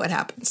no matter what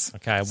happens.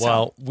 Okay,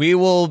 well, we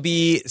will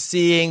be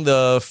seeing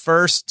the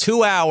first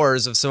 2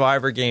 hours of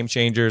Survivor Game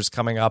Changers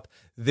coming up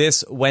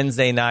this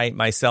Wednesday night.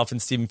 Myself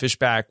and Stephen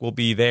Fishback will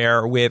be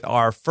there with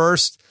our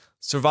first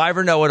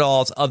Survivor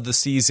Know-It-Alls of the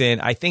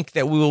season. I think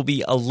that we will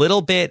be a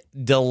little bit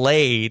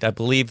delayed. I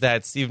believe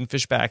that Stephen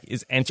Fishback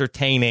is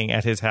entertaining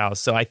at his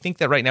house. So I think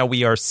that right now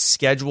we are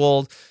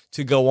scheduled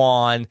to go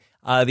on.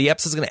 The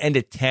episode's going to end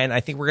at 10.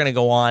 I think we're going to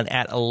go on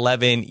at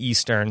 11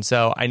 Eastern.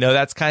 So I know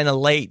that's kind of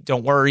late.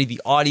 Don't worry.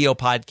 The audio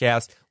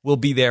podcast will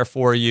be there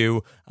for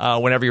you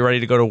whenever you're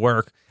ready to go to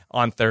work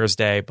on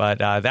Thursday. But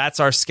that's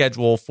our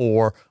schedule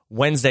for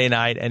Wednesday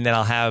night. And then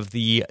I'll have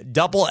the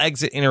double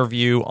exit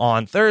interview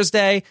on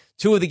Thursday.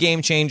 2 of the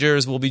Game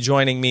Changers will be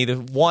joining me, the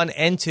 1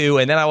 and 2.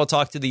 And then I will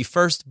talk to the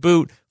first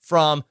boot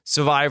from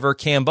Survivor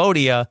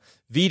Cambodia.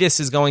 Vetus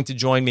is going to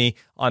join me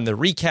on the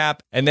recap.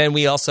 And then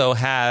we also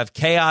have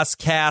Chaos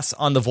Cass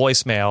on the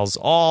voicemails,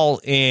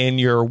 all in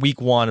your week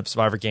 1 of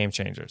Survivor Game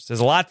Changers. There's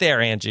a lot there,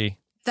 Angie.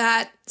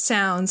 That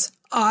sounds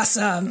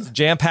awesome.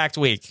 Jam-packed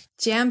week.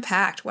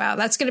 Jam-packed. Wow.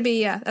 That's going to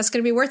be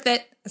worth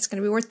it. That's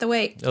going to be worth the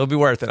wait. It'll be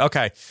worth it.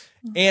 Okay.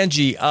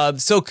 Angie,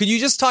 so could you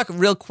just talk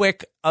real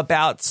quick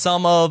about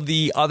some of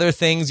the other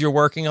things you're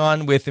working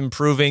on with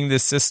improving the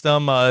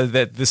system,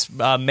 this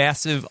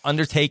massive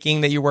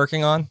undertaking that you're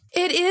working on?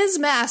 It is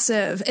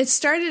massive. It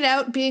started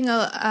out being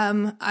a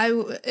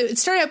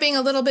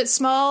little bit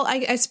small,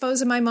 I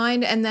suppose, in my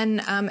mind, and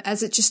then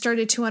as it just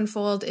started to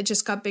unfold, it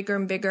just got bigger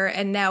and bigger,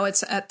 and now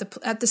it's at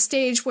the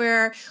stage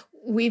where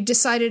we've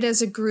decided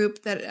as a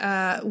group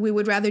that we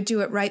would rather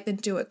do it right than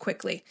do it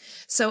quickly.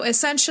 So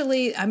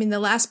essentially, I mean, the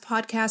last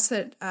podcast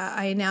that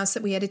I announced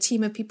that we had a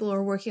team of people who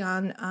are working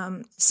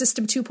on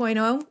System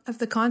 2.0 of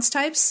the Caunce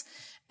types.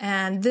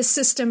 And this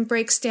system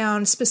breaks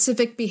down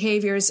specific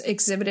behaviors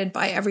exhibited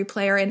by every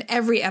player in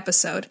every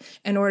episode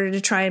in order to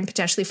try and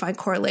potentially find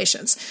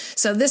correlations.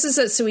 So this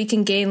is so we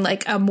can gain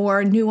like a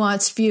more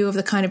nuanced view of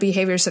the kind of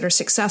behaviors that are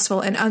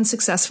successful and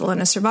unsuccessful in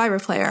a Survivor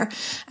player.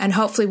 And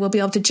hopefully we'll be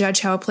able to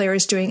judge how a player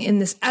is doing in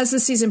this as the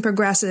season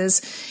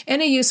progresses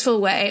in a useful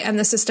way. And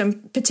the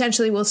system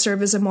potentially will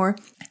serve as a more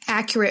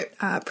accurate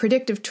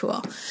predictive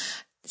tool.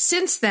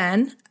 Since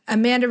then,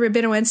 Amanda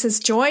Rabinowitz has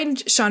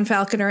joined Sean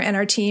Falconer and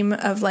our team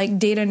of like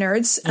data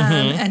nerds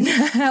and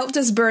helped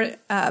us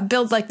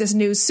build like this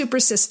new super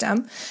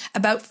system.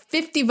 About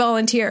 50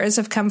 volunteers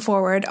have come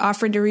forward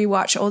offering to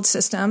rewatch old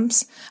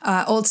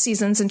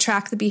seasons and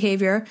track the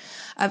behavior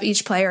of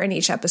each player in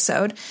each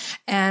episode.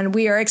 And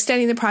we are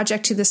extending the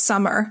project to this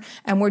summer.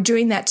 And we're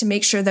doing that to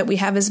make sure that we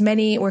have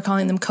we're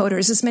calling them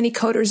coders, as many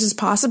coders as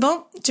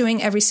possible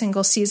doing every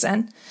single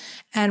season.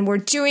 And we're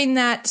doing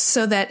that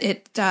so that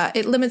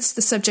it limits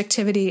the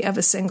subjectivity of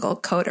a single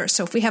coder.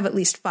 So if we have at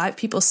least 5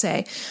 people,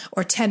 say,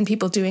 or 10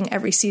 people doing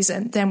every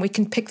season, then we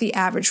can pick the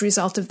average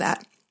result of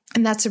that.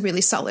 And that's a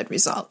really solid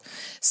result.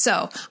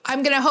 So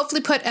I'm going to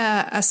hopefully put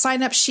a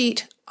sign-up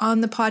sheet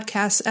on the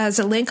podcast as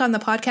a link on the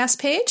podcast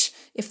page,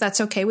 if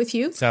that's okay with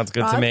you. Sounds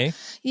good Rob. to me.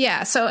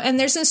 Yeah. So, and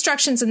there's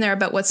instructions in there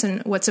about what's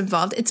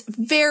involved. It's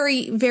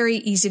very, very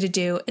easy to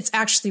do. It's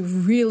actually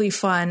really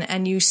fun.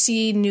 And you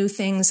see new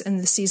things in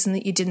the season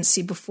that you didn't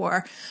see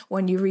before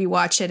when you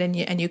rewatch it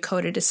and you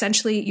code it.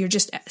 Essentially, you're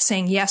just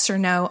saying yes or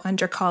no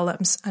under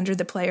columns, under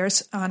the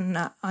players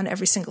on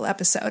every single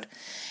episode.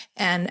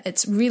 And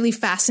it's really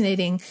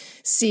fascinating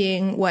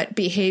seeing what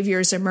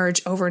behaviors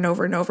emerge over and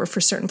over and over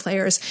for certain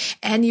players.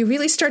 And you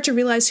really start to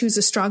realize who's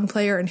a strong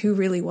player and who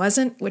really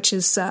wasn't, which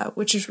is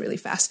really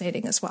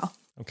fascinating as well.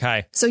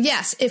 Okay. So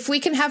yes, if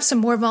we can have some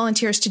more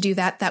volunteers to do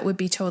that, that would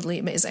be totally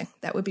amazing.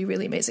 That would be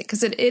really amazing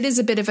because it is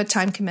a bit of a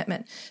time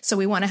commitment. So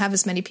we want to have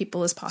as many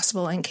people as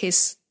possible in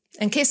case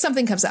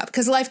something comes up,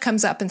 because life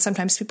comes up and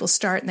sometimes people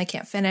start and they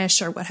can't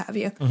finish or what have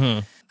you. Mm-hmm.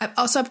 I've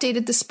also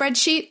updated the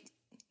spreadsheet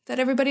that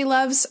everybody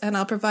loves, and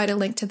I'll provide a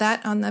link to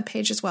that on the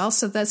page as well.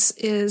 So this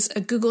is a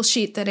Google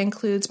Sheet that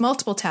includes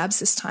multiple tabs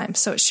this time.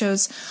 So it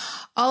shows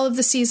all of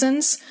the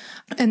seasons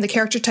and the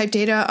character type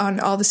data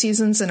on all the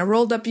seasons and a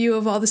rolled up view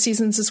of all the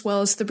seasons, as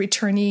well as the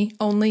returnee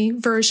only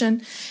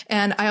version.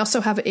 And I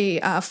also have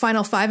a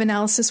final 5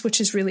 analysis, which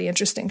is really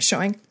interesting,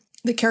 showing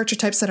the character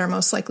types that are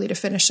most likely to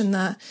finish in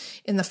the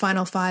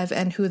final 5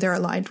 and who they're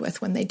aligned with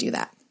when they do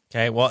that.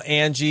 Okay. Well,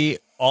 Angie,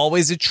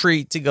 always a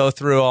treat to go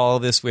through all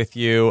of this with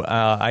you.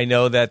 I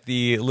know that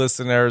the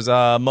listeners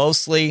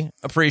mostly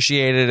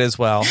appreciate it as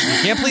well.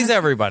 You can't please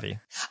everybody.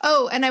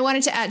 Oh, and I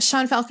wanted to add,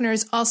 Sean Falconer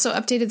has also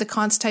updated the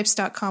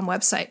cauncetypes.com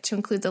website to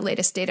include the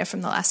latest data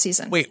from the last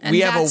season. Wait, we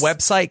have a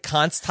website,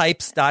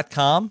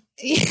 cauncetypes.com?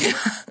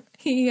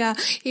 Yeah.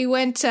 He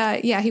went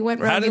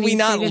Rogue. How did we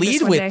not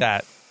lead with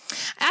that?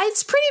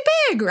 It's pretty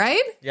big,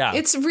 right? Yeah.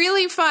 It's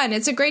really fun.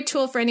 It's a great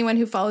tool for anyone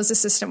who follows the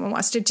system and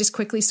wants to just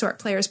quickly sort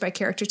players by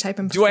character type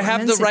and performance.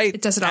 performance. Do I have the right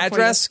it does it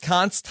address,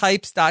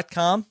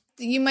 cauncetypes.com?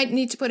 You might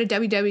need to put a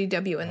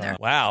www in there.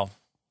 Wow.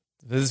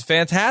 This is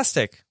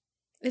fantastic.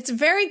 It's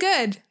very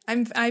good.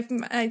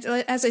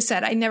 As I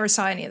said, I never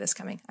saw any of this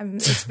coming.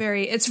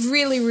 It's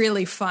really,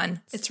 really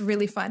fun. It's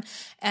really fun.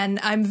 And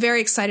I'm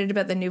very excited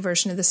about the new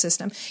version of the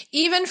system.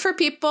 Even for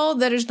people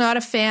that is not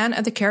a fan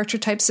of the character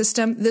type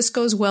system, this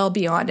goes well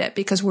beyond it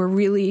because we're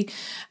really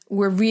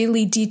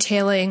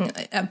detailing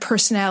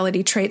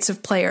personality traits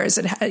of players.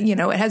 It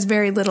has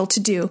very little to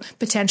do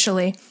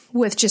potentially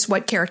with just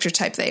what character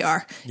type they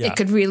are. Yeah. It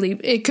could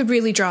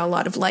really draw a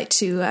lot of light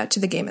to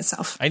the game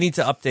itself. I need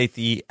to update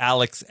the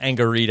Alex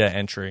Angarita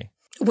entry.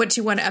 What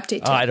do you want to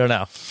update to? I don't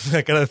know.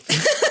 I gotta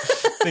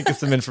think of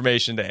some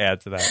information to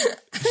add to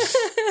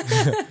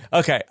that.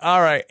 Okay.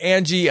 All right.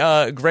 Angie,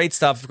 great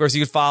stuff. Of course,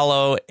 you can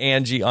follow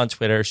Angie on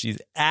Twitter. She's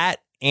at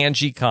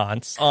Angie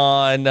Caunce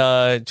on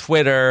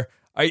Twitter.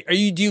 Do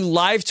you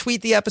live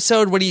tweet the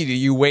episode? What do?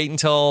 You wait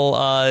until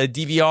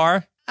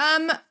DVR?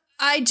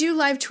 I do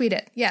live tweet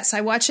it. Yes, I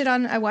watch it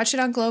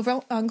on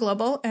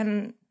Global,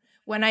 and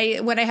when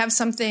I have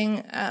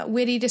something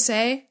witty to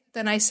say,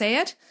 then I say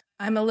it.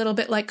 I'm a little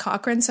bit like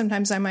Cochrane.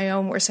 Sometimes I'm my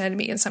own worst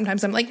enemy, and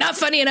sometimes I'm like, not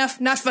funny enough.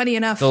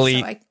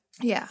 Delete.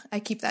 So I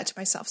keep that to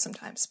myself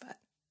sometimes. But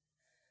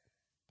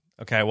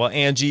okay, well,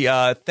 Angie,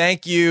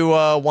 thank you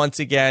once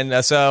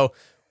again. So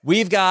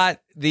we've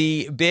got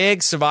the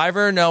big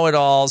Survivor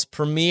Know-It-Alls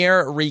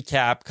premiere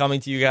recap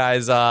coming to you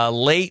guys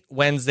late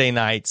Wednesday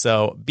night.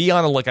 So be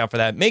on the lookout for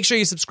that. Make sure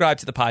you subscribe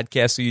to the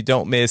podcast so you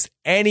don't miss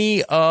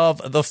any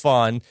of the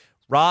fun.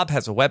 Rob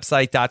has a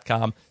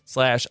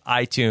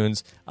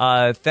website.com/iTunes.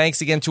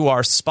 Thanks again to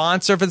our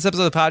sponsor for this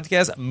episode of the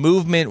podcast,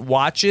 Movement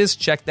Watches.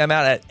 Check them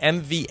out at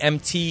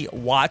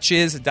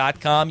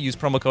mvmtwatches.com. Use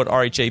promo code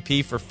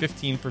RHAP for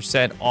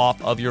 15% off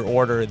of your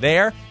order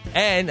there.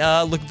 And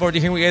looking forward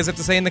to hearing what you guys have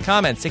to say in the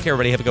comments. Take care,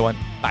 everybody. Have a good one.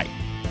 Bye.